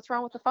can't, though, what's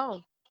wrong with the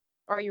phone?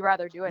 Or you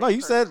rather do it? No, in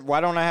you person? said, why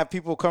don't I have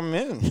people come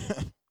in?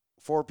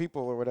 4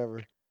 people or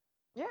whatever.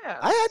 Yeah.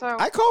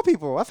 I call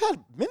people. I've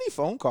had many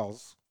phone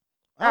calls.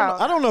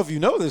 I don't know if you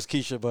know this,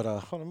 Keisha, but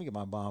hold on, let me get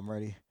my bomb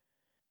ready.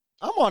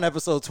 I'm on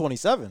episode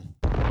 27.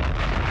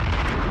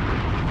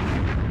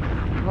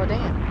 Well,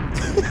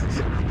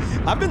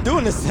 damn. I've been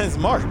doing this since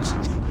March.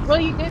 Well,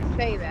 you did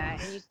say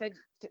that, and you said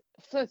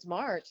since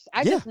March.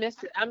 I just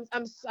missed it.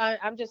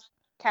 I'm just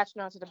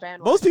catching on to the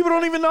bandwagon. Most people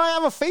don't even know I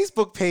have a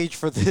Facebook page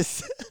for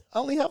this. I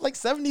only have like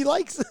 70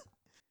 likes.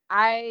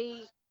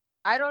 I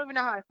don't even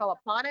know how I fell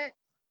upon it.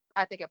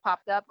 I think it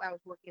popped up. I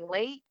was working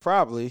late.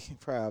 Probably.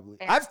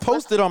 And I've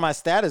posted on my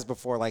status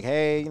before, like,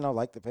 hey,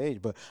 like the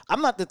page, but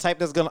I'm not the type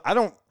that's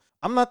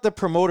I'm not the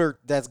promoter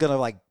that's gonna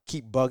like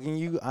keep bugging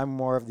you. I'm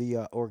more of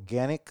the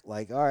organic,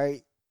 like, all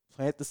right,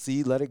 plant the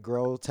seed, let it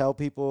grow, tell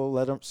people,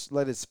 let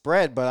it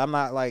spread. But I'm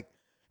not like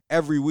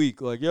every week,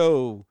 like,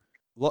 yo,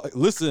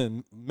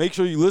 listen, make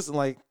sure you listen.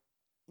 Like,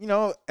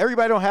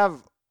 everybody don't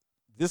have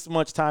this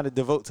much time to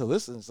devote to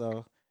listen,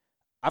 so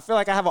I feel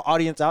like I have an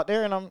audience out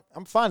there, and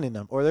I'm finding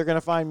them, or they're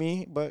gonna find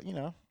me. But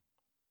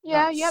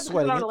yeah, you have to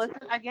sweating to listen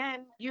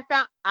again. You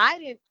found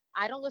I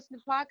don't listen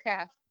to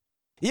podcasts.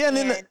 Yeah, and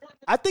then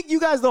I think you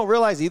guys don't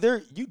realize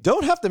either. You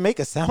don't have to make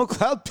a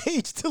SoundCloud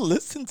page to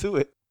listen to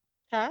it.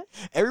 Huh?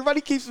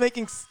 Everybody keeps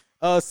making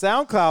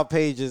SoundCloud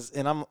pages,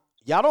 and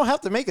y'all don't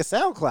have to make a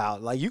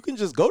SoundCloud. Like, you can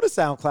just go to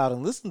SoundCloud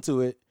and listen to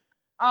it.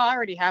 Oh, I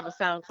already have a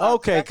SoundCloud.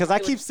 Okay, because I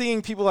keep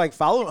seeing people like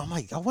follow. I'm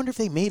like, I wonder if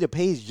they made a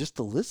page just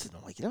to listen.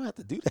 I'm like, you don't have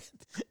to do that.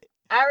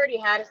 I already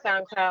had a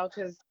SoundCloud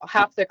because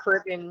half the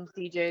Caribbean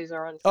DJs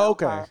are on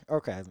SoundCloud.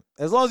 Okay.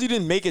 As long as you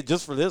didn't make it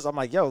just for this, I'm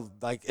like, yo,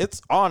 like, it's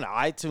on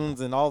iTunes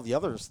and all the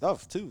other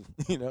stuff too.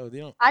 They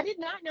don't. I did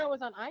not know it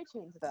was on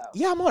iTunes though.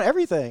 Yeah, I'm on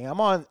everything. I'm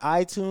on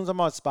iTunes.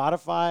 I'm on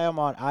Spotify. I'm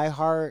on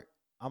iHeart.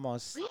 I'm on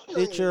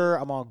Stitcher.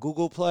 I'm on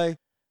Google Play.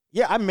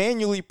 Yeah, I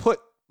manually put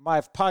my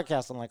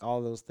podcast on like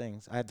all those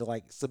things. I had to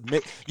like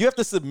submit. You have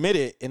to submit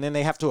it, and then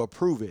they have to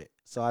approve it.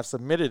 So I've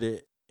submitted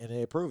it, and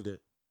they approved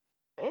it.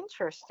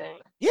 Interesting.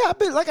 Yeah, I've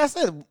been, like I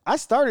said, I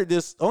started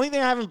this. Only thing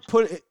I haven't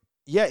put it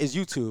yet is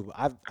YouTube.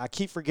 I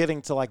keep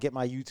forgetting to like get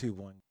my YouTube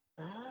one.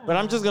 But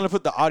I'm just gonna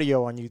put the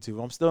audio on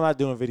YouTube. I'm still not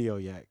doing video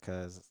yet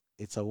because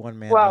it's a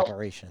one-man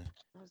operation.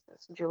 Who's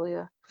this,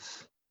 Julia?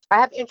 I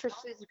have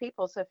interested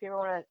people, so if you ever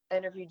want to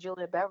interview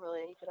Julia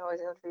Beverly, you can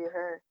always interview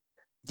her.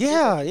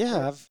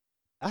 Yeah.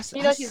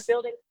 She's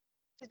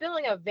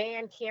building a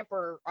van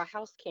camper, a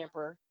house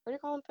camper. What do you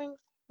call them things?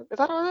 Is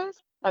that what it is?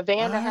 A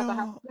van that has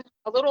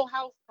a little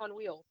house on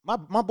wheels. My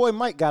boy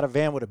Mike got a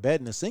van with a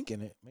bed and a sink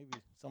in it. Maybe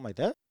something like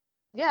that.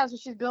 Yeah, so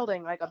she's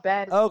building like a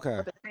bed with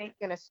a sink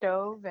and a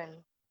stove. And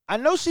I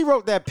know she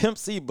wrote that Pimp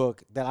C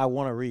book that I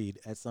want to read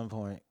at some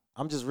point.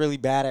 I'm just really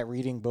bad at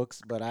reading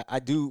books, but I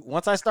do.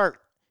 Once I start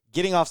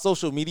getting off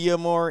social media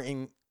more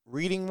and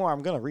reading more,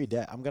 I'm gonna read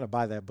that. I'm gonna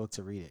buy that book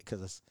to read it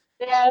because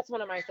that's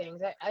one of my things.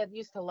 I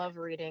used to love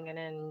reading, and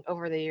then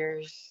over the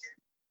years,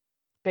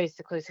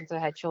 basically since I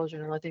had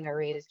children, the only thing I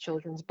read is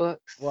children's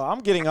books. Well, I'm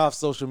getting off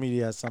social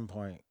media at some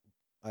point.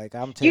 Like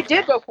you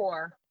did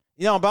before.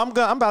 But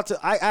I'm about to.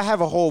 I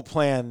have a whole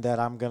plan that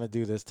I'm gonna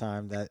do this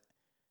time. That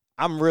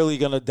I'm really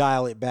gonna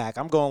dial it back.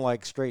 I'm going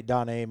like straight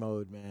Donna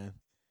mode, man.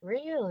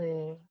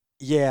 Really?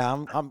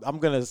 Yeah, I'm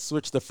gonna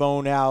switch the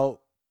phone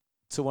out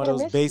to one of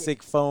those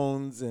basic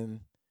phones and.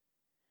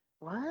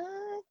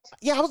 What?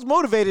 Yeah, I was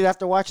motivated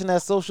after watching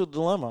that Social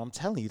Dilemma. I'm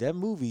telling you, that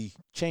movie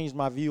changed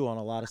my view on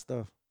a lot of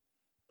stuff.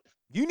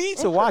 You need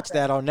to watch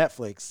that on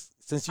Netflix,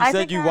 since you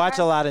said you watch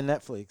a lot of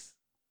Netflix.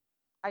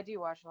 I do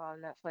watch a lot of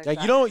Netflix.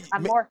 Like, you don't.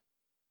 I'm more,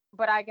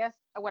 but I guess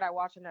what I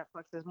watch on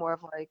Netflix is more of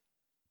like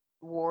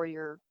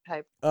warrior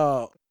type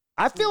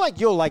I feel like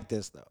you'll like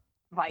this though.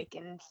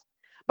 Vikings.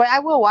 But I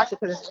will watch it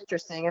because it's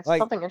interesting. It's Like,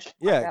 something interesting.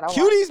 yeah, like that.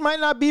 Cuties might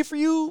not be for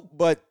you,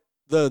 but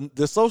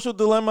the social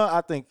dilemma,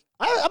 I think.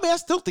 I mean, I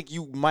still think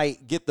you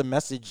might get some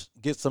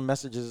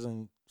messages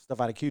and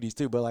stuff out of Cuties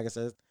too. But like I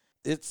said,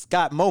 it's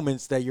got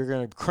moments that you're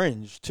gonna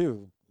cringe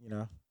too. You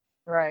know.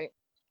 Right.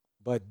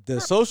 But the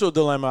social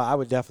dilemma, I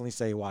would definitely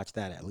say watch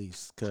that at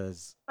least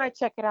because I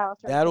check it out.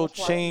 that'll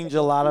change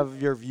a lot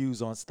of your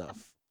views on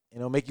stuff.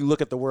 It'll make you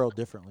look at the world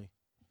differently.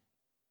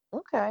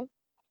 Okay.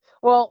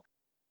 Well,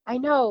 I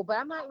know, but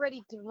I'm not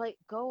ready to let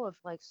go of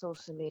like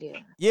social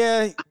media.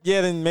 Yeah,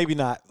 then maybe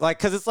not. Like,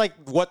 cause it's like,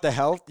 what the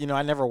hell? You know,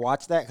 I never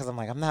watched that because I'm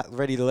like, I'm not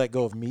ready to let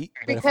go of meat.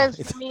 Because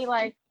for me,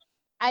 like,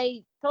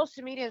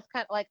 social media is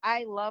kind of like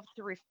I love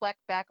to reflect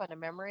back on the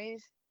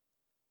memories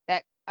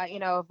that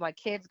of my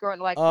kids growing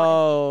like.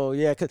 Oh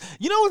yeah, cause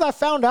you know what I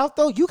found out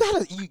though, you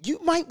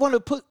might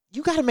want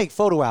to make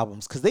photo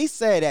albums because they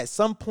said at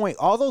some point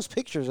all those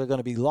pictures are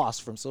gonna be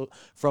lost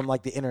from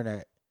like the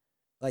internet.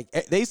 Like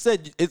they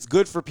said, it's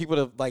good for people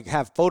to like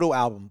have photo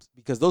albums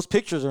because those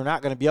pictures are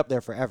not going to be up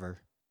there forever.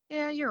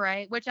 Yeah, you're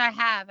right. Which I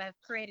have. I've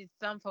created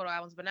some photo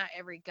albums, but not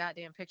every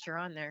goddamn picture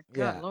on there.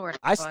 Good Lord.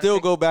 I still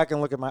go back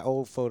and look at my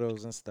old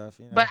photos and stuff.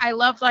 You know? But I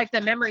love like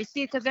the memories.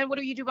 See, because then what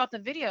do you do about the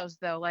videos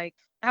though? Like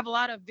I have a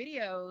lot of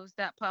videos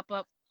that pop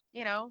up.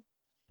 8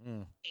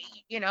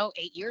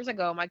 years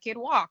ago, my kid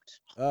walked.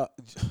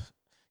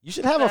 You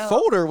should have a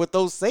folder with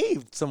those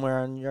saved somewhere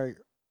on your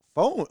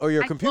phone or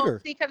your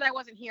computer. See, because I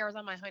wasn't here. I was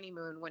on my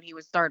honeymoon when he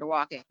started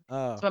walking.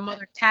 Oh. So my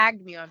mother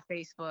tagged me on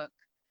Facebook.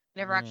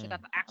 Never actually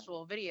got the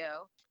actual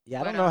video.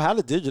 Yeah, I don't know how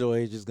the digital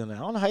age is gonna. I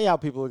don't know how y'all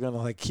people are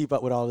gonna like keep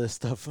up with all this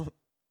stuff.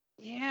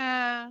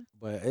 Yeah.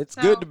 But it's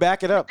good to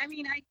back it up. I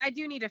mean, I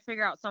do need to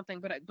figure out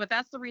something, but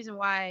that's the reason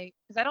why,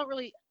 because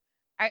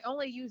I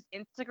only use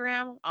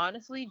Instagram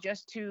honestly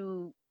just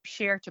to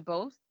share to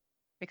both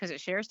because it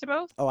shares to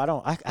both. Oh, I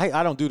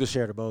don't do the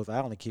share to both. I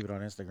only keep it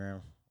on Instagram.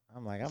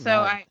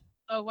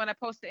 So when I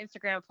post to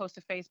Instagram, I post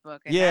to Facebook.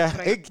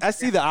 Yeah, I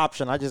see the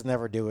option. I just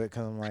never do it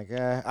because I'm like,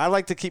 I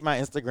like to keep my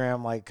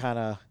Instagram like kind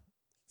of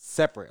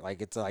separate.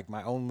 Like it's like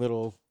my own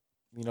little,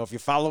 if you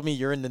follow me,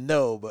 you're in the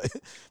know. But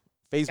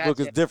Facebook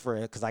is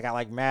different because I got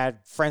like mad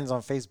friends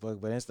on Facebook,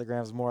 but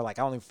Instagram's more like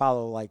I only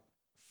follow like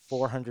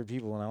 400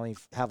 people and I only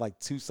have like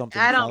 2-something.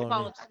 I don't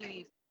follow too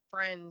many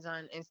friends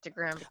on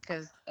Instagram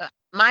because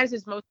mine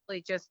is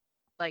mostly just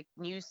like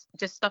news,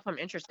 just stuff I'm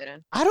interested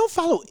in. I don't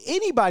follow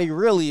anybody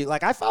really.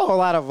 Like I follow a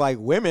lot of like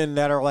women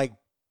that are like,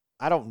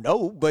 I don't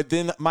know, but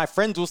then my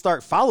friends will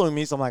start following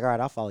me. So I'm like, all right,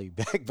 I'll follow you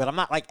back, but I'm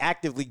not like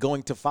actively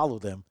going to follow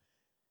them.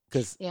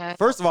 Cause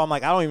first of all, I'm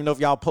like, I don't even know if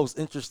y'all post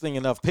interesting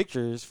enough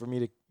pictures for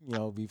me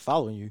to, be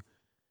following you.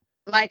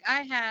 Like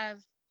I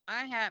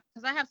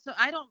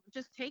don't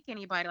just take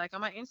anybody. Like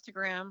on my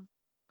Instagram,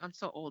 I'm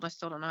so old. I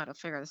still don't know how to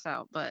figure this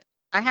out, but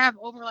I have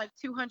over like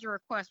 200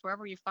 requests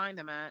wherever you find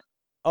them at.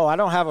 Oh, I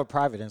don't have a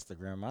private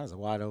Instagram. Mine's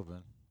wide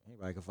open.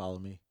 Anybody can follow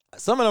me.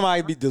 Some of them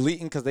I be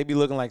deleting because they be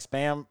looking like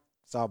spam,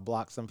 so I'll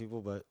block some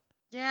people. But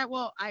yeah,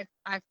 well,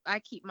 I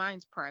keep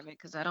mine's private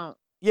because I don't.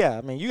 Yeah,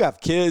 I mean, you have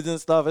kids and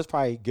stuff. It's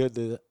probably good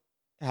to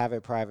have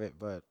it private,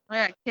 but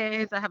I got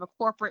kids. I have a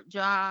corporate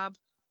job.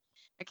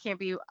 I can't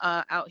be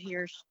out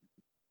here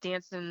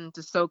dancing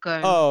to soca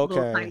in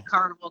little tiny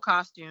carnival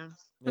costumes.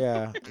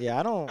 Yeah.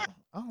 I don't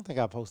think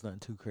I post nothing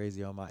too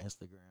crazy on my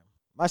Instagram.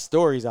 My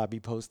stories I'll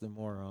be posting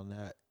more on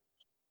that.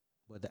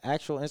 But the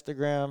actual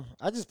Instagram,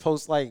 I just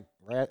post like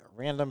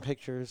random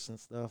pictures and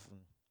stuff. And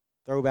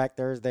Throwback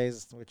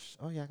Thursdays, which,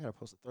 I got to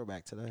post a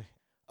throwback today.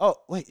 Oh,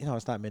 wait,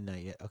 it's not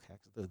midnight yet. Okay, I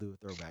can still do a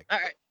throwback. All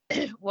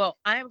right. Well,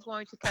 I am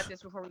going to cut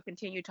this before we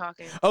continue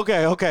talking.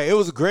 Okay. It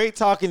was great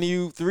talking to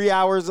you. 3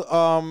 hours.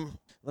 Let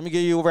me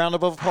give you a round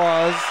of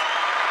applause.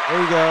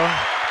 There you go.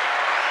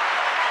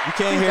 You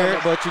can't hear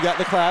it, but you got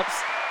the claps.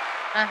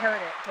 I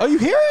heard it. Oh, you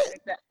hear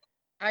it?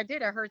 I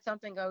did. I heard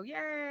something go,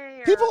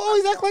 yay. People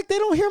always act like they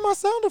don't hear my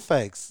sound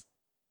effects.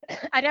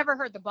 I never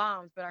heard the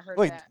bombs, but I heard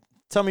that. Wait,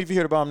 tell me if you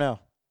hear the bomb now.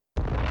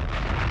 It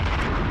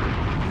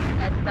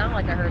sounded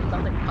like I heard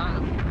something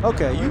pop.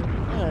 Okay,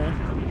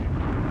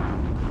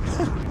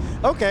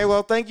 Okay,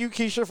 well, thank you,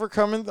 Keisha, for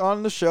coming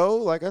on the show.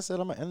 Like I said,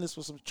 I'm going to end this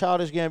with some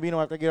Childish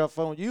Gambino after I get off the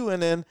phone with you.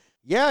 And then,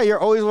 you're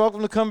always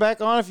welcome to come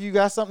back on if you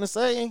got something to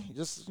say.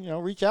 Just,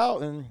 reach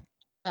out and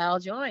I'll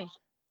join.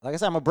 Like I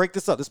said, I'm going to break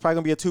this up. This is probably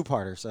going to be a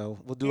 2-parter, so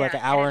we'll do like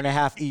an hour and a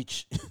half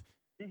each.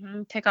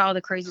 Take all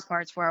the crazy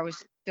parts where I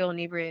was still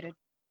inebriated.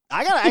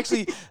 I got to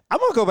actually, I'm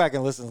going to go back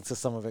and listen to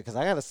some of it because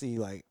I got to see,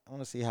 I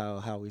want to see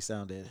how we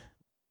sounded.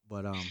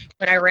 But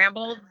When I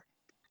rambled?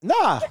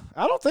 Nah,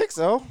 I don't think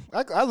so.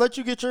 I let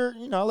you get your,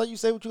 I'll let you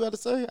say what you got to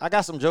say. I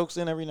got some jokes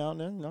in every now and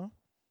then,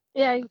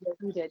 Yeah, you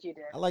did.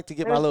 I like to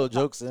get my little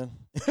jokes in.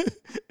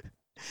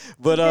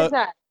 But,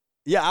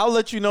 I'll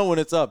let you know when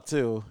it's up,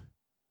 too.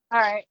 All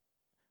right.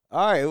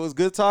 All right, it was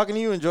good talking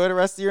to you. Enjoy the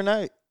rest of your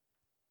night.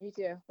 You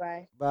too.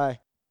 Bye. Bye.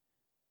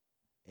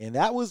 And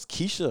that was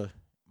Keisha,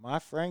 My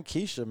friend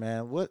Keisha,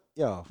 man.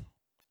 I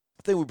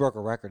think we broke a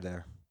record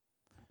there.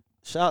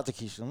 Shout out to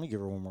Keisha. Let me give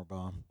her one more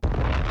bomb.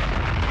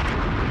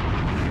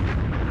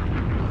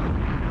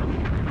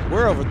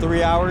 We're over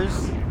 3 hours.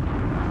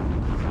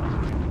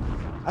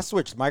 I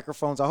switched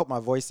microphones. I hope my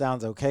voice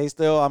sounds okay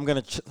still. I'm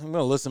gonna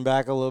listen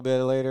back a little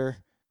bit later.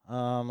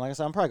 Like I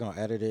said, I'm probably gonna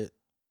edit it.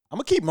 I'm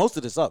gonna keep most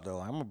of this up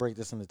though. I'm gonna break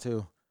this into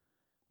 2.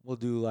 We'll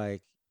do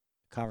like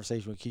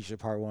conversation with Keisha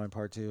part 1,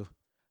 part 2.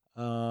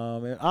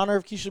 In honor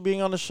of Keisha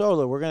being on the show,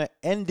 though, we're gonna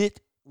end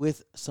it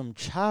with some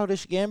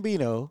Childish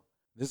Gambino.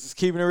 This is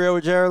Keeping It Real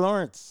with Jared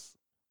Lawrence.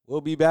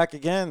 We'll be back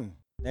again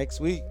next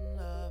week.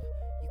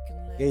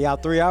 Get y'all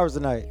 3 hours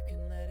tonight.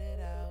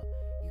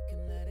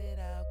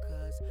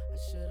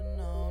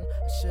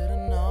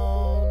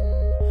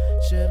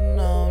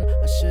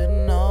 Should've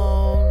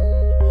known.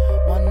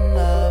 One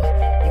love,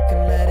 you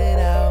can let it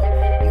out.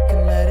 You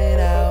can let it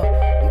out.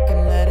 You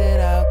can let it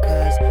out.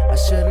 Cause I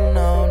should've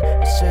known.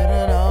 I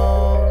should've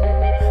known.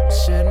 I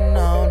should've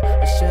known.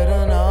 I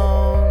should've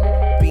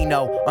known.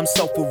 Bino, I'm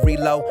so for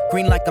reload.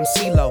 Green like I'm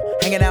CeeLo.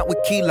 Hanging out with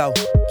Kilo.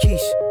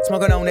 Keish,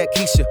 smoking on that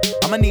Keisha.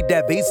 I'ma need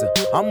that visa.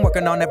 I'm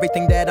working on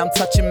everything that I'm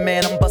touching,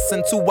 man. I'm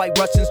busting 2 white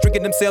Russians,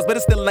 drinking themselves, but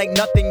it still ain't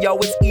nothing, yo.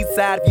 It's east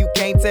side if you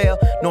can't tell.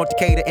 North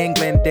Decatur,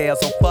 Glendale,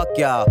 so fuck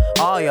y'all,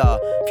 all y'all.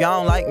 If y'all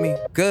don't like me,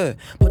 good.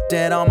 Put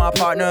that on my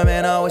partner,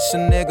 man. I wish a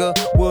nigga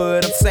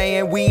would. I'm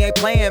saying we ain't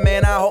playing,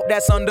 man. I hope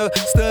that's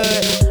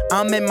understood.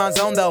 I'm in my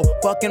zone though,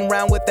 fucking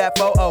around with that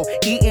photo.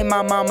 Eating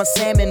my mama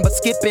salmon, but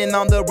skipping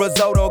on the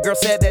risotto. Girl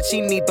said that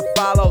she need the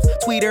follows.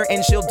 Tweet her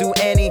and she'll do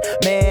any.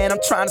 Man, I'm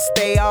trying to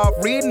stay off.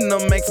 Reading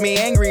them makes me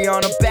angry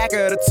on the back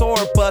of the tour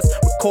bus.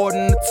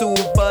 Recording the 2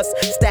 of us.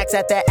 Stacks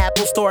at that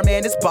Apple store,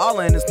 man. This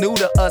ballin' is new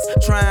to us.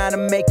 Trying to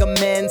make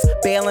amends.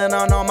 Bailing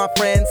on all my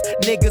friends.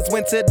 Niggas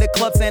went to the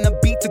clubs and a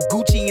beat to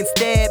Gucci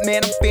instead.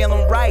 Man, I'm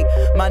feeling right.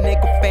 My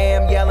nigga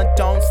fam yelling,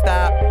 don't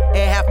stop.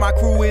 And half my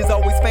crew is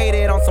always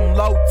faded on some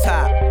low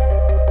top.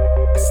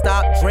 I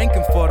stopped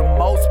drinking for the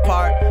most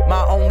part.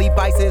 My only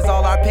vice is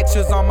all our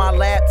pictures on my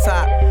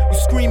laptop. You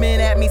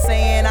screaming at me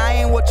saying I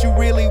ain't what you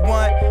really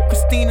want.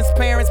 Christina's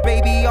parents,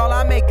 baby, all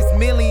I make is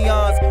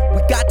millions.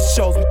 We got the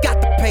shows, we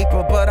got the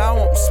paper, but I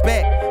want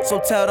respect. So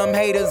tell them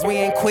haters we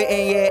ain't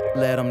quitting yet.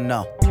 Let them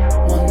know.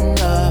 One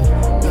love,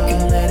 you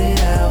can let it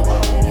out.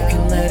 You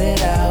can let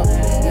it out.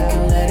 You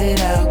can let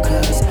it out.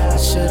 Cause I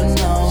should've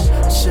known.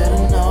 I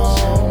should've known.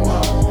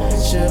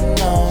 Should've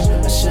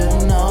known. I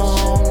should've known.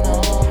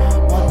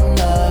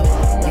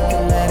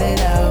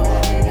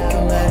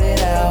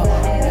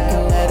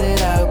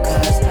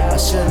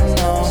 Should've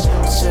known,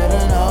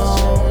 should've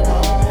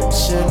known,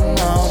 should've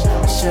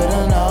known,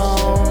 should've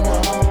known.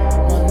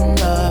 One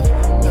love,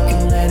 you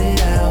can let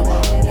it out,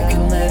 you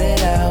can let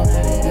it out,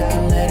 you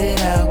can let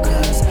it out.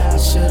 Cause I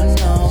should've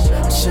known,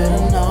 I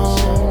should've known,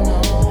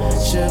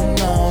 should've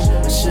known,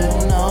 I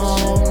should've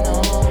known.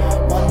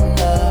 One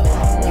love,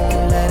 you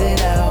can let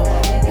it out,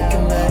 you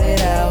can let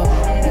it out,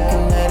 you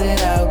can let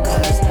it out.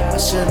 Cause I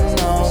should've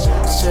known,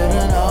 I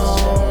should've known,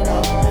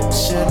 I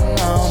should've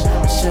known,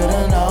 I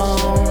should've known.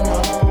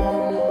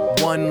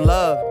 One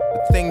love,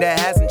 the thing that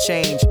hasn't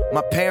changed.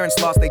 My parents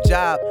lost their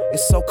job,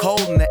 it's so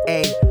cold in the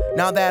A.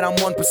 Now that I'm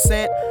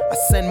 1%, I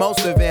send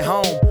most of it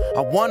home.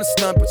 I wanna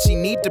stunt, but she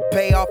need to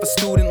pay off her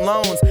student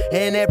loans.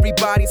 And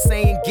everybody's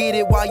saying get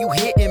it while you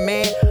hitting,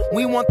 man.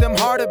 We want them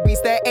harder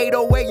beats, that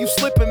 808 you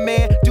slipping,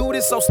 man. Dude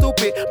is so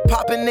stupid,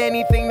 popping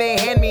anything they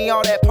hand me.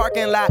 All that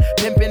parking lot,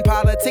 pimping,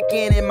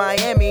 politicking in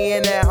Miami.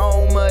 In that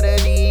home of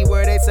the D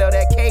where they sell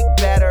that cake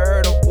batter.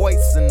 Heard a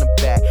voice in the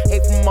back,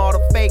 hate from all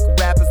the fake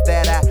rappers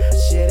that I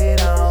shit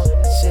it on,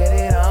 shit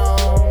it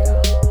on,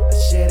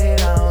 shit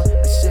it on,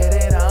 shit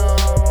it on.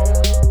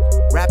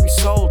 Rap your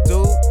soul,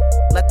 dude,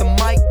 let the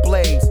mic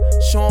blaze.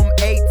 Show 'em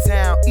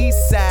A-Town,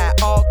 East Side,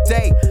 all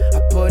day. I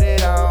put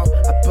it on,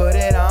 I put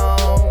it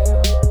on,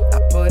 I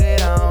put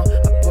it on,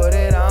 I put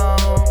it on.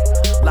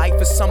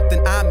 Life is something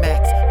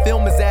IMAX,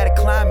 film is at a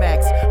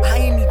climax. I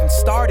ain't even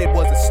started,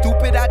 was it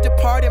stupid I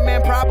departed,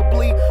 man?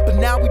 Probably, but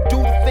now we do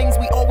the things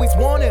we always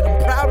wanted.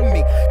 I'm proud of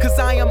me, cause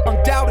I am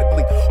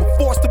undoubtedly a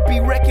force to be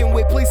reckoned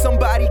with. Please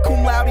somebody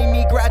cum laude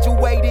me,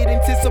 graduated,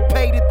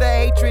 anticipated the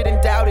hatred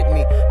and doubted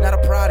me. Not a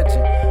prodigy,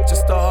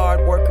 just a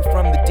hard worker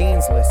from the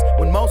dean's list.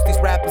 When most these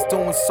rappers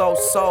doing so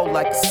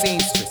like a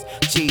seamstress.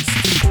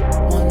 Jesus.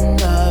 One